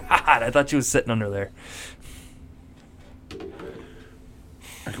 God, I thought she was sitting under there.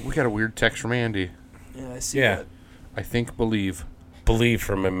 We got a weird text from Andy. Yeah, I see Yeah. that. I think believe. Believe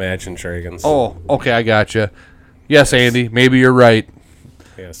from Imagine Dragons. Oh, okay, I gotcha. Yes, Andy, maybe you're right.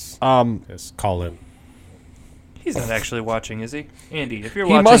 yes. Yes, Call in. He's not actually watching, is he? Andy, if you're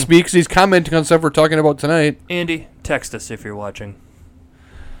he watching... must be because he's commenting on stuff we're talking about tonight. Andy, text us if you're watching.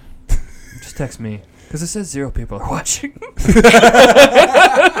 Just text me. Because it says 0 people are watching.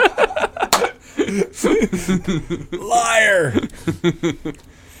 Liar!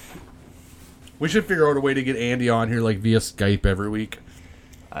 We should figure out a way to get Andy on here, like via Skype every week.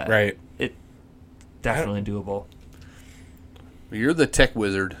 Right. Definitely doable. You're the tech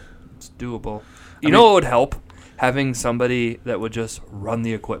wizard. It's doable. You know what would help? Having somebody that would just run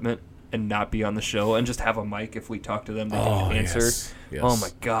the equipment and not be on the show and just have a mic if we talk to them they can answer. Yes. Yes. Oh my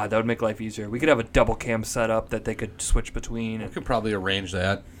god, that would make life easier. We could have a double cam setup that they could switch between. I And could probably arrange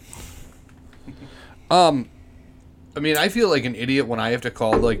that. I mean, I feel like an idiot when I have to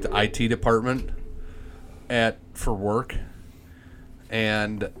call like the IT department for work,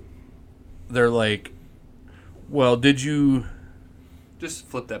 and they're like, "Well, did you?" just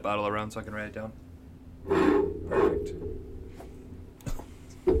flip that bottle around so I can write it down. Perfect.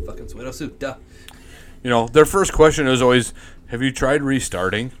 Fucking Sweeto soup, duh. You know, their first question is always, "Have you tried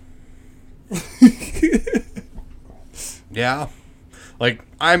restarting?" Yeah. Like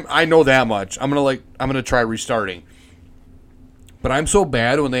I know that much. I'm gonna try restarting. But I'm so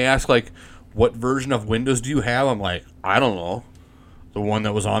bad when they ask like, "What version of Windows do you have?" I'm like, "I don't know. The one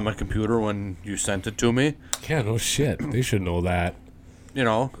that was on my computer when you sent it to me." Yeah, no shit. They should know that. You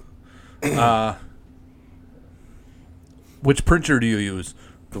know. Which printer do you use?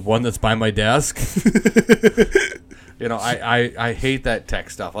 The one that's by my desk? You know, I hate that tech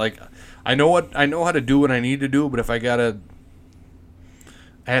stuff. Like I know how to do what I need to do, but if I gotta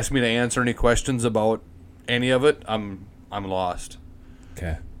ask me to answer any questions about any of it, I'm lost.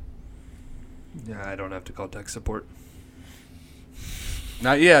 Okay. Yeah, I don't have to call tech support.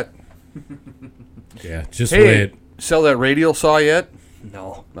 Not yet. Yeah, just Hey, wait. Sell that radial saw yet?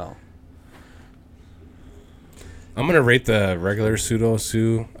 No. No. I'm gonna rate the regular pseudo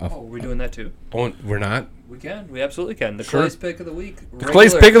Sue. Oh, we're doing that too. Oh, we're not. We can. We absolutely can. The Sure. Clay's pick of the week. The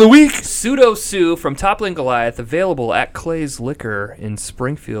Clay's pick of the week. Pseudo Sue from Toppling Goliath, available at Clay's Liquor in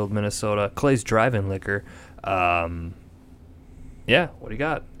Springfield, Minnesota. Clay's Drive-In Liquor. Yeah, what do you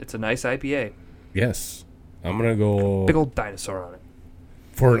got? It's a nice IPA. Yes, I'm gonna go Big old dinosaur on it.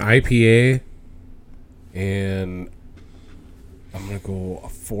 for an IPA, and I'm gonna go a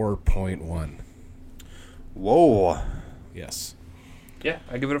 4.1. Whoa. Yes. Yeah,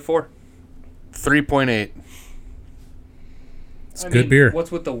 I give it a 4. 3.8. It's good beer.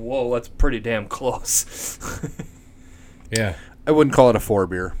 What's with the whoa? That's pretty damn close. Yeah. I wouldn't call it a 4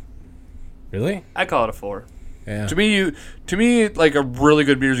 beer. Really? I call it a 4. Yeah. To me, like a really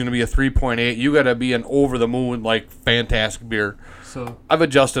good beer is going to be a 3.8. You got to be an over the moon, like fantastic beer. So I've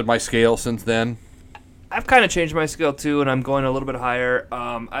adjusted my scale since then. I've kind of changed my scale too, and I'm going a little bit higher.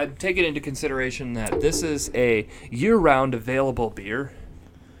 I've taken into consideration that this is a year-round available beer,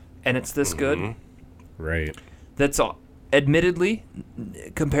 and it's this good. Right. That's all. Admittedly,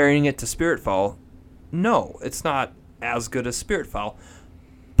 comparing it to Spiritfall, no, it's not as good as Spiritfall,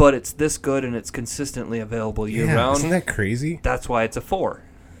 but it's this good and it's consistently available year-round. Isn't that crazy? That's why it's a 4,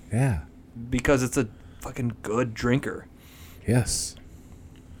 Yeah. because it's a fucking good drinker. Yes.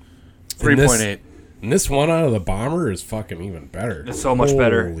 3.8. And this one out of the bomber is fucking even better. It's so much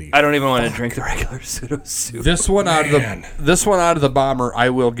better. Holy I don't even want to drink the regular pseudo soup. This one out of Man. this one out of the bomber, I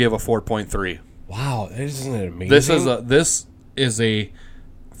will give a 4.3. Wow, isn't it amazing? This is a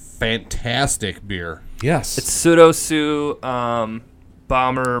fantastic beer. yes. It's pseudo Sue,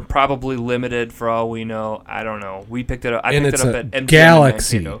 bomber, probably limited for all we know. I don't know. We picked it up. I And picked it's it up a at MGM in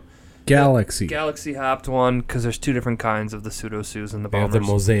Galaxy. Mankato. Galaxy. Galaxy hopped one because there's 2 different kinds of the pseudo Sues and the They have bombers.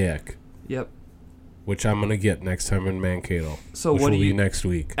 the mosaic, Yep. which I'm gonna get next time in Mankato. So which what will do be you, next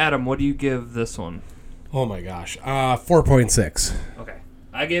week? Adam? What do you give this one? Oh my gosh. 4.6. Okay,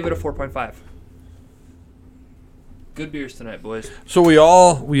 I gave it a 4.5. Good beers tonight, boys. So we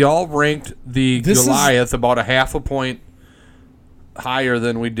all ranked the This is- Goliath about a half a point higher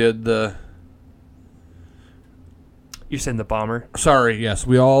than we did the. You're saying the bomber? Sorry, yes,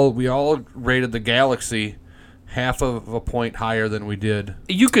 we all rated the Galaxy half of a point higher than we did.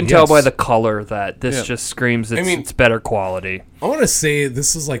 You can tell Yes. by the color that this Yeah. just screams it's, I mean- it's better quality. I want to say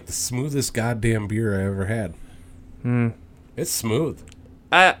this is like the smoothest goddamn beer I ever had. It's smooth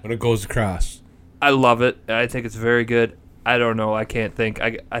I when it goes across. I love it. I think it's very good. I don't know. I can't think.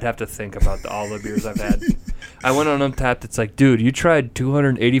 I'd have to think about all the beers I've had. I went on Untapped. It's like, dude, you tried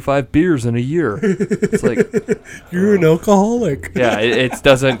 285 beers in a year. It's like, You're an alcoholic. yeah, it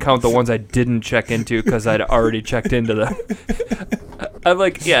doesn't count the ones I didn't check into because I'd already checked into them. I'm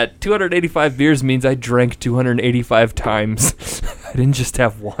like, yeah, 285 beers means I drank 285 times. I didn't just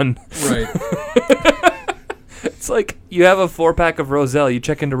have one. Right. It's like you have a 4-pack of Roselle. You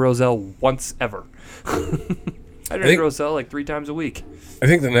check into Roselle once ever. I drink think- Roselle like 3 times a week. I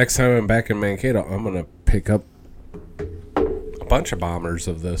think the next time I'm back in Mankato, I'm gonna pick up a bunch of bombers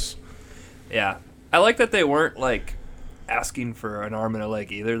of this. Yeah. I like that they weren't like asking for an arm and a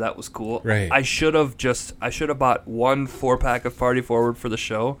leg either. That was cool. Right. I should have bought 1 4-pack of Party Forward for the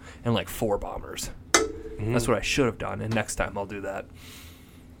show and like 4 bombers. That's what I should have done, and next time I'll do that.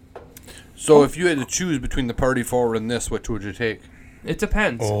 So if you had to choose between the Party Forward and this, which would you take? It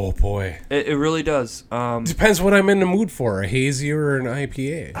depends. Oh boy. It really does. Depends what I'm in the mood for, a hazy or an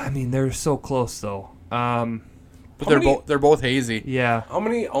IPA. I mean, they're so close though. But many- they're both hazy. Yeah. How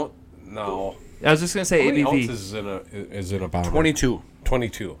many? No. I was just gonna say How many ABV. ounces is in a bomber? 22.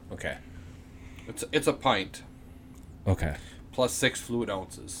 22. Okay. It's a pint Okay. plus 6 fluid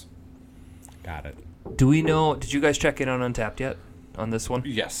ounces. Got it. Do we know? Did you guys check in on Untapped yet on this one?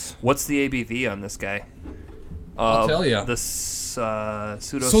 Yes. What's the ABV on this guy? I'll tell ya. The pseudo.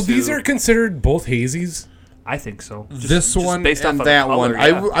 So these are considered both hazies? I think so. This one based off and of the that color, one.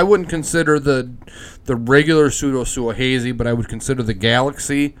 yeah. I wouldn't consider the regular pseudo Sue hazy, but I would consider the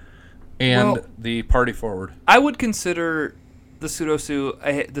Galaxy and Well- the Party Forward. I would consider the pseudo Sue,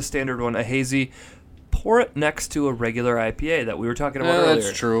 the standard one, a hazy. Pour it next to a regular IPA that we were talking about earlier.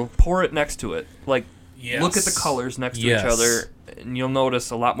 That's true. Pour it next to it. Like, Yes. look at the colors next to Yes. each other, and you'll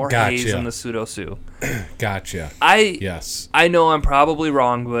notice a lot more haze Gotcha. in the pseudo Sue. Gotcha. Yes. I know I'm probably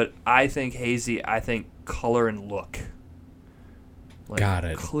wrong, but I think hazy. I think color and look. Like, Got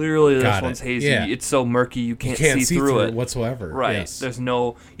it. Clearly, this Got it. one's hazy. Yeah. It's so murky you You can't, can't see through it. whatsoever. Right. Yes. There's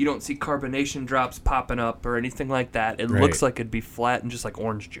you don't see carbonation drops popping up or anything like that. It Right. looks like it'd be flat and just like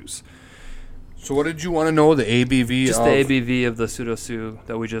orange juice. So what did you want to know? The ABV Just of... the ABV of the pseudo Sue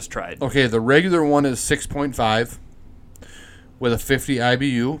that we just tried. Okay, the regular one is 6.5. with a 50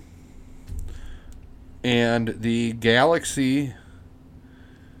 IBU. And the Galaxy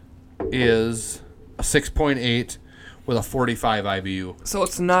is a 6.8 with a 45 IBU. So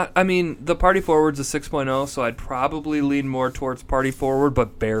it's not, I mean, the Party Forward's a 6.0, so I'd probably lean more towards Party Forward,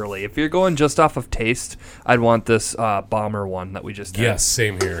 but barely. If you're going just off of taste, I'd want this Bomber one that we just had. Yes,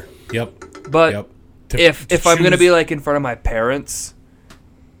 same here. Yep. But if I'm going to be like in front of my parents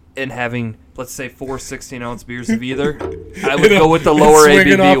and having, let's say, 4 16-ounce beers of either, I would go with the lower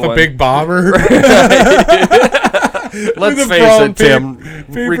swinging ABV off one. a big bomber. Let's face it, Tim.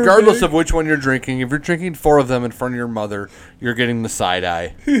 Regardless of which one you're drinking, if you're drinking 4 of them in front of your mother, you're getting the side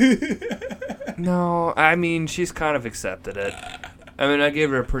eye. No, I mean, she's kind of accepted it. I mean, I gave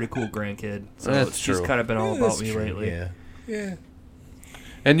her a pretty cool grandkid, so That's she's true. kind of been all about me lately. Yeah.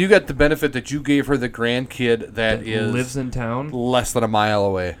 And you got the benefit that you gave her the grandkid that is lives in town. less than a mile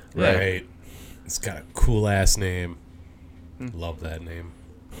away. Right. It's got a cool ass name. Love that name.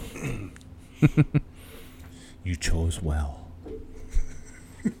 You chose well.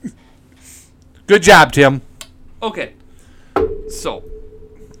 Good job, Tim. Okay, so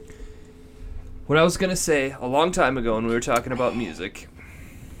what I was gonna say a long time ago when we were talking about music.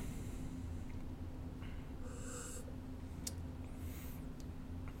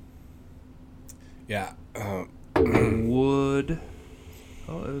 Yeah. Would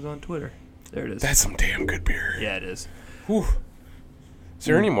it was on Twitter. There it is. That's some damn good beer. Yeah, it is. Whew. Is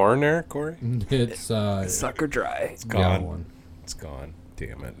there any more in there, Corey? It's Sucker dry. It's gone. one. It's gone.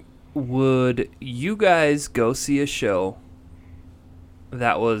 Damn it. Would you guys go see a show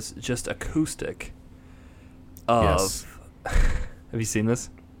that was just acoustic of Yes. Have you seen this?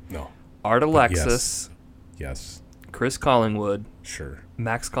 No. Art Alexis, Yes. Chris Collingwood, Sure.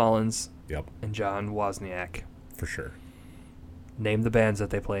 Max Collins, Yep. and John Wozniak. For sure. Name the bands that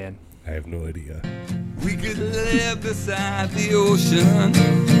they play in. I have no idea. We could live beside the ocean,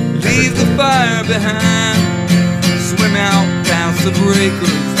 leave the fire behind, swim out past the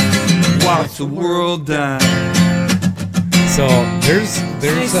breakers, watch the world die. So there's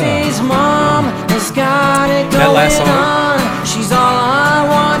Stacy's mom has got it That going last song? on. She's all I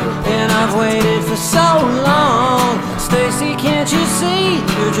want, and I've waited for so long. Stacy, can't you see?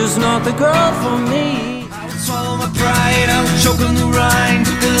 You're just not the girl for me. I would swallow my pride, I would choke on the rind,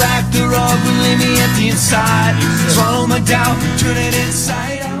 the laughter of and leave me empty inside. Swallow my doubt, turn it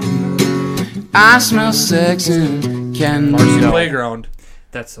inside out. I smell sex and can Marcy Playground.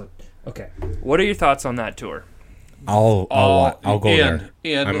 That's okay. What are your thoughts on that tour? I'll go there.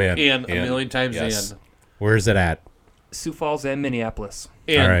 I'm in. And a million times Yes. in. Where's it at? Sioux Falls and Minneapolis.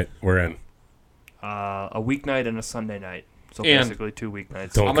 And All right, we're in. A weeknight and a Sunday night. So And- basically 2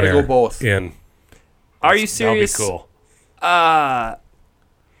 weeknights. Don't I'm gonna care. go both. In. Are you serious? That'll be cool.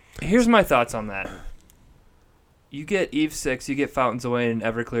 Here's my thoughts on that. You get Eve 6, you get Fountains of Wayne and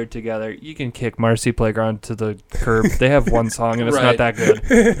Everclear together. You can kick Marcy Playground to the curb. They have one song and it's Right. not that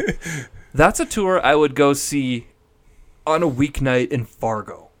good. That's a tour I would go see on a weeknight in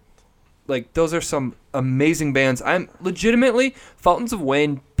Fargo. Like, those are some amazing bands. I'm legitimately, Fountains of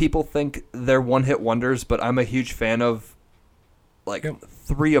Wayne, people think they're one-hit wonders, but I'm a huge fan of, like,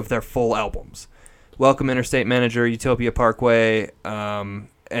 3 of their full albums. Welcome Interstate Manager, Utopia Parkway,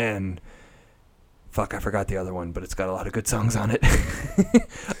 and fuck, I forgot the other one, but it's got a lot of good songs on it.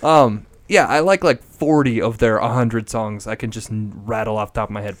 Yeah, I like 40 of their 100 songs. I can just rattle off the top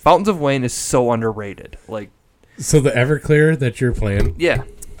of my head. Fountains of Wayne is so underrated. Like, So the Everclear that you're playing, yeah.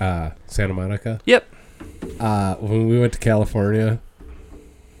 Santa Monica. Yep. When we went to California,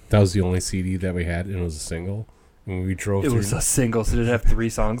 that was the only CD that we had, and it was a single. When we drove It through, was a single, so did it have 3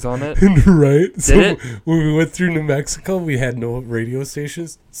 songs on it? right? So it? when we went through New Mexico, we had no radio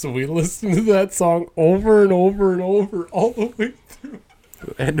stations, so we listened to that song over and over and over all the way through.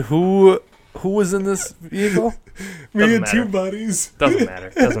 And who was in this vehicle? Me Doesn't and 2 matter. buddies. Doesn't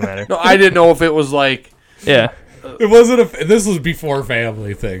matter. Doesn't matter. No, I didn't know if it was like Yeah. It wasn't this was before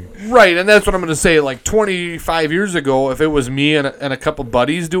family thing. right, and that's what I'm going to say. Like 25 years ago, if it was me and a couple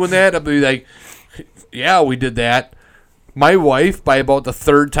buddies doing that, I'd be like, "Yeah, we did that." My wife, by about the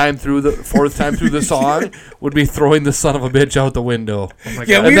 4th time through the song, would be throwing the son of a bitch out the window.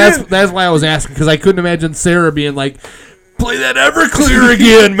 Yeah, And that's why I was asking, because I couldn't imagine Sarah being like, "Play that Everclear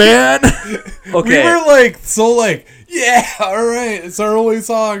again, man." Okay. We were like, so like, yeah, all right, it's our only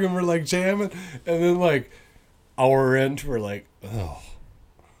song, and we're like jamming, and then like, hour into, we're like, oh,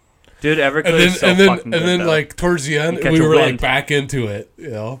 Dude, Everclear and then is so and then fucking and good, then though. like towards the end, You catch we a were like wind. back into it, you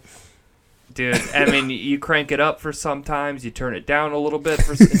know. Dude, I mean, you crank it up for sometimes, you turn it down a little bit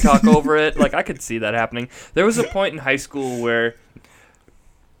and talk over it. Like, I could see that happening. There was a point in high school where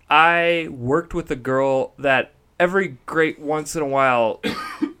I worked with a girl that every great once in a while,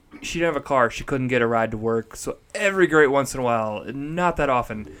 she didn't have a car. She couldn't get a ride to work. So every great once in a while, not that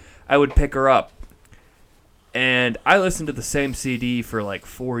often, I would pick her up. And I listened to the same CD for like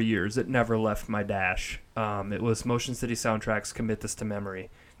 4 years. It never left my dash. It was Motion City Soundtrack's Commit This to Memory.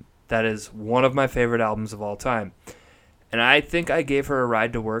 That is one of my favorite albums of all time. And I think I gave her a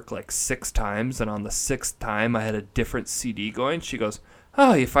ride to work like 6 times, and on the 6th time I had a different CD going. She goes,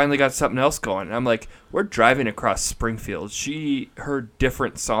 "Oh, you finally got something else going." And I'm like, we're driving across Springfield. She heard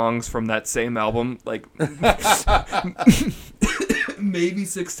different songs from that same album, like maybe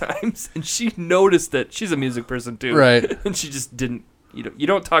 6 times, and she noticed it. She's a music person too. Right. And she just didn't, you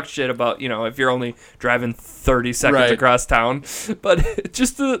don't talk shit about, if you're only driving 30 seconds Right. across town. But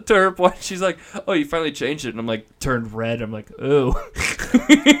just to her point, she's like, "Oh, you finally changed it." And I'm like, turned red. I'm like, "Oh."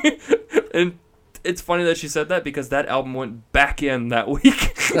 And it's funny that she said that because that album went back in that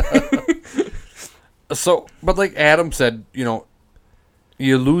week. So, but like Adam said,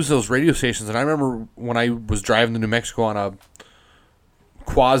 you lose those radio stations. And I remember when I was driving to New Mexico on a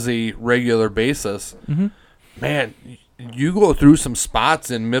quasi-regular basis, man, you go through some spots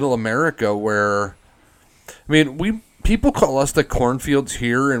in Middle America where, people call us the cornfields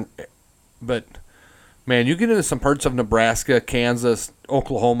here, but man, you get into some parts of Nebraska, Kansas,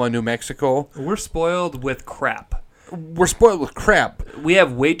 Oklahoma, New Mexico. We're spoiled with crap. We're spoiled with crap. We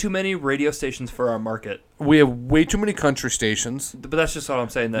have way too many radio stations for our market. We have way too many country stations. But that's just what I'm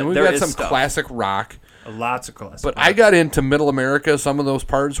saying. That And we've there got is some stuff. classic rock. Lots of classic. But I got into Middle America, some of those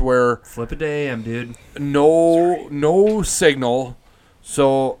parts where Flip a day, dude. no signal,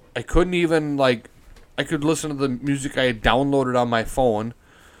 so I couldn't even I could listen to the music I had downloaded on my phone,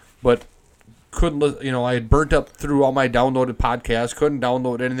 but couldn't I had burnt up through all my downloaded podcasts, couldn't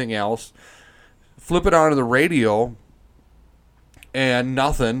download anything else. Flip it onto the radio, and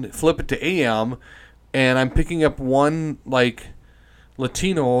nothing. Flip it to AM, and I'm picking up one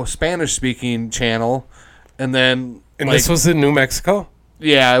Latino Spanish speaking channel, and then this was in New Mexico?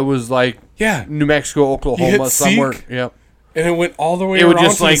 Yeah, it was Yeah. New Mexico, Oklahoma, hit somewhere. seek? Yep. And it went all the way It around would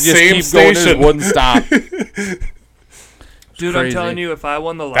just to the just same keep going, station. it wouldn't stop. Dude, I'm crazy. telling you, if I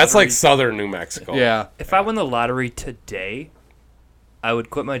won the lottery, That's like southern New Mexico. Yeah. if I won the lottery today, I would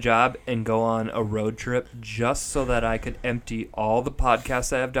quit my job and go on a road trip just so that I could empty all the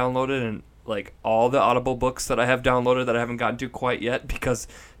podcasts I have downloaded and all the Audible books that I have downloaded that I haven't gotten to quite yet because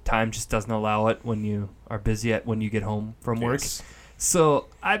time just doesn't allow it when you are busy when you get home from work. Yes. So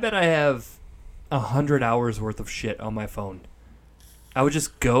I bet I have 100 hours worth of shit on my phone. I would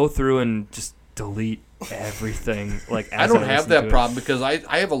just go through and just delete everything. As I don't have listen that to it. problem because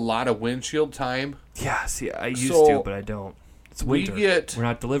I have a lot of windshield time. Yeah, see, I used So, to, but I don't. It's we winter. get- We're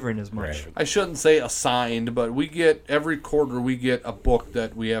not delivering as much. Right. I shouldn't say assigned, but every quarter we get a book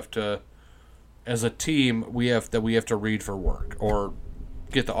that we have to, as a team, we have to read for work or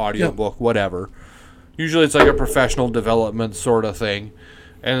get the audio book, whatever. Usually it's like a professional development sort of thing.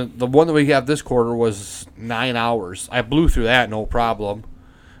 And the one that we have this quarter was 9 hours. I blew through that, no problem.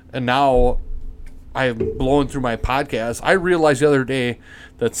 And now I'm blowing through my podcast. I realized the other day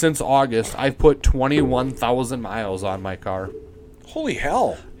that since August, I've put 21,000 miles on my car. Holy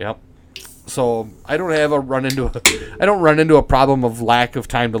hell. Yep. So I don't run into a problem of lack of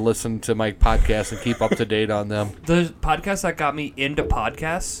time to listen to my podcasts and keep up to date on them. The podcast that got me into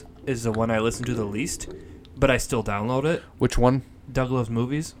podcasts is the one I listen to the least, but I still download it. Which one? Doug Loves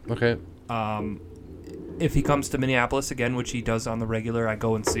Movies. Okay. If he comes to Minneapolis again, which he does on the regular, I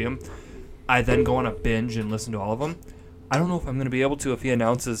go and see him. I then go on a binge and listen to all of them. I don't know if I'm going to be able to if he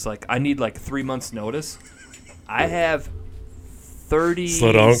announces, I need 3 months notice. I have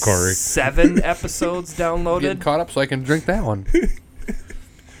 37 episodes Getting downloaded. caught up so I can drink that one.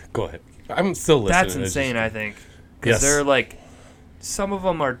 Go ahead. I'm still listening. That's insane, I think. Yes. Because they're some of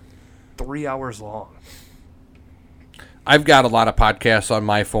them are 3 hours long. I've got a lot of podcasts on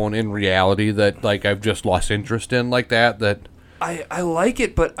my phone in reality that I've just lost interest in that. I like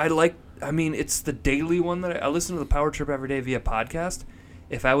it, but it's the daily one that I listen to the Power Trip every day via podcast.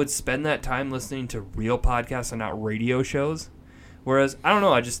 If I would spend that time listening to real podcasts and not radio shows, whereas, I don't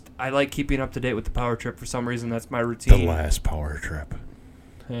know, I like keeping up to date with the Power Trip for some reason. That's my The routine. last power trip.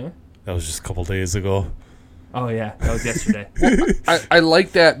 Huh? That was just a couple days ago. Oh, yeah, that was yesterday. I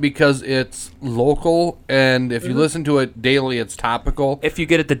like that because it's local, and if you listen to it daily, it's topical. If you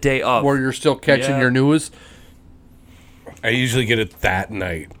get it the day of. Where you're still catching Yeah. your news. I usually get it that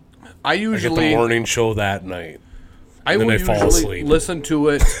night. I I get usually the morning show that night. I then will I fall usually asleep. listen to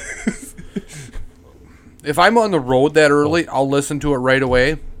it. If I'm on the road that early, I'll listen to it right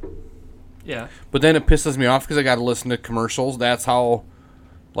away. Yeah. But then it pisses me off because I got to listen to commercials. That's how,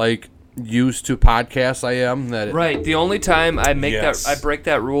 used to podcasts I am. Right. The only time I make Yes. I break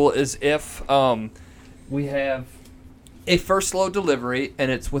that rule is if we have a first load delivery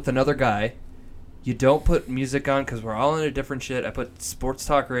and it's with another guy. You don't put music on because we're all into different shit. I put sports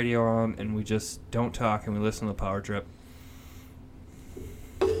talk radio on and we just don't talk and we listen to the power trip.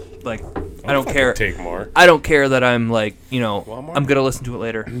 Like, I don't care. Take more. I don't care that I'm like, Want more? I'm gonna listen to it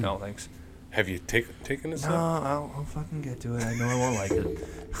later. No, thanks. Have you taken this? No, I'll fucking get to it. I know I won't like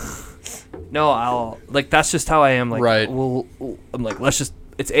it. No, I'll like. That's just how I am. Like, Right. I'm like, let's just.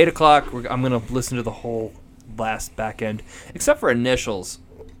 It's 8 o'clock. I'm gonna listen to the whole last back end, except for initials.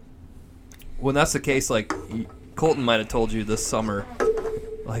 When that's the case, like Colton might have told you this summer,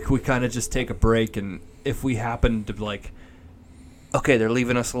 like we kind of just take a break, and if we happen to like, okay, they're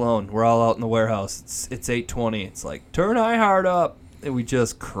leaving us alone. We're all out in the warehouse. It's 8:20. It's like turn iHeart up, and we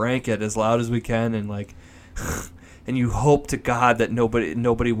just crank it as loud as we can, and like, and you hope to God that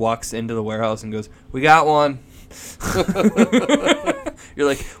nobody walks into the warehouse and goes, "We got one." You're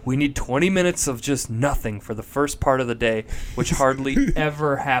like, we need 20 minutes of just nothing for the first part of the day, which hardly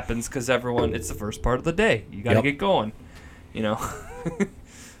ever happens because it's the first part of the day. You got to get going,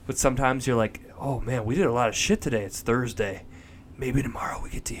 But sometimes you're like, oh, man, we did a lot of shit today. It's Thursday. Maybe tomorrow we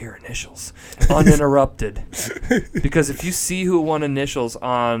get to hear initials uninterrupted. Because if you see who won initials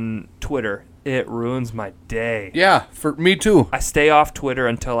on Twitter, it ruins my day. Yeah, for me too. I stay off Twitter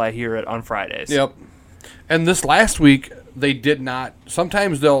until I hear it on Fridays. Yep. And this last week, they did not.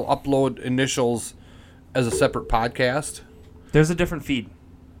 Sometimes they'll upload initials as a separate podcast. There's a different feed.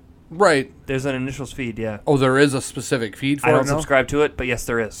 Right. There's an initials feed, yeah. Oh, there is a specific feed for I it don't now? subscribe to it, but yes,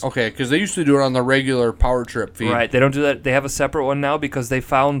 there is. Okay, because they used to do it on the regular Power Trip feed. Right. They don't do that. They have a separate one now because they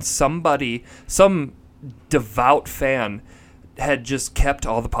found some devout fan had just kept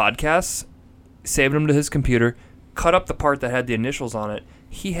all the podcasts, saved them to his computer, cut up the part that had the initials on it.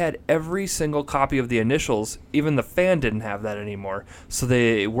 He had every single copy of the initials. Even the fan didn't have that anymore. So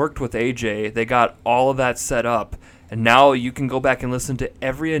they worked with AJ. They got all of that set up. And now you can go back and listen to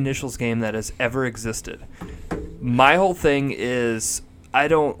every initials game that has ever existed. My whole thing is I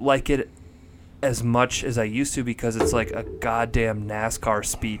don't like it as much as I used to because it's like a goddamn NASCAR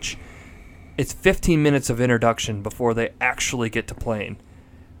speech. It's 15 minutes of introduction before they actually get to playing.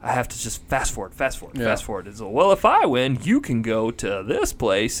 I have to just fast forward. It's like, well, if I win, you can go to this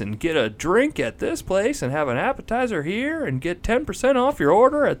place and get a drink at this place and have an appetizer here and get 10% off your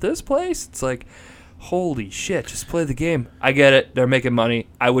order at this place. It's like, holy shit, just play the game. I get it. They're making money.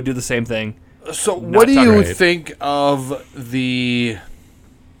 I would do the same thing. So what do you think of the,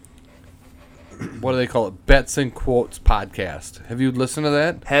 what do they call it, Bets and Quotes podcast? Have you listened to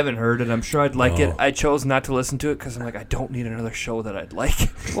that? Haven't heard it. I'm sure I'd like it. I chose not to listen to it because I'm like, I don't need another show that I'd like.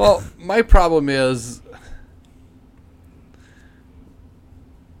 Well, my problem is,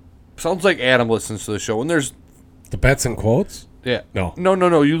 sounds like Adam listens to the show, and there's, The Bets and Quotes? yeah. No.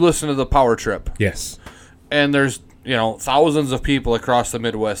 No, you listen to the Power Trip. Yes. And there's, thousands of people across the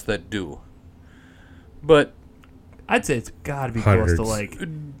Midwest that do. But I'd say it's got to be close to Hundreds.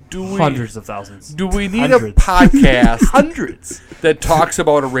 like do we, hundreds of thousands. do we need Hundreds. a podcast Hundreds. that talks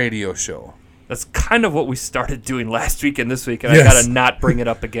about a radio show? That's kind of what we started doing last week and this week, and Yes. I gotta not bring it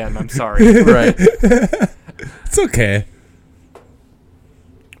up again. I'm sorry. Right. It's okay.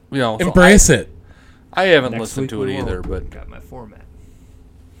 So Embrace it. I haven't Next listened week to it we either, won't. but Got my format.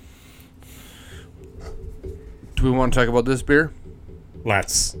 do we want to talk about this beer?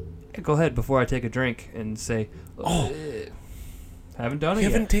 Let's. Yeah, go ahead before I take a drink and say, haven't done it You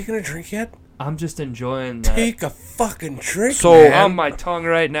yet. haven't taken a drink yet? I'm just enjoying that. Take a fucking drink, So, man. on my tongue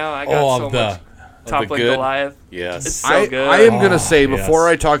right now. I got so much top like good? Goliath. Yes. It's so I good. am going to say, yes. before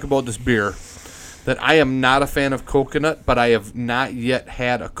I talk about this beer, that I am not a fan of coconut, but I have not yet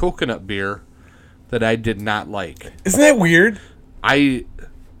had a coconut beer that I did not like. Isn't that weird? I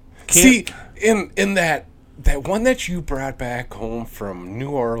can't... See, in that one that you brought back home from New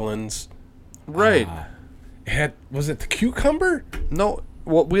Orleans, Right. was it the cucumber? No,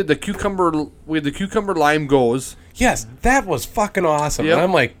 well, we had the cucumber lime goes. Yes, that was fucking awesome. Yep. And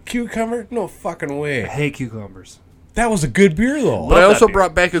I'm like, cucumber? No fucking way. I hate cucumbers. That was a good beer, though. But I that also beer.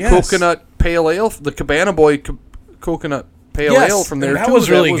 brought back a Yes. coconut pale ale, the Cabana Boy coconut pale Yes, ale from there that too. was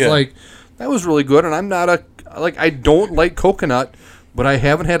really good. Like, that was really good, and I'm not I don't like coconut, but I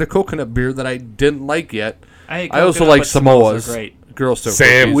haven't had a coconut beer that I didn't like yet. I also coconut, like but Samoas Samoas. are great. Girl Star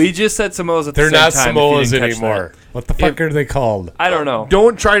Same. cookies. We just said Samoas at the They're same not time. if you Samoas didn't catch anymore. that. What the fuck are they called? I don't know.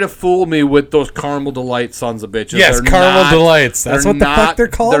 Don't try to fool me with those caramel delight sons of bitches. Yes, They're Caramel not- Delights. That's they're what the fuck not- they're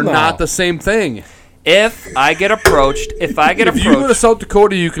called They're now. not the same thing. If I get approached, If you go to South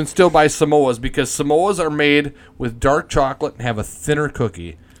Dakota, you can still buy Samoas because Samoas are made with dark chocolate and have a thinner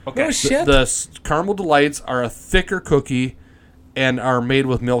cookie. Okay. No shit. The Caramel Delights are a thicker cookie and are made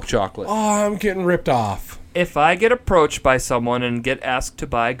with milk chocolate. Oh, I'm getting ripped off. If I get approached by someone and get asked to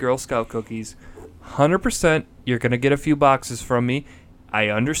buy Girl Scout cookies, 100% you're going to get a few boxes from me. I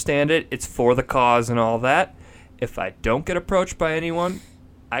understand it. It's for the cause and all that. If I don't get approached by anyone,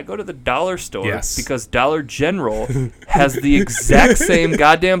 I go to the dollar store because Dollar General has the exact same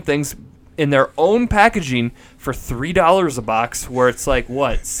goddamn things in their own packaging for $3 a box, where it's like,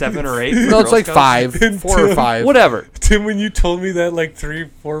 what, 7 or 8? No, it's like 5, 4 or 5. Whatever. Tim, when you told me that like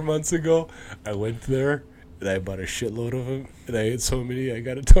 3-4 months ago, I went there and I bought a shitload of them, and I ate so many I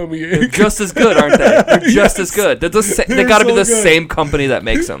got a tummy ache. They're just as good, aren't they? They're just as good. They got to be the same company that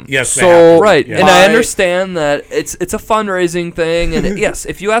makes them. Yes, So Right, Yeah. and I understand that it's a fundraising thing, and yes,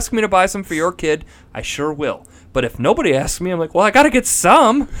 if you ask me to buy some for your kid, I sure will. But if nobody asks me, I'm like, well, I got to get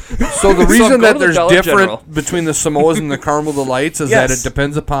some. So the reason go that to the there's Dollar different General. between the Samoas and the Caramel Delights is that it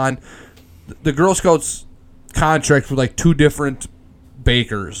depends upon the Girl Scouts contract with like 2 different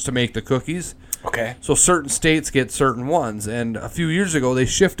bakers to make the cookies. Okay. So certain states get certain ones, and a few years ago they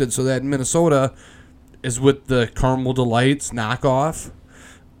shifted so that Minnesota is with the Caramel Delights knockoff,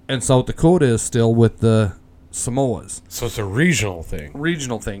 and South Dakota is still with the Samoas. So it's a regional thing.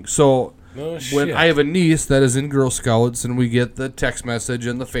 Regional thing. So No when shit. I have a niece that is in Girl Scouts, and we get the text message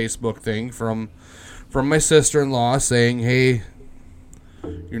and the Facebook thing from my sister-in-law saying, hey,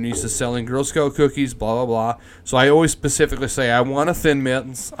 your niece is selling Girl Scout cookies, blah, blah, blah. So I always specifically say, I want a Thin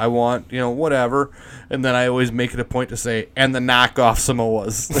Mints, I want, whatever. And then I always make it a point to say, and the knockoff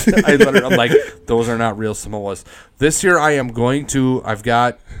Samoas. I'm like, those are not real Samoas. This year I am going to, I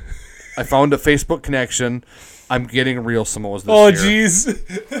found a Facebook connection. I'm getting real Samoas this year.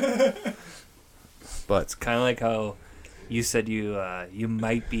 jeez. But It's kind of like how you said you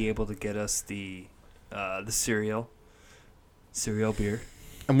might be able to get us the cereal beer.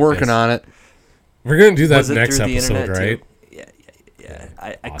 I'm working on it. We're going to do that Was it next through the episode, internet, right? too? Yeah.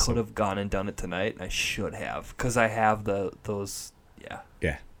 I Awesome. could have gone and done it tonight. I should have, because I have those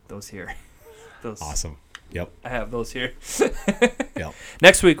here. Those Awesome. Yep. I have those here. Yep.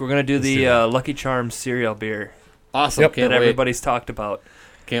 Next week we're gonna do Let's the do that. Lucky Charms cereal beer Awesome. Yep. Can't that wait. everybody's talked about.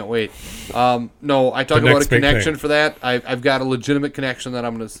 Can't wait. No, I talked The about a next big connection thing. for that. I've got a legitimate connection that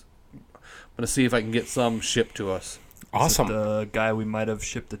I'm gonna see if I can get some shipped to us. Awesome. Is it the guy we might have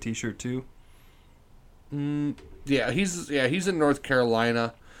shipped the T-shirt to? Yeah, he's in North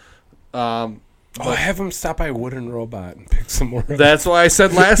Carolina. Have him stop by Wooden Robot and pick some more. That's why I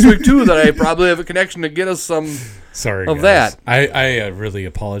said last week too that I probably have a connection to get us some. Sorry, of guys. that. I really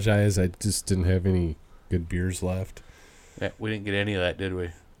apologize. I just didn't have any good beers left. Yeah, we didn't get any of that, did we?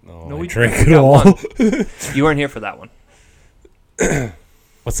 No, I we drank we it got all. one. You weren't here for that one.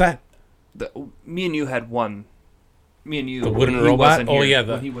 What's that? Me and you had one. Me and you. The when Wooden he Robot? wasn't Oh, here. yeah.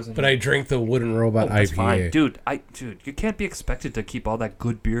 When he wasn't But here. I drank the Wooden Robot That's IPA. fine. Dude, you can't be expected to keep all that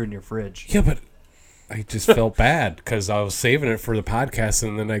good beer in your fridge. Yeah, but I just felt bad because I was saving it for the podcast,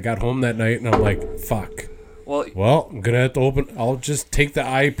 and then I got home that night, and I'm like, fuck. Well, I'm going to have to I'll just take the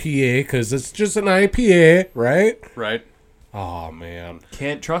IPA because it's just an IPA, right? Right. Oh, man.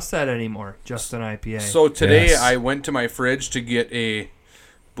 can't trust that anymore. Just an IPA. So today Yes. I went to my fridge to get a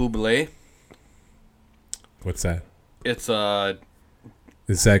Buble. What's that? It's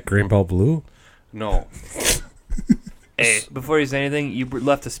Is that Green Ball Blue? no. Hey, before you say anything, you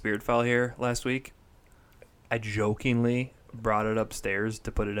left a spirit file here last week. I jokingly brought it upstairs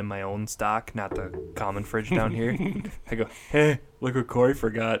to put it in my own stock, not the common fridge down here. I go, hey, look what Corey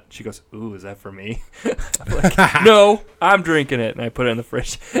forgot. She goes, ooh, is that for me? I'm like, no, I'm drinking it. And I put it in the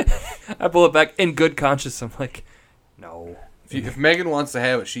fridge. I pull it back in good conscience. I'm like, no. If Megan wants to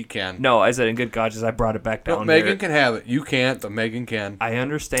have it, she can. No, I said in good conscience. I brought it back down No, Megan here. can have it. You can't, but Megan can. I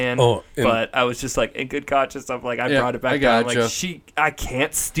understand, Oh, and- but I was just like, in good conscience, I'm like, I Yeah, brought it back I down. I'm gotcha. like, I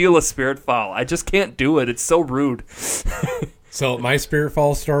can't steal a spirit fowl. I just can't do it. It's so rude. So my Spirit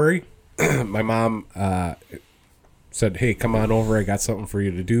Fall story, my mom said, hey, come on over. I got something for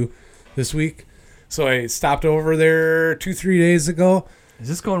you to do this week. So I stopped over there 2-3 days ago. Is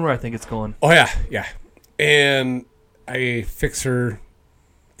this going where I think it's going? Oh, yeah. And I fix her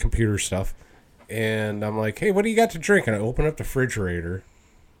computer stuff. And I'm like, hey, what do you got to drink? And I open up the refrigerator.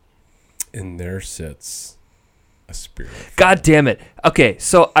 And there sits a Spirit Fall. God damn it. Okay,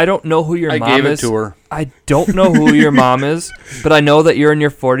 so I don't know who your I mom gave it is. to her. I don't know who your mom is, but I know that you're in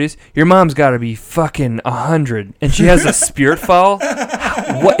your 40s. Your mom's got to be fucking 100, and she has a spirit fowl?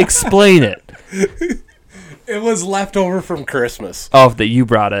 What? Explain it. It was left over from Christmas. Oh, that you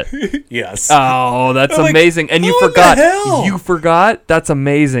brought it. Yes. Oh, that's I'm like, amazing. And you what forgot. the hell? You forgot? That's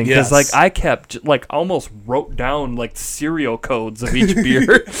amazing. Because, Yes. I kept, almost wrote down, serial codes of each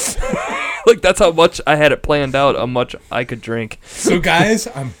beer. That's how much I had it planned out, how much I could drink. So, guys,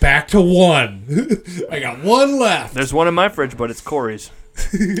 I'm back to one. I got one left. There's one in my fridge, but it's Corey's.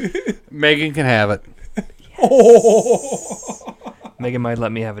 Megan can have it. Megan might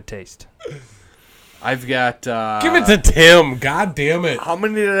let me have a taste. I've got. Give it to Tim. God damn it. How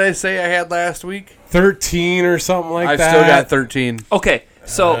many did I say I had last week? 13 or something like I've that. still got 13. Okay,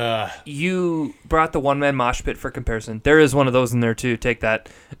 so you brought the one-man mosh pit for comparison. There is one of those in there, too. Take that.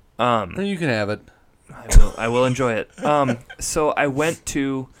 You can have it. I will enjoy it. So I went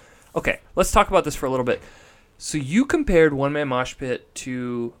to... Okay, let's talk about this for a little bit. So you compared One Man Mosh Pit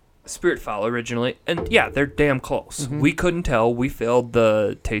to Spirit Fowl originally, and yeah, they're damn close. Mm-hmm. We couldn't tell. We failed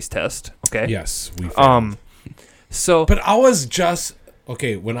the taste test. Okay. Yes, we failed. So... But I was just...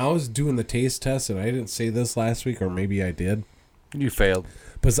 Okay, when I was doing the taste test, and I didn't say this last week, or maybe I did, You failed.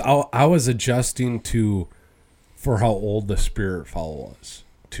 but I was adjusting for how old the Spirit Fowl was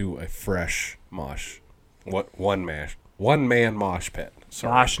to a fresh mosh. One man mosh pit.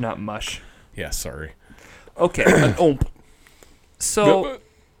 Sorry. Mosh, not mush. Yeah, sorry. Okay, an oomp. So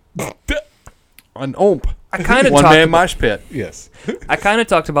An omp. I kind of One talked man about, mosh pit. Yes. I kind of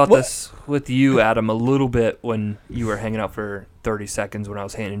talked about this with you, Adam, a little bit when you were hanging out for 30 seconds when I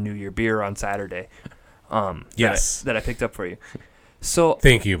was handing you your beer on Saturday. Yes. That I picked up for you. So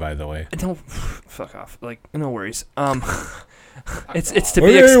Thank you, by the way. don't fuck off. No worries. It's to be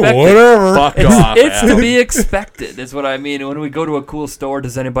Okay, expected. whatever. Fuck off. It's to Adam. be expected, is what I mean. When we go to a cool store,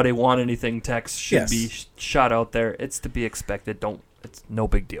 does anybody want anything? Text should Yes. be shot out there. It's to be expected. It's no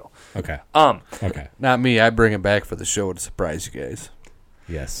big deal. Okay. Okay. Not me. I bring it back for the show to surprise you guys.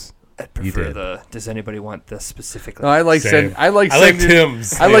 Yes. I'd You prefer did. the. Does anybody want this specifically? No, I like Same. I like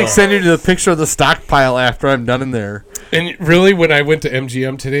Tim's. I like sending you the picture of the stockpile after I'm done in there. And really, when I went to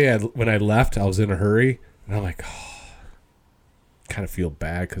MGM today, when I left, I was in a hurry, and I'm like, kind of feel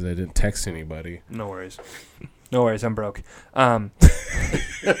bad because I didn't text anybody. No worries. No worries. I'm broke.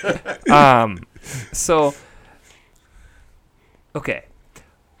 So. Okay.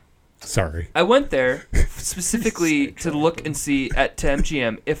 Sorry. I went there specifically to look and see to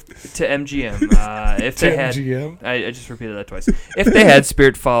MGM if they had. MGM? I just repeated that twice. If they had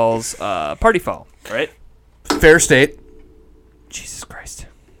Spirit Falls Party Fall, right? Fair state. Jesus Christ!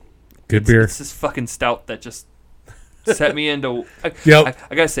 Good beer. It's this fucking stout that just set me into. Yep.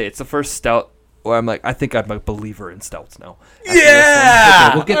 I gotta say, it's the first stout where I'm like, I think I'm a believer in stouts now. Yeah!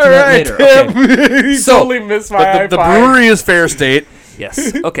 Okay, we'll get to that later. Okay. You So- totally missed my But the brewery is Fair State.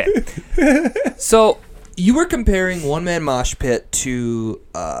 Yes. Okay. So you were comparing One Man Mosh Pit to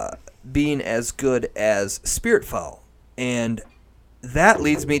being as good as Spirit Fowl, and that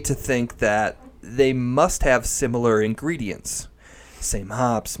leads me to think that they must have similar ingredients. Same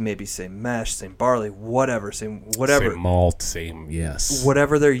hops, maybe same mash, same barley, whatever, same whatever. Same malt, same, yes.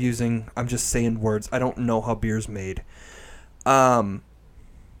 Whatever they're using, I'm just saying words. I don't know how beer's made. When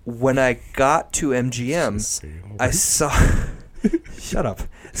I got to MGM, I saw... Shut up.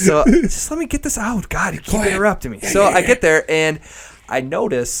 So just let me get this out. God, you keep interrupting me. I get there, and I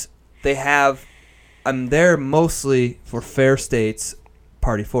notice they have... I'm there mostly for Fair State's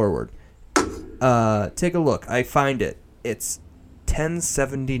Party Forward. Take a look. I find it. It's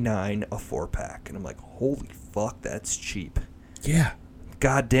 $10.79 a 4-pack. And I'm like, holy fuck, that's cheap. Yeah.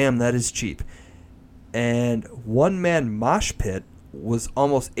 God damn, that is cheap. And One Man Mosh Pit was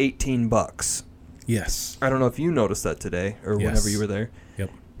almost $18. Yes. I don't know if you noticed that today or Yes. whenever you were there. Yep.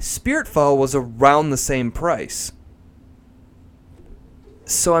 Spirit Fall was around the same price.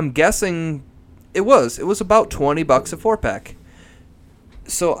 So I'm guessing it was about $20 a 4-pack.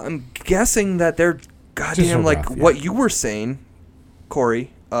 So I'm guessing that they're goddamn like rough, yeah. what you were saying,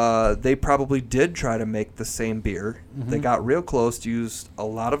 Corey. They probably did try to make the same beer. They got real close, used a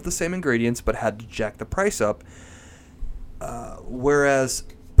lot of the same ingredients, but had to jack the price up. Whereas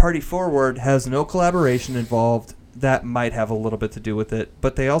Party Forward has no collaboration involved. That might have a little bit to do with it.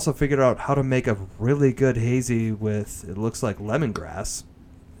 But they also figured out how to make a really good hazy with, it looks like lemongrass.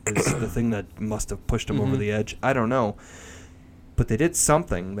 Is the thing that must have pushed them over the edge. I don't know. But they did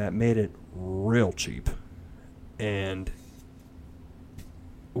something that made it real cheap. And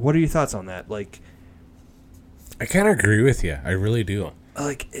what are your thoughts on that? Like, I kind of agree with you. I really do.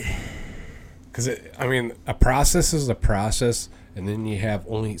 Because, a process is a process, and then you have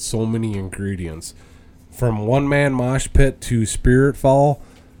only so many ingredients. From One Man Mosh Pit to Spirit Fall,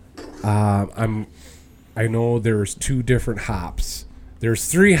 I know there's 2 different hops. There's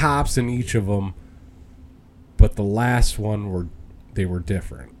 3 hops in each of them, but the last one they were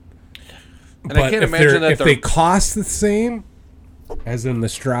different. And I can't imagine that if they cost the same, as in the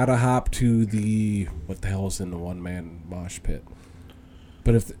Strata hop to the what the hell is in the one man mosh pit.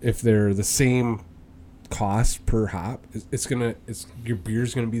 But if they're the same cost per hop, your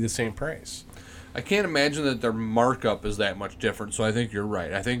beer's gonna be the same price. I can't imagine that their markup is that much different. So I think you're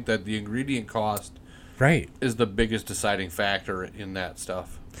right. I think that the ingredient cost is the biggest deciding factor in that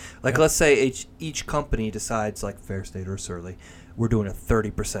stuff. Like, let's say each company decides, like Fair State or Surly, we're doing a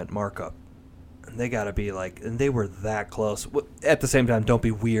 30% markup. And they got to be like, and they were that close. At the same time, don't be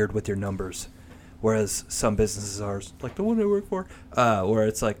weird with your numbers. Whereas some businesses are, like the one I work for, where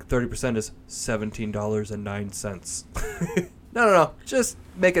it's like 30% is $17.09. No. Just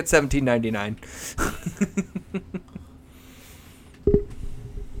make it $17.99.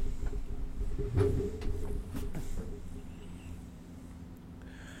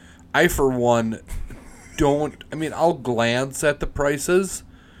 I, for one, I'll glance at the prices,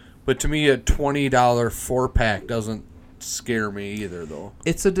 but to me, a $20 4-pack doesn't scare me either, though.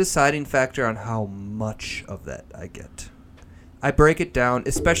 It's a deciding factor on how much of that I get. I break it down,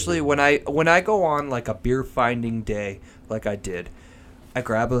 especially when I go on like a beer finding day, like I did. I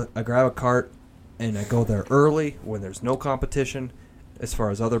grab a cart, and I go there early when there's no competition, as far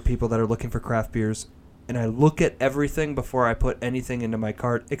as other people that are looking for craft beers. And I look at everything before I put anything into my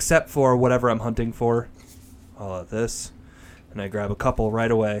cart, except for whatever I'm hunting for. All of this. And I grab a couple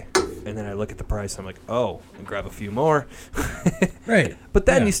right away. And then I look at the price. I'm like, oh, and grab a few more. Right. But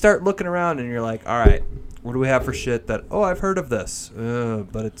then you start looking around and you're like, all right, what do we have for shit that, I've heard of this,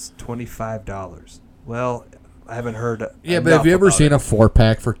 but it's $25. Well, I haven't heard. Yeah, but have you ever seen a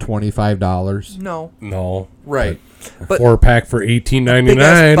 4-pack for $25? No. Right. But 4-pack for $18.99. Big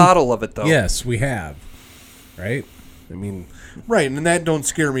ass bottle of it, though. Yes, we have. Right? I mean... Right, and that don't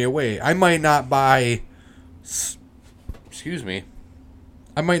scare me away. I might not buy... Excuse me.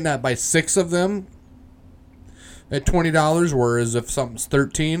 I might not buy 6 of them at $20, whereas if something's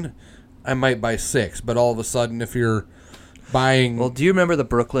 $13, I might buy 6. But all of a sudden, if you're buying... Well, do you remember the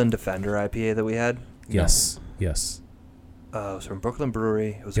Brooklyn Defender IPA that we had? Yes. Yes. It was from Brooklyn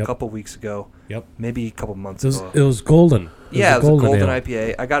Brewery. It was a couple weeks ago. Yep. Maybe a couple months ago. It was golden. It was a golden ale.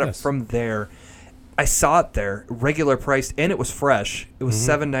 IPA. I got it from there. I saw it there, regular price, and it was fresh. It was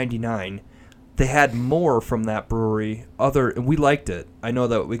 $7.99. They had more from that brewery. And we liked it. I know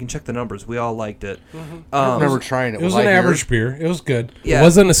that we can check the numbers. We all liked it. I remember trying it. It was an average beer. It was good. Yeah. It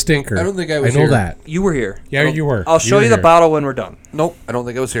wasn't a stinker. I don't think I was I know here. that. You were here. Yeah, you were. I'll show you the bottle when we're done. Nope, I don't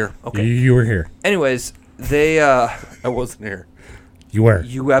think I was here. Okay. You were here. Anyways, they... I wasn't here. You were.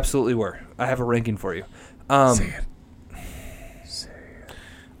 You absolutely were. I have a ranking for you. Say it.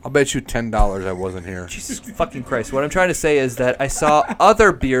 I'll bet you $10 I wasn't here. Jesus fucking Christ. What I'm trying to say is that I saw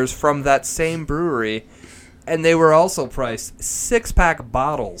other beers from that same brewery, and they were also priced 6-pack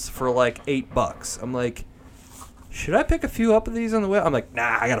bottles for like $8. I'm like, should I pick a few up of these on the way? I'm like,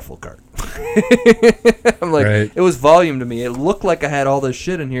 nah, I got a full cart. I'm like, It was volume to me. It looked like I had all this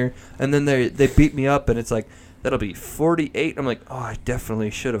shit in here, and then they beat me up, and it's like, that'll be 48. I'm like, I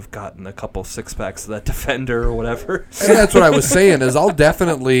definitely should have gotten a couple 6-packs of that Defender or whatever. And that's what I was saying is I'll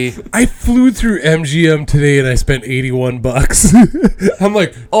definitely... I flew through MGM today and I spent $81. I'm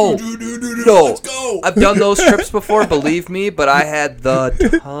like, no, let's go. I've done those trips before, believe me, but I had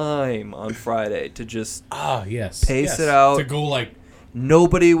the time on Friday to just pace it out. To go like...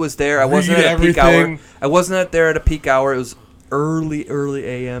 Nobody was there. I wasn't at a peak hour. I wasn't there at a peak hour. It was early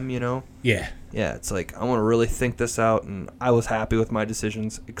AM, you know? Yeah. Yeah, it's like, I want to really think this out, and I was happy with my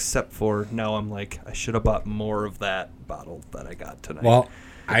decisions, except for now I'm like, I should have bought more of that bottle that I got tonight. Well,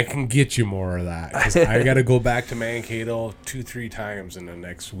 I can get you more of that, 'cause I got to go back to Mankato 2-3 times in the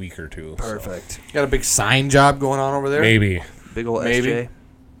next week or two. Perfect. So. Got a big sign job going on over there? Maybe. Big old SJ.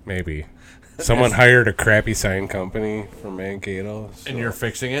 Maybe. Someone hired a crappy sign company from Mankato. So. And you're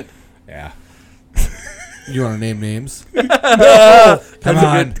fixing it? Yeah. You want to name names? That's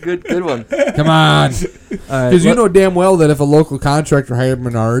a good one. Come on. Because you know damn well that if a local contractor hired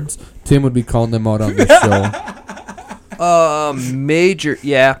Menards, Tim would be calling them out on this show.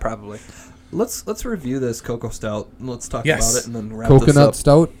 Yeah, probably. Let's review this Cocoa Stout. And let's talk about it and then wrap this up. Coconut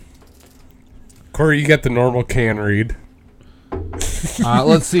Stout? Corey, you got the normal can read.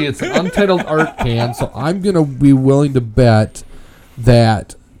 Let's see. It's an Untitled Art can, so I'm going to be willing to bet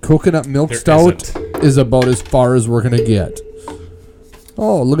that Coconut Milk Stout is about as far as we're going to get.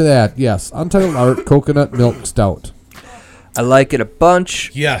 Oh, look at that. Yes. Untitled Art Coconut Milk Stout. I like it a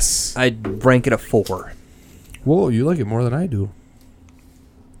bunch. Yes. I'd rank it a 4. Whoa, you like it more than I do.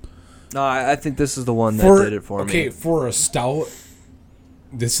 No, I think this is the one that did it for me. Okay, for a stout,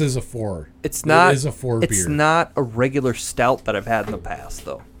 This is a 4. It's not. It is a 4 It's beer. not a regular stout that I've had in the past,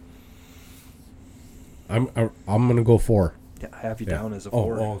 though. I'm gonna go 4. Yeah, I have you Yeah. down as a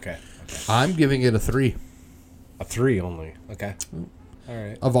 4. Oh, okay. I'm giving it a 3. A 3 only. Okay. All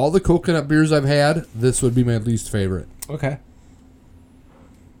right. Of all the coconut beers I've had, this would be my least favorite. Okay.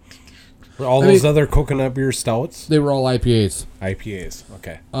 Were all I those mean- other coconut beer stouts? They were all IPAs. IPAs.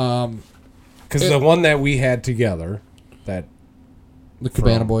 Okay. Um, Because the one that we had together, that the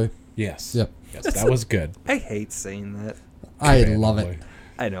Cabana From- Boy. yes, Yep. yes, that was good. I hate saying that. I Cabana love Boy. it.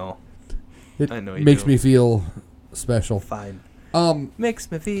 I know. It I know you makes do. me feel special. Fine.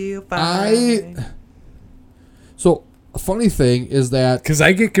 Makes me feel fine. So a funny thing is that Because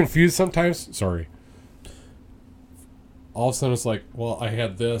I get confused sometimes. Sorry. All of a sudden, it's like, well, I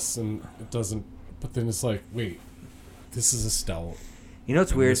had this, and it doesn't. But then it's like, wait, this is a stout. You know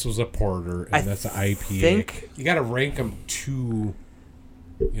what's and weird? This was a porter, and I that's an IPA. think- You got to rank them to,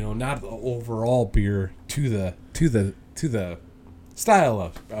 not the overall beer, to the style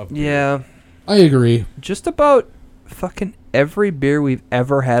of beer. Yeah. I agree. Just about fucking every beer we've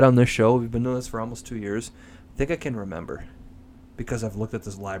ever had on this show, we've been doing this for almost 2 years, I think I can remember. Because I've looked at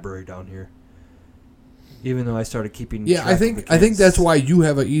this library down here. Even though I started keeping Yeah, track I of think the I think cans. that's why you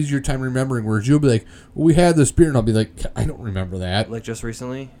have an easier time remembering. Whereas you'll be like, well, "We had this beer," and I'll be like, "I don't remember that." Like just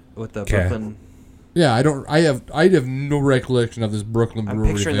recently with the 'Kay. Brooklyn. Yeah, I don't. I have no recollection of this Brooklyn I'm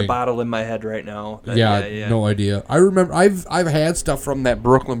Brewery picturing thing. the bottle in my head right now. Yeah, no idea. I remember I've had stuff from that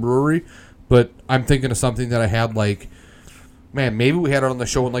Brooklyn Brewery, but I'm thinking of something that I had like, man, maybe we had it on the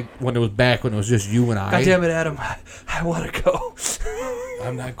show when it was back when it was just you and I. God damn it, Adam! I want to go.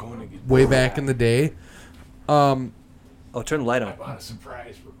 I'm not going to get way back in the day. Oh, turn the light on. bought a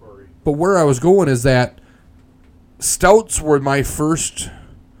surprise for Corey. But where I was going is that stouts were my first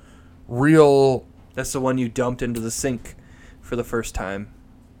real. That's the one you dumped into the sink for the first time.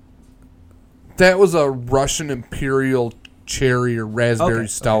 That was a Russian Imperial cherry or raspberry Okay.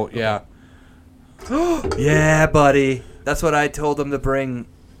 stout. Yeah. Yeah, buddy. That's what I told him to bring.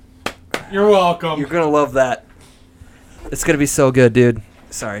 You're welcome. You're gonna love that. It's gonna be so good, dude.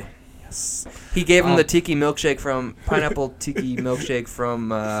 Sorry. Yes. He gave him the tiki milkshake from pineapple tiki milkshake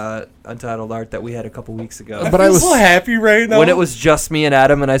from Untitled Art that we had a couple weeks ago. But I was so happy right now. When it was just me and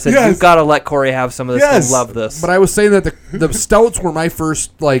Adam, and I said, Yes. "You've got to let Corey have some of this. Yes. He'll love this." But I was saying that the stouts were my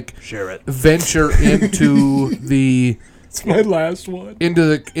first share it. venture into the It's my last one. into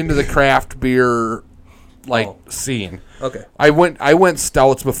the craft beer scene. Okay. I went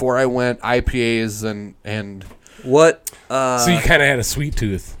stouts before I went IPAs and What? So you kind of had a sweet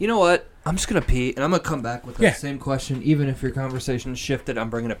tooth. You know what? I'm just gonna pee, and I'm gonna come back with that Yeah. same question. Even if your conversation shifted, I'm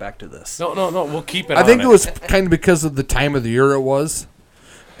bringing it back to this. No. We'll keep it. I think it was kind of because of the time of the year it was,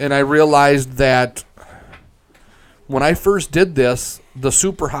 and I realized that when I first did this, the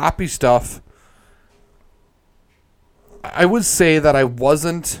super hoppy stuff, I would say that I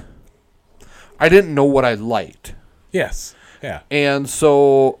didn't know what I liked, Yes. Yeah. and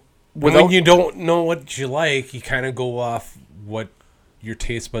so When you don't know what you like, you kind of go off what your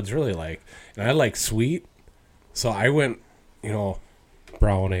taste buds really like. And I like sweet, so I went,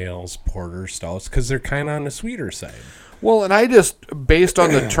 brown ales, porter, stouts, because they're kind of on the sweeter side. well, and I just based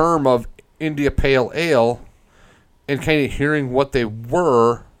on the term of India Pale Ale and kind of hearing what they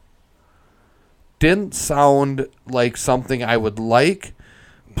were, didn't sound like something I would like.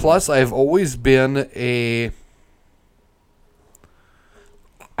 Plus, I've always been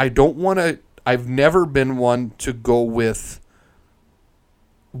I've never been one to go with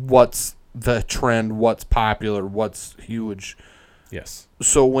what's the trend, what's popular, what's huge. Yes.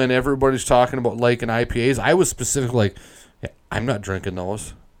 So when everybody's talking about liking IPAs, I was specifically like, yeah, I'm not drinking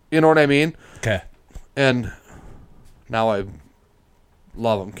those. You know what I mean? Okay. And now I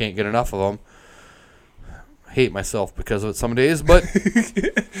love them, can't get enough of them. Hate myself because of it some days, but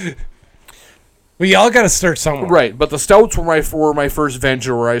Well, y'all got to start somewhere. right. But the stouts were my first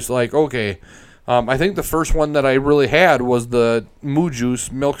venture where I was like, okay. I think the first one that I really had was the Moo Juice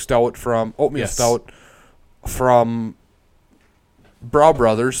milk stout from oatmeal Yes. stout from Brow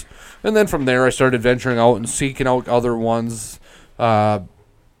Brothers, and then from there I started venturing out and seeking out other ones. Had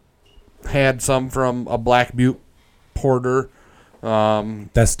some from a Black Butte Porter.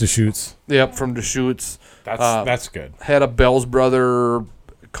 That's Deschutes. Yep, from Deschutes. That's good. Had a Bell's Brother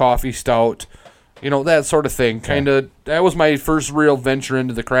coffee stout. That sort of thing. That was my first real venture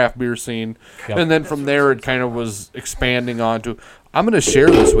into the craft beer scene. Yep. And then from there, it kind of was expanding onto, I'm going to share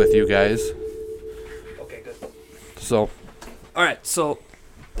this with you guys. Okay, good. So, All right, so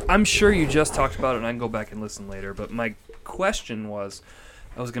I'm sure you just talked about it, and I can go back and listen later. But my question was,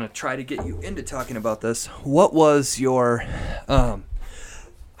 I was gonna try to get you into talking about this. What was your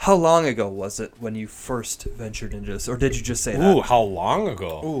How long ago was it when you first ventured into this, or did you just say that? Ooh, how long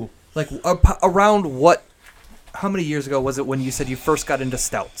ago? Ooh, like around what? How many years ago was it when you said you first got into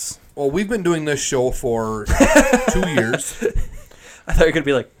stouts? Well, we've been doing this show for 2 years. I thought you were gonna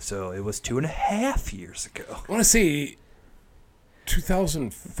be like, so it was 2.5 years ago. I want to say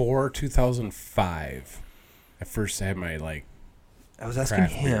 2004, 2005. I first had my like. I was asking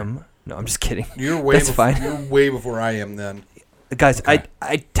Craft him. beer. No, I'm just kidding. You're way That's fine. You're way before I am then. Guys, Okay.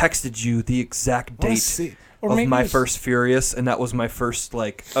 I texted you the exact I wanna date see- or of maybe my it's- first Furious, and that was my first,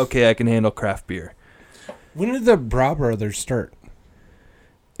 like, okay, I can handle craft beer. When did the Bra Brothers start?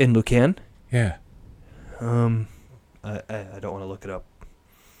 In Lucan? Yeah. I don't want to look it up.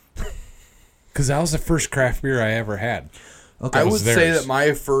 Because that was the first craft beer I ever had. Okay. I was would say theirs. that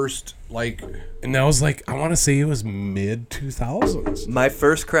my first, like, And that was like, I want to say it was mid 2000s. My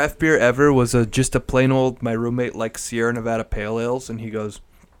first craft beer ever was just a plain old, my roommate likes Sierra Nevada Pale Ales, and he goes,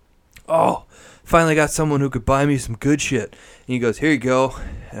 oh, finally got someone who could buy me some good shit. And he goes, here you go.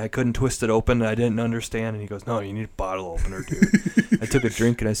 And I couldn't twist it open, and I didn't understand. And he goes, no, you need a bottle opener, dude. I took a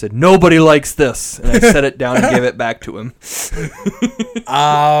drink, and I said, nobody likes this. And I set it down and gave it back to him.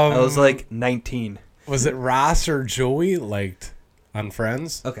 I was like 19. Was it Ross or Joey liked on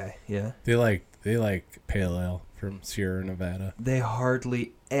Friends? Okay, yeah. They like pale ale from Sierra Nevada. They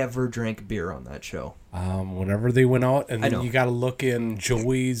hardly ever drank beer on that show. Whenever they went out, and I then know. you got to look in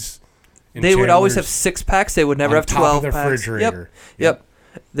Joey's. and They would always have Chandler's 6-packs. They would never on have top 12 of the packs. refrigerator. Yep.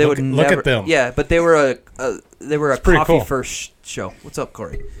 They Look- would look never. at them. Yeah, but they were a pretty coffee cool. first show. What's up,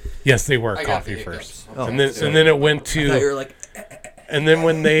 Corey? Yes, they were I got coffee the first, Oh. and then it went I thought you to, were like, and then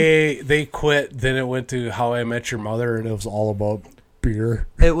when they quit, then it went to How I Met Your Mother, and it was all about beer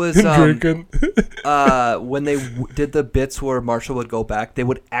it was and drinking. when they did the bits where Marshall would go back, they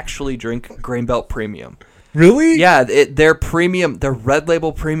would actually drink Grain Belt Premium. Really? Yeah, they're premium. They're Red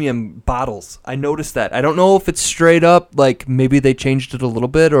Label Premium bottles. I noticed that. I don't know if it's straight up, like maybe they changed it a little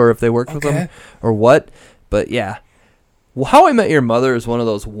bit, or if they worked with them, Okay. or what. But yeah. Well, How I Met Your Mother is one of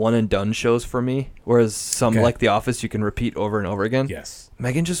those one and done shows for me, whereas some Okay. like The Office you can repeat over and over again. Yes.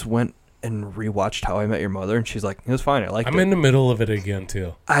 Megan just went and rewatched How I Met Your Mother, and she's like, "It was fine. I liked I'm it." in the middle of it again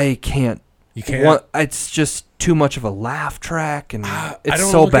too. I can't. You can't. It's just too much of a laugh track, and it's I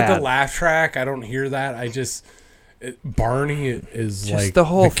don't so look bad. at the laugh track. I don't hear that. Barney is Just like the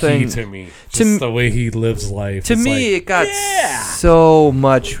whole key thing. to me. To Just m- the way he lives life. To It's me, like, it got yeah! so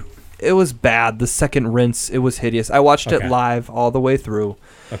much. It was bad. The second rinse, it was hideous. I watched Okay. it live all the way through,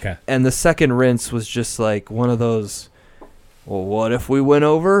 Okay. and the second rinse was just like one of those. Well, what if we went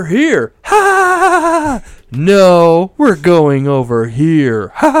over here? Ha! No, we're going over here.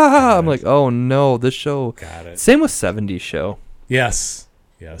 Ha! I'm like, oh no, this show. Got it. Same with 70s show. Yes.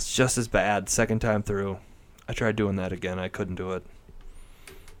 It's Yes. just as bad. Second time through, I tried doing that again. I couldn't do it.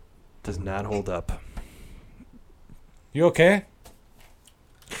 Does not hold up. You okay?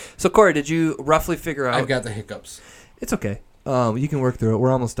 So Corey, did you roughly figure out? I've got the hiccups. It's okay. You can work through it.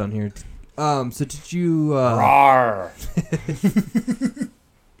 We're almost done here. So did you Rawr.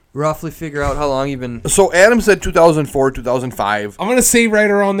 roughly figure out how long you've been? So Adam said 2004, 2005. I'm gonna say right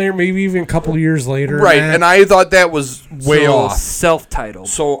around there, maybe even a couple years later. Right, Matt. and I thought that was way off. Self-titled.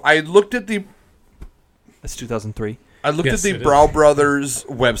 So I looked at the That's 2003. Yes, the it is. Brow Brothers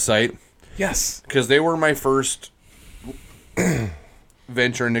website Yes. because they were my first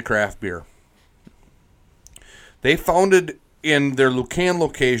venture into craft beer. They founded in their Lucan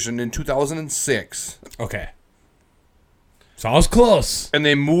location in 2006, Okay. So I was close. and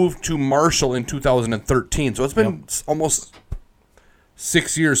they moved to Marshall in 2013. So it's been almost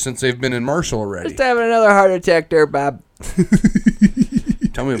 6 years since they've been in Marshall already. having another heart attack there, Bob.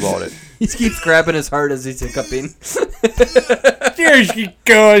 Tell me about it. He keeps grabbing his heart as he's hiccuping. There she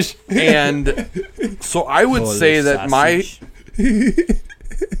goes. And so I would say that my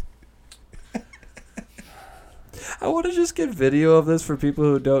I want to just get video of this for people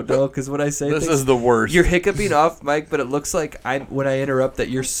who don't know, because when I say this things, is the worst. you're hiccuping off mic, but it looks like when I interrupt that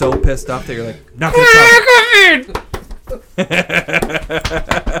you're so pissed off that you're like, not gonna talk.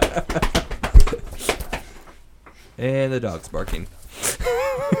 And the dog's barking.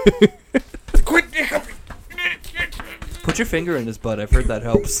 Quit hiccuping. Put your finger in his butt. I've heard that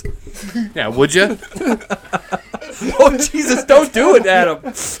helps. Yeah, would you? Oh Jesus! Don't do it, Adam.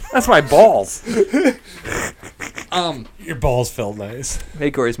 That's my balls. Your balls felt nice. Hey,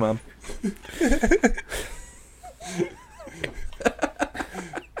 Corey's mom.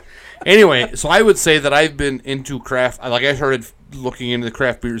 Anyway, so I would say that I've been into craft. Like I started looking into the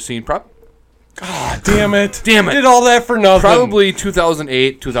craft beer scene. Ah, damn it. Damn it. Did all that for nothing. Probably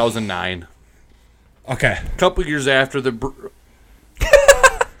 2008, 2009. Okay. A couple years after the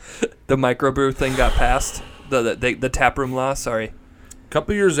the microbrew thing got passed? The taproom law, sorry. A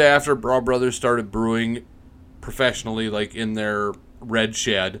couple years after, Brawl Brothers started brewing professionally, like in their red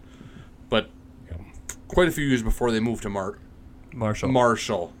shed, but quite a few years before they moved to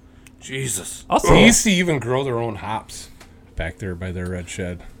Marshall. Jesus. Also, They used to even grow their own hops back there by their red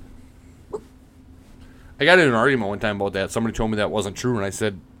shed. I got in an argument one time about that. Somebody told me that wasn't true, and I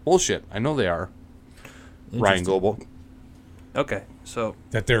said, bullshit. I know they are. Ryan Goebel. okay, so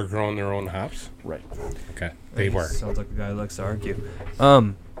That they're growing their own hops? Right. Okay. They were. sounds like a guy who likes to argue.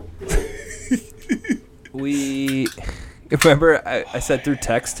 We remember I said through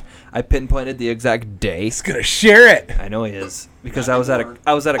text I pinpointed the exact day. He's going to share it. I know he is because I was at a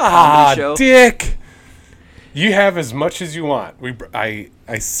comedy show. Dick. You have as much as you want. I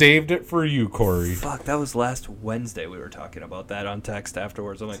saved it for you, Corey. Fuck, that was last Wednesday we were talking about that on text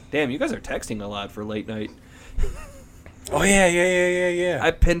afterwards. I'm like, damn, you guys are texting a lot for late night. Oh, yeah.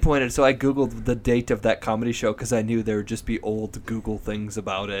 I pinpointed, so I Googled the date of that comedy show because I knew there would just be old Google things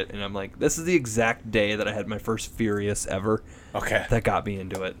about it. And I'm like, this is the exact day that I had my first Furious ever. Okay. That got me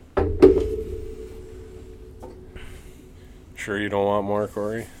into it. Sure you don't want more,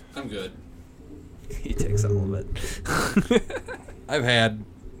 Corey? I'm good. He takes a little bit.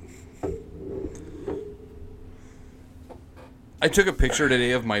 I took a picture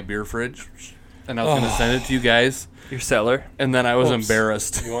today of my beer fridge, and I was going to send it to you guys, Your cellar. and then I was Oops.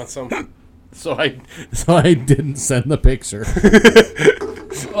 embarrassed. You want some? So I didn't send the picture.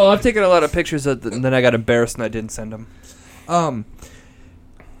 Oh, I've taken a lot of pictures and then I got embarrassed and I didn't send them.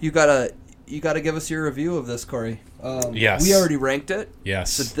 You gotta give us your review of this, Corey. Yes. We already ranked it.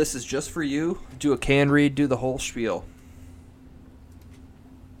 Yes. So this is just for you. Do a can read. Do the whole spiel.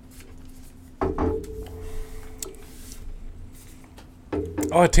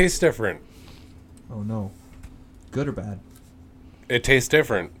 Oh, it tastes different. Oh no, good or bad? It tastes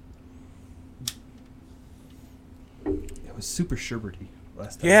different. It was super sherbety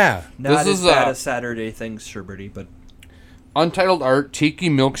last time. Yeah. Not This as is, bad as Saturday things sherbety, but Untitled Art Tiki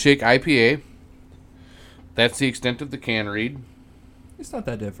Milkshake IPA. That's the extent of the can read. it's not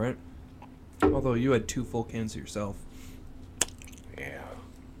that different. Although you had 2 full cans yourself. Yeah.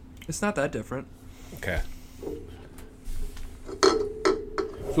 It's not that different. Okay.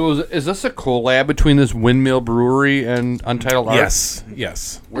 So is this a collab between this Windmill Brewery and Untitled Art?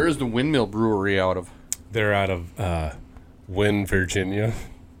 Yes. Where is the Windmill Brewery out of? They're out of Wynn, Virginia.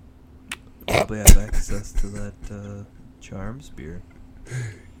 Probably have access to that Charms beer.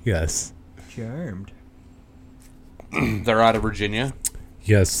 Yes. Charmed. They're out of Virginia.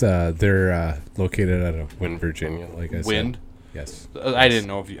 Yes, they're located out of Wynn, Virginia, like I Wind. said. Yes. I didn't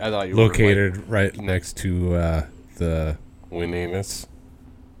know if you. I thought you were Located right next to the Wynn Amos.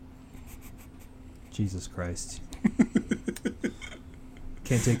 Jesus Christ.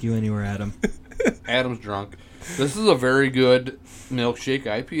 Can't take you anywhere, Adam. Adam's drunk. This is a very good milkshake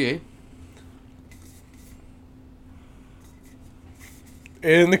IPA.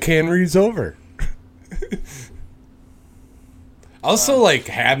 And the can read's over. Also, like,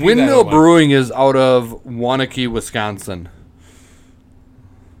 happy Windmill that Brewing is out of Waunakee, Wisconsin.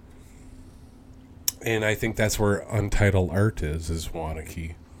 And I think that's where Untitled Art is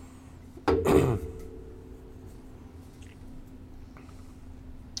Waunakee.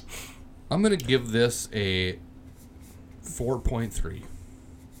 I'm going to give this a 4.3.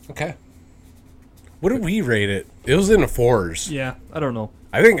 Okay. What did we rate it? It was in the 4s. Yeah, I don't know.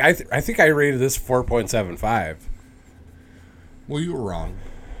 I think I rated this 4.75. Well, you were wrong.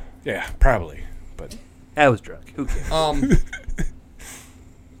 Yeah, probably. But I was drunk. Who cares?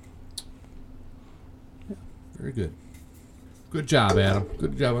 Very good. Good job, Adam.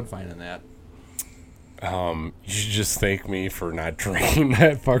 Good job on finding that. you should just thank me for not drinking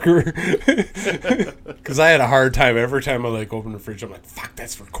that fucker. Because I had a hard time every time I open the fridge. I'm like, fuck,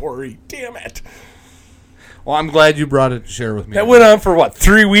 that's for Corey. Damn it. Well, I'm glad you brought it to share with me. That went on for what,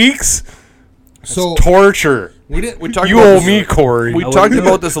 3 weeks? That's So torture. We talked You about owe this- me, Corey. We talked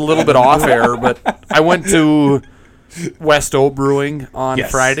about this a little bit off air, but I went to West O Brewing on Yes.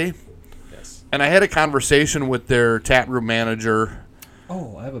 Friday, Yes. and I had a conversation with their taproom manager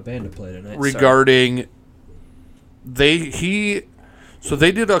Oh, I have a band to play tonight. regarding they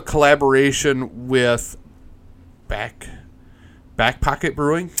did a collaboration with Back Pocket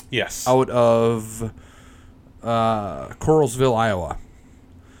Brewing Yes. out of Coralsville, Iowa.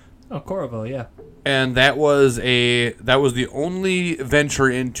 Oh, Coralville, yeah. And that was the only venture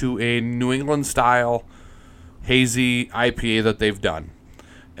into a New England style hazy IPA that they've done.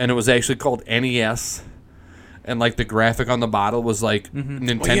 And it was actually called NES. And like the graphic on the bottle was like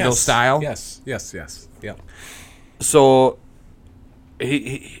Nintendo Yes. style. Yes. Yep. So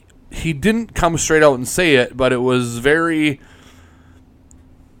he he didn't come straight out and say it, but it was very.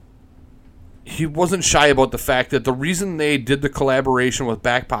 He wasn't shy about the fact that the reason they did the collaboration with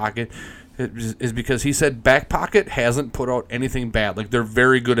Back Pocket is because he said Back Pocket hasn't put out anything bad. Like, they're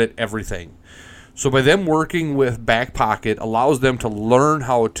very good at everything. So by them working with Back Pocket allows them to learn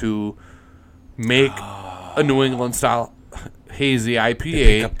how to make a New England style hazy IPA.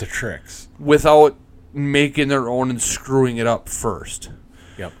 They pick up the tricks without making their own and screwing it up first.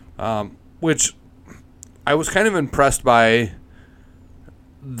 Yep. Which I was kind of impressed by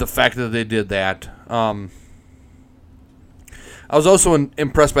the fact that they did that. I was also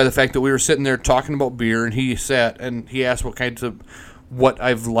impressed by the fact that we were sitting there talking about beer, and he sat and he asked what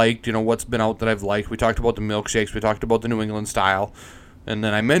I've liked, what's been out that I've liked. We talked about the milkshakes. We talked about the New England style. And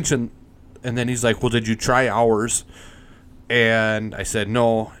then I mentioned, and then he's like, well, did you try ours? And I said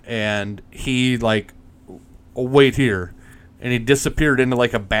no. And he like, oh, wait here. And he disappeared into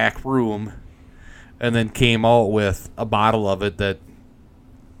like a back room and then came out with a bottle of it that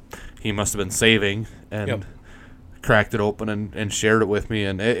he must have been saving and cracked it open and shared it with me.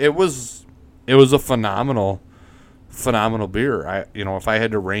 And it was a phenomenal beer. If I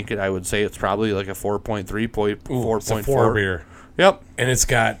had to rank it, I would say it's probably like a 4.3, 4.4. It's a 4 beer. Yep. And it's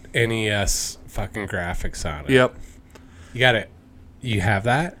got NES fucking graphics on it. Yep. You got it. You have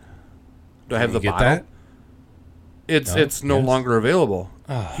that? Do I have the get bottle? that? It's no longer available.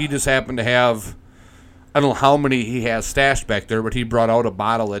 Oh. He just happened to have, I don't know how many he has stashed back there, but he brought out a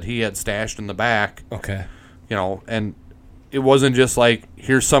bottle that he had stashed in the back. Okay. And it wasn't just like,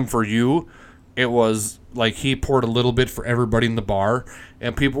 here's some for you. It was like he poured a little bit for everybody in the bar,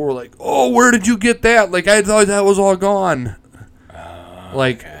 and people were like, oh, where did you get that? Like, I thought that was all gone.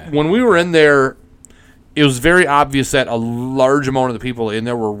 When we were in there, it was very obvious that a large amount of the people in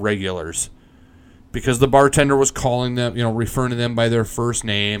there were regulars because the bartender was calling them, referring to them by their first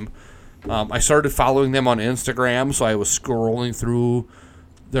name. I started following them on Instagram, so I was scrolling through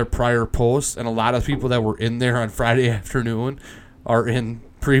their prior posts, and a lot of people that were in there on Friday afternoon are in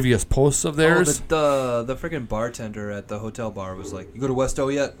previous posts of theirs. Oh, the freaking bartender at the hotel bar was like, you go to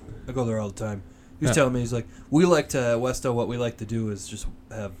Westo yet? I go there all the time. He was telling me, he's like, we like to, Westo, what we like to do is just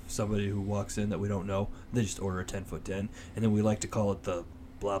have somebody who walks in that we don't know. They just order a 10-foot 10, and then we like to call it the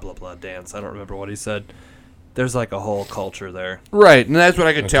blah, blah, blah dance. I don't remember what he said. There's like a whole culture there. Right, and that's what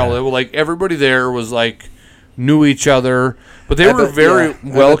I could tell. It was like everybody there was like knew each other, but they were very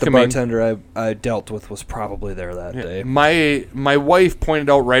welcoming. The bartender I dealt with was probably there that day. My wife pointed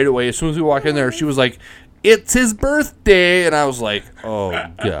out right away as soon as we walked in there, she was like, "It's his birthday," and I was like, "Oh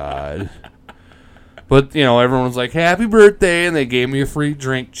God." But everyone was like, "Happy birthday," and they gave me a free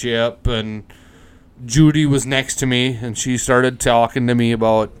drink chip. And Judy was next to me, and she started talking to me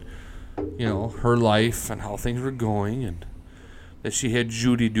about her life and how things were going, and that she had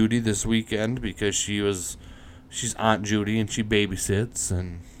Judy duty this weekend because she's Aunt Judy and she babysits,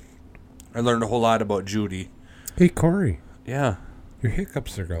 and I learned a whole lot about Judy. Hey, Corey. Yeah. Your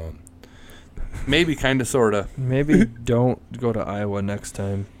hiccups are gone. Maybe, kind of, sort of. Maybe don't go to Iowa next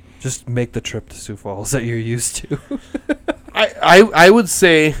time. Just make the trip to Sioux Falls that you're used to. I would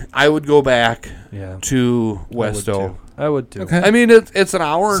say I would go back to I Westo. I would too. Okay. I mean, it's an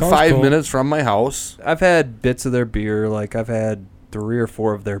hour and Sounds 5 cool. minutes from my house. I've had bits of their beer. Like, I've had 3 or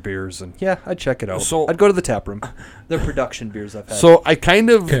 4 of their beers, and I'd check it out. So- I'd go to the tap room. Their production beers I've had. So I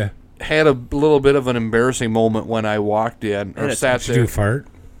kind of Okay. had a little bit of an embarrassing moment when I walked in or sat Did you there. fart?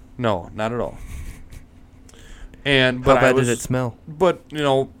 No, not at all. But how bad I was, did it smell? But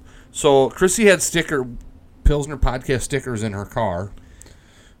so Chrissy had Pilsner podcast stickers in her car.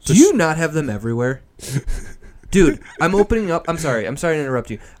 So Do you not have them everywhere? Dude, I'm opening up. I'm sorry to interrupt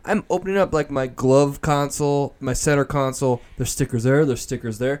you. I'm opening up like my glove console, my center console. There's stickers there. There's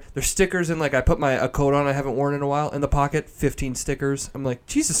stickers there. There's stickers in like I put a coat on I haven't worn in a while in the pocket. 15 stickers. I'm like,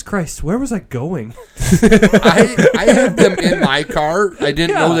 Jesus Christ, where was I going? I had them in my car. I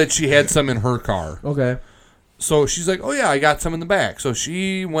didn't know that she had some in her car. Okay. So she's like, oh, yeah, I got some in the back. So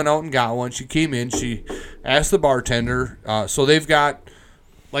she went out and got one. She came in. She asked the bartender. So they've got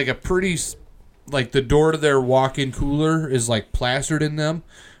like a pretty, like the door to their walk-in cooler is like plastered in them.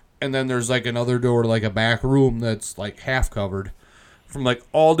 And then there's like another door, like a back room that's like half covered from like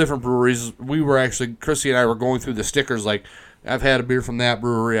all different breweries. Chrissy and I were going through the stickers. Like, I've had a beer from that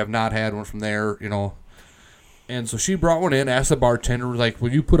brewery. I've not had one from there, And so she brought one in, asked the bartender, like,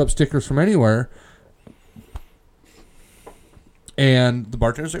 will you put up stickers from anywhere? And the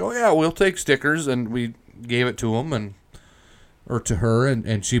bartender's like, oh, yeah, we'll take stickers. And we gave it to him or to her,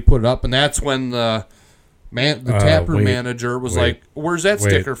 and she put it up. And that's when the taproom manager was like, where's that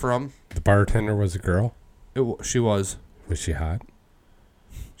sticker from? The bartender was a girl? She was. Was she hot?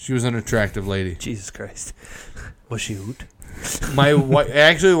 She was an attractive lady. Jesus Christ. Was she hoot? My wife,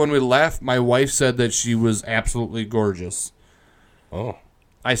 actually, when we left, my wife said that she was absolutely gorgeous. Oh.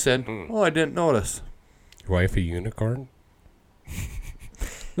 I said, I didn't notice. Your wife a unicorn?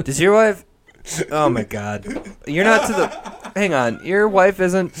 Does your wife... Oh, my God. You're not to the... Hang on. Your wife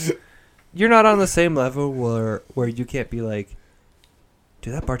isn't... You're not on the same level where you can't be like,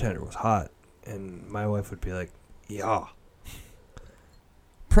 dude, that bartender was hot. And my wife would be like, yeah.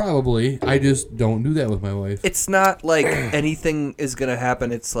 Probably. I just don't do that with my wife. It's not like anything is going to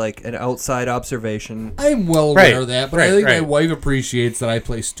happen. It's like an outside observation. I'm well aware Right, of that, but right, I think right. my wife appreciates that I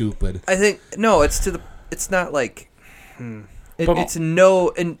play stupid. I think... No, it's to the... It's not like... But- it's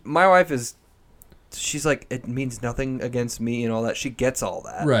no... And my wife is... She's like, it means nothing against me and all that. She gets all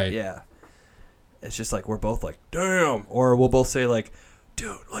that. Right. Yeah. It's just like, we're both like, damn. Or we'll both say like,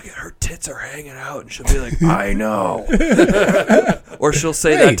 dude, look at her tits are hanging out. And she'll be like, I know. Or she'll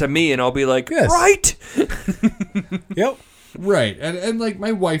say that Right. to me and I'll be like, Yes. right. Yep. Right. And like,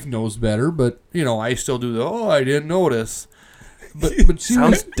 my wife knows better, but, I still do the, I didn't notice. But she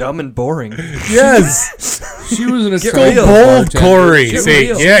Sounds dumb and boring. Yes. she was an Get attractive real. Bold bartender. Corey. Get Say,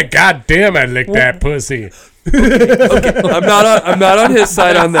 real. yeah, goddamn, I licked that pussy. I'm not on his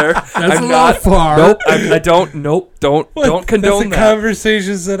side on there. That's a lot far. Nope. I don't. Nope. Don't condone That's the that.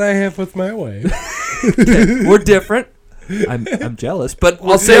 conversations that I have with my wife. We're different. I'm jealous, but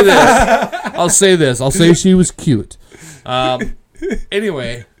I'll say this. I'll say she was cute.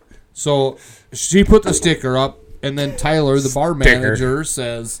 Anyway, so she put the sticker up, and then Tyler, the bar manager,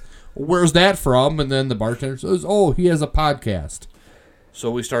 says, "Where's that from?" And then the bartender says, "Oh, he has a podcast."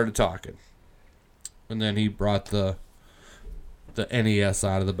 So we started talking, and then he brought the NES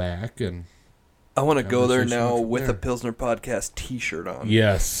out of the back, and I want to go there Conversation now from with there. a Pilsner Podcast T-shirt on.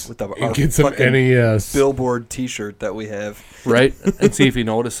 Yes. With our and get some fucking NES. Billboard T-shirt that we have. right, and see if he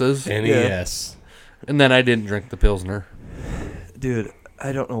notices. NES. And then I didn't drink the Pilsner. Dude,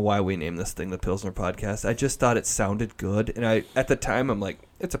 I don't know why we named this thing the Pilsner Podcast. I just thought it sounded good, and at the time I'm like,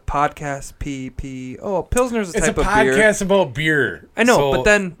 it's a podcast. Oh, Pilsner's a It's type a of beer. podcast about beer. I know, So, but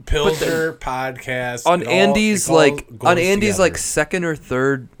then Pilsner podcast on it all- Andy's it all goes together. second or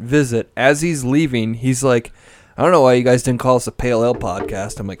third visit, as he's leaving, he's like, I don't know why you guys didn't call us a Pale Ale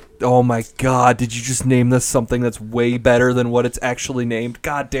Podcast. I'm like, oh my God, did you just name this something that's way better than what it's actually named?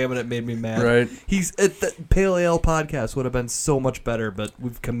 God damn it made me mad. Right. The Pale Ale Podcast would have been so much better, but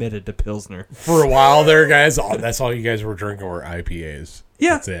we've committed to Pilsner. For a while there, guys, that's all you guys were drinking were IPAs.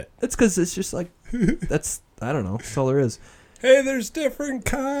 Yeah. That's it. That's because it's just like, I don't know, that's all there is. Hey, there's different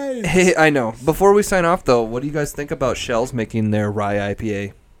kinds. Hey, I know. Before we sign off, though, what do you guys think about Shell's making their rye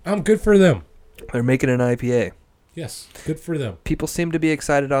IPA? I'm good for them. They're making an IPA. Yes, good for them. People seem to be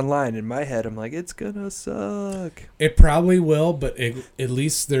excited online. In my head, I'm like, it's gonna suck. It probably will, but at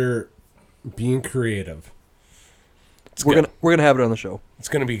least they're being creative. We're gonna have it on the show. It's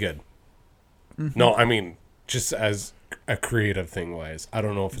gonna be good. Mm-hmm. No, I mean just as a creative thing wise. I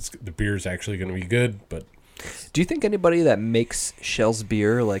don't know if the beer's actually gonna be good, but Do you think anybody that makes Shell's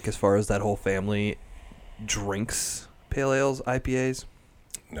beer, like as far as that whole family, drinks pale ales, IPAs?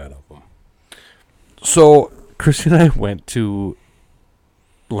 none of them. So Christy and I went to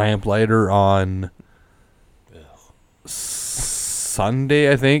Lamplighter on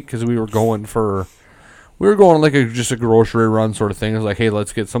Sunday, I think, because we were going like just a grocery run sort of thing. It was like, hey,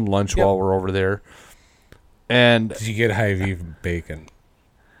 let's get some lunch while we're over there. And Did you get Hy-Vee bacon?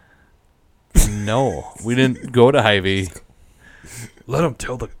 no, we didn't go to Hy-Vee. Let them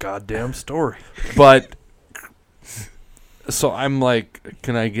tell the goddamn story. But so I'm like,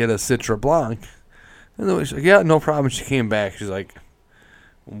 can I get a Citra Blanc? And then she's like, yeah, no problem. She came back. She's like,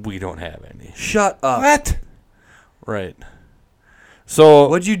 we don't have any. Shut up. What? Right. So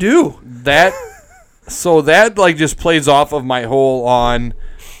What'd you do? that like just plays off of my whole on.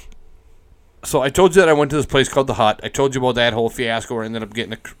 So I told you that I went to this place called The Hut. I told you about that whole fiasco where I ended up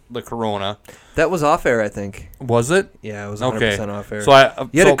getting the Corona. That was off air, I think. Was it? Yeah, it was 100% Okay. off air. So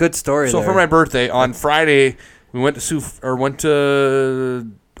You had a good story So there. for my birthday on Friday, we went to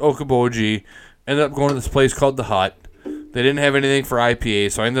Okoboji. Ended up going to this place called The Hut. They didn't have anything for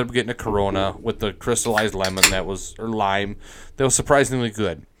IPA, so I ended up getting a Corona with the crystallized lemon or lime. That was surprisingly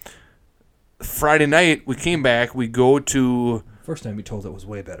good. Friday night, we came back. We go to... First time you told it was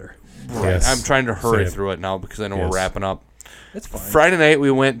way better. Right. Yes. I'm trying to hurry Same. through it now because I know Yes. we're wrapping up. It's fine. Friday night,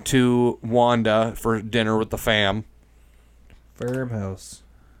 we went to Wanda for dinner with the fam. Farmhouse.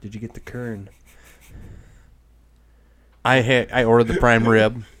 Did you get the Kern? I ordered the prime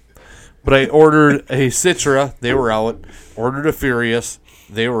rib, but I ordered a Citra. They were out. Ordered a Furious.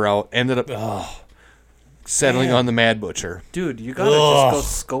 They were out. Ended up settling on the Mad Butcher. Dude, you gotta just go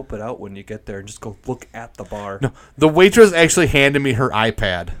scope it out when you get there and just go look at the bar. No, the waitress actually handed me her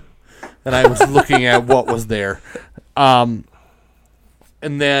iPad, and I was looking at what was there.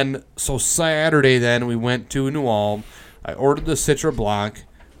 And then, so Saturday, then we went to New Ulm. I ordered the Citra Blanc.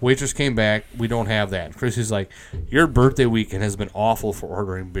 Waitress came back. We don't have that. Chrissy's like, your birthday weekend has been awful for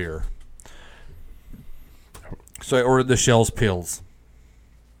ordering beer. So I ordered the Shell's Pills.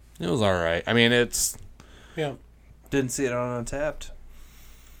 It was all right. I mean, it's... Yeah. Didn't see it on Untapped.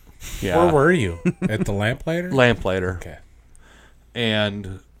 Yeah. Where were you? At the Lamplighter? Lamplighter. Okay.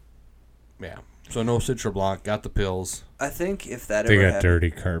 And, yeah. So no Citra Blanc. Got the pills. I think if that They ever got happened,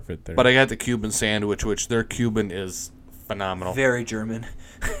 dirty carpet there. But I got the Cuban sandwich, which their Cuban is phenomenal. very German.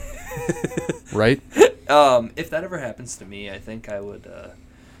 Right? If that ever happens to me, I think I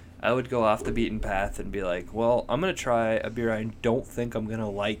would go off the beaten path and be like, well, I'm going to try a beer I don't think I'm going to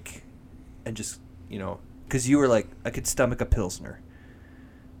like, and just, because you were like, I could stomach a Pilsner,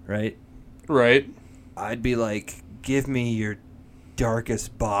 right? Right. I'd be like, give me your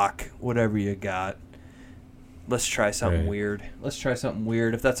darkest Bock, whatever you got. Let's try something weird. Let's try something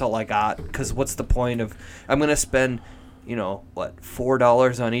weird if that's all I got, because what's the point of, I'm going to spend,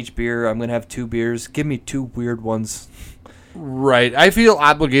 $4 on each beer. I'm going to have 2 beers. Give me 2 weird ones. Right. I feel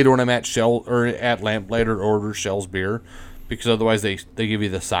obligated when I'm at Shell or at Lamplighter to order Shell's beer, because otherwise they give you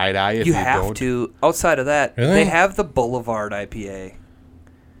the side eye if you have don't. to. Outside of that, Really? they have the Boulevard IPA.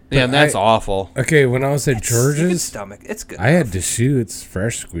 Yeah, and that's awful. Okay, when I was at You can George's, stomach. It's good. I had Deschutes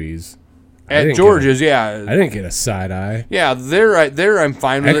Fresh Squeeze. I At didn't George's, I yeah. didn't get a side eye. Yeah, there I'm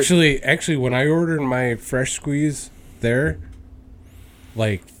fine with it. Actually, when I ordered my Fresh Squeeze there,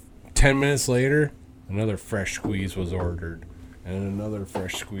 like 10 minutes later, another Fresh Squeeze was ordered, and another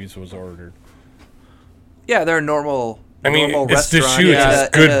Fresh Squeeze was ordered. Yeah, they're a normal. I mean, normal it's restaurant Deschutes. in It's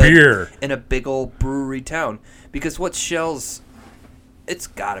good beer. in a big old brewery town. Because what Shell's, it's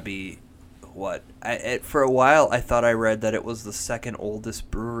got to be, what? For a while, I thought I read that it was the second oldest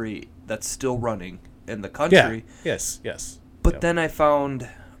brewery that's still running in the country. Yeah. Yes. But then I found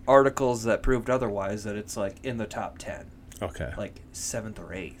articles that proved otherwise, that it's like in the top 10, Okay. like 7th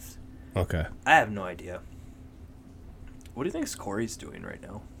or 8th. Okay. I have no idea. What do you think Corey's doing right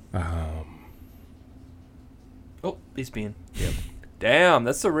now? Oh, he's peeing. Yep. Damn,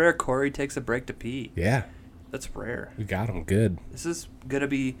 that's the rare Corey takes a break to pee. Yeah, That's rare. we got him good. This is going to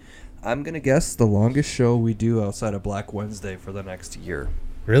be, I'm going to guess, the longest show we do outside of Black Wednesday for the next year.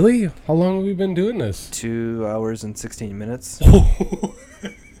 Really? How long have we been doing this? 2 hours and 16 minutes.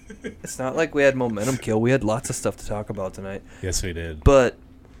 It's not like we had momentum kill. We had lots of stuff to talk about tonight. Yes, we did. But,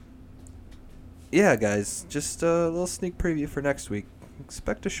 yeah, guys, just a little sneak preview for next week.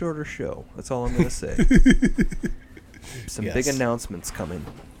 Expect a shorter show. That's all I'm going to say. Some big Yes. announcements coming.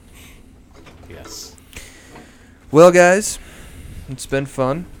 Yes. Well, guys, it's been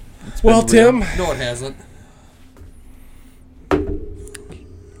fun. It's been Well, real. Tim. No, it hasn't.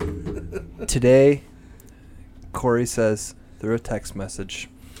 Today, Corey says through a text message,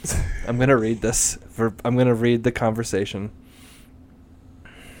 I'm going to read this. I'm going to read the conversation.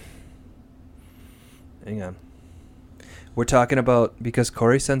 Hang on. We're talking about, because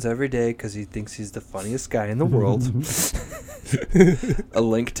Corey sends every day because he thinks he's the funniest guy in the world, a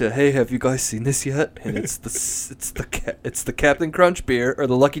link to, hey, have you guys seen this yet? And it's the Captain Crunch beer, or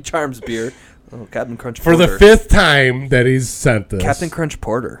the Lucky Charms beer. Oh, Captain Crunch For Porter. the 5th time that he's sent this. Captain Crunch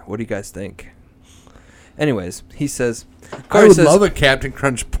Porter. What do you guys think? Anyways, he says, I Corey would says, love a Captain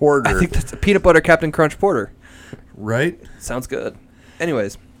Crunch Porter. I think that's a peanut butter Captain Crunch Porter. Right? Sounds good.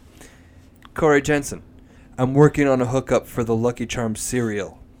 Anyways, Corey Jensen, I'm working on a hookup for the Lucky Charms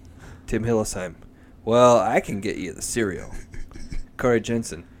cereal. Tim Hillesheim, well, I can get you the cereal. Corey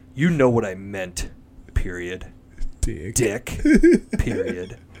Jensen, you know what I meant. Period. Dick.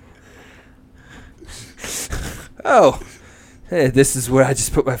 Period. Oh, hey, this is where I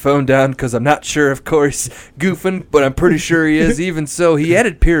just put my phone down because I'm not sure if Corey's goofing, but I'm pretty sure he is. Even so, he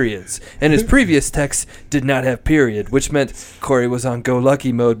added periods, and his previous text did not have period, which meant Corey was on go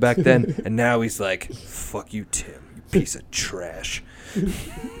lucky mode back then, and now he's like, fuck you, Tim, you piece of trash.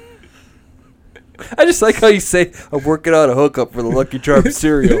 I just like how you say, I'm working on a hookup for the Lucky Charms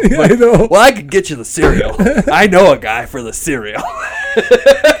cereal. Like, I know. well, I could get you the cereal. I know a guy for the cereal.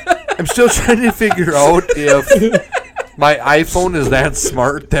 I'm still trying to figure out if my iPhone is that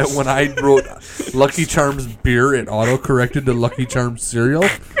smart that when I wrote Lucky Charms beer, it auto-corrected to Lucky Charms cereal,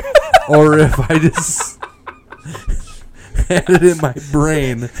 or if I just had it in my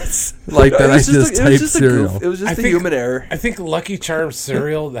brain like that I just typed cereal. It was just I a think- human error. I think Lucky Charms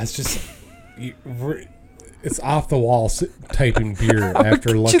cereal, that's just... It's off the wall typing beer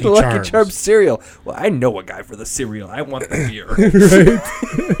after Lucky the Lucky Charms. Charms cereal. Well, I know a guy for the cereal. I want the beer.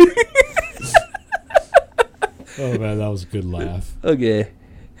 Oh man, that was a good laugh. Okay.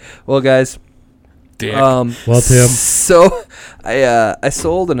 Well, guys. Well, Tim. So, I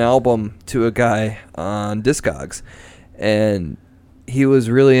sold an album to a guy on Discogs, and he was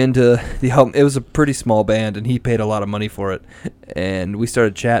really into the album. It was a pretty small band, and he paid a lot of money for it. And we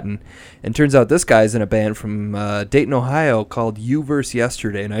started chatting, and turns out this guy's in a band from Dayton, Ohio called You Verse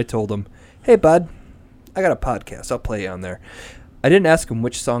Yesterday. And I told him, "Hey, bud, I got a podcast. I'll play you on there." I didn't ask him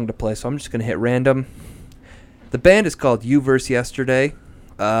which song to play, so I'm just gonna hit random. The band is called You Verse Yesterday.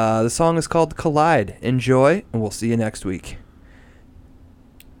 The song is called Collide. Enjoy, and we'll see you next week.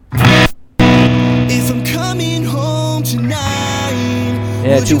 If I'm coming home tonight,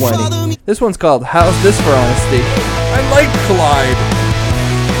 Yeah, too whiny. This one's called How's This for Honesty? I like Collide.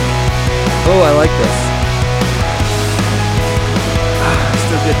 Oh, I like this.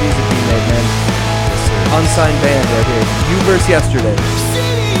 Still good music being made, man. Unsigned band right here. You Verse Yesterday.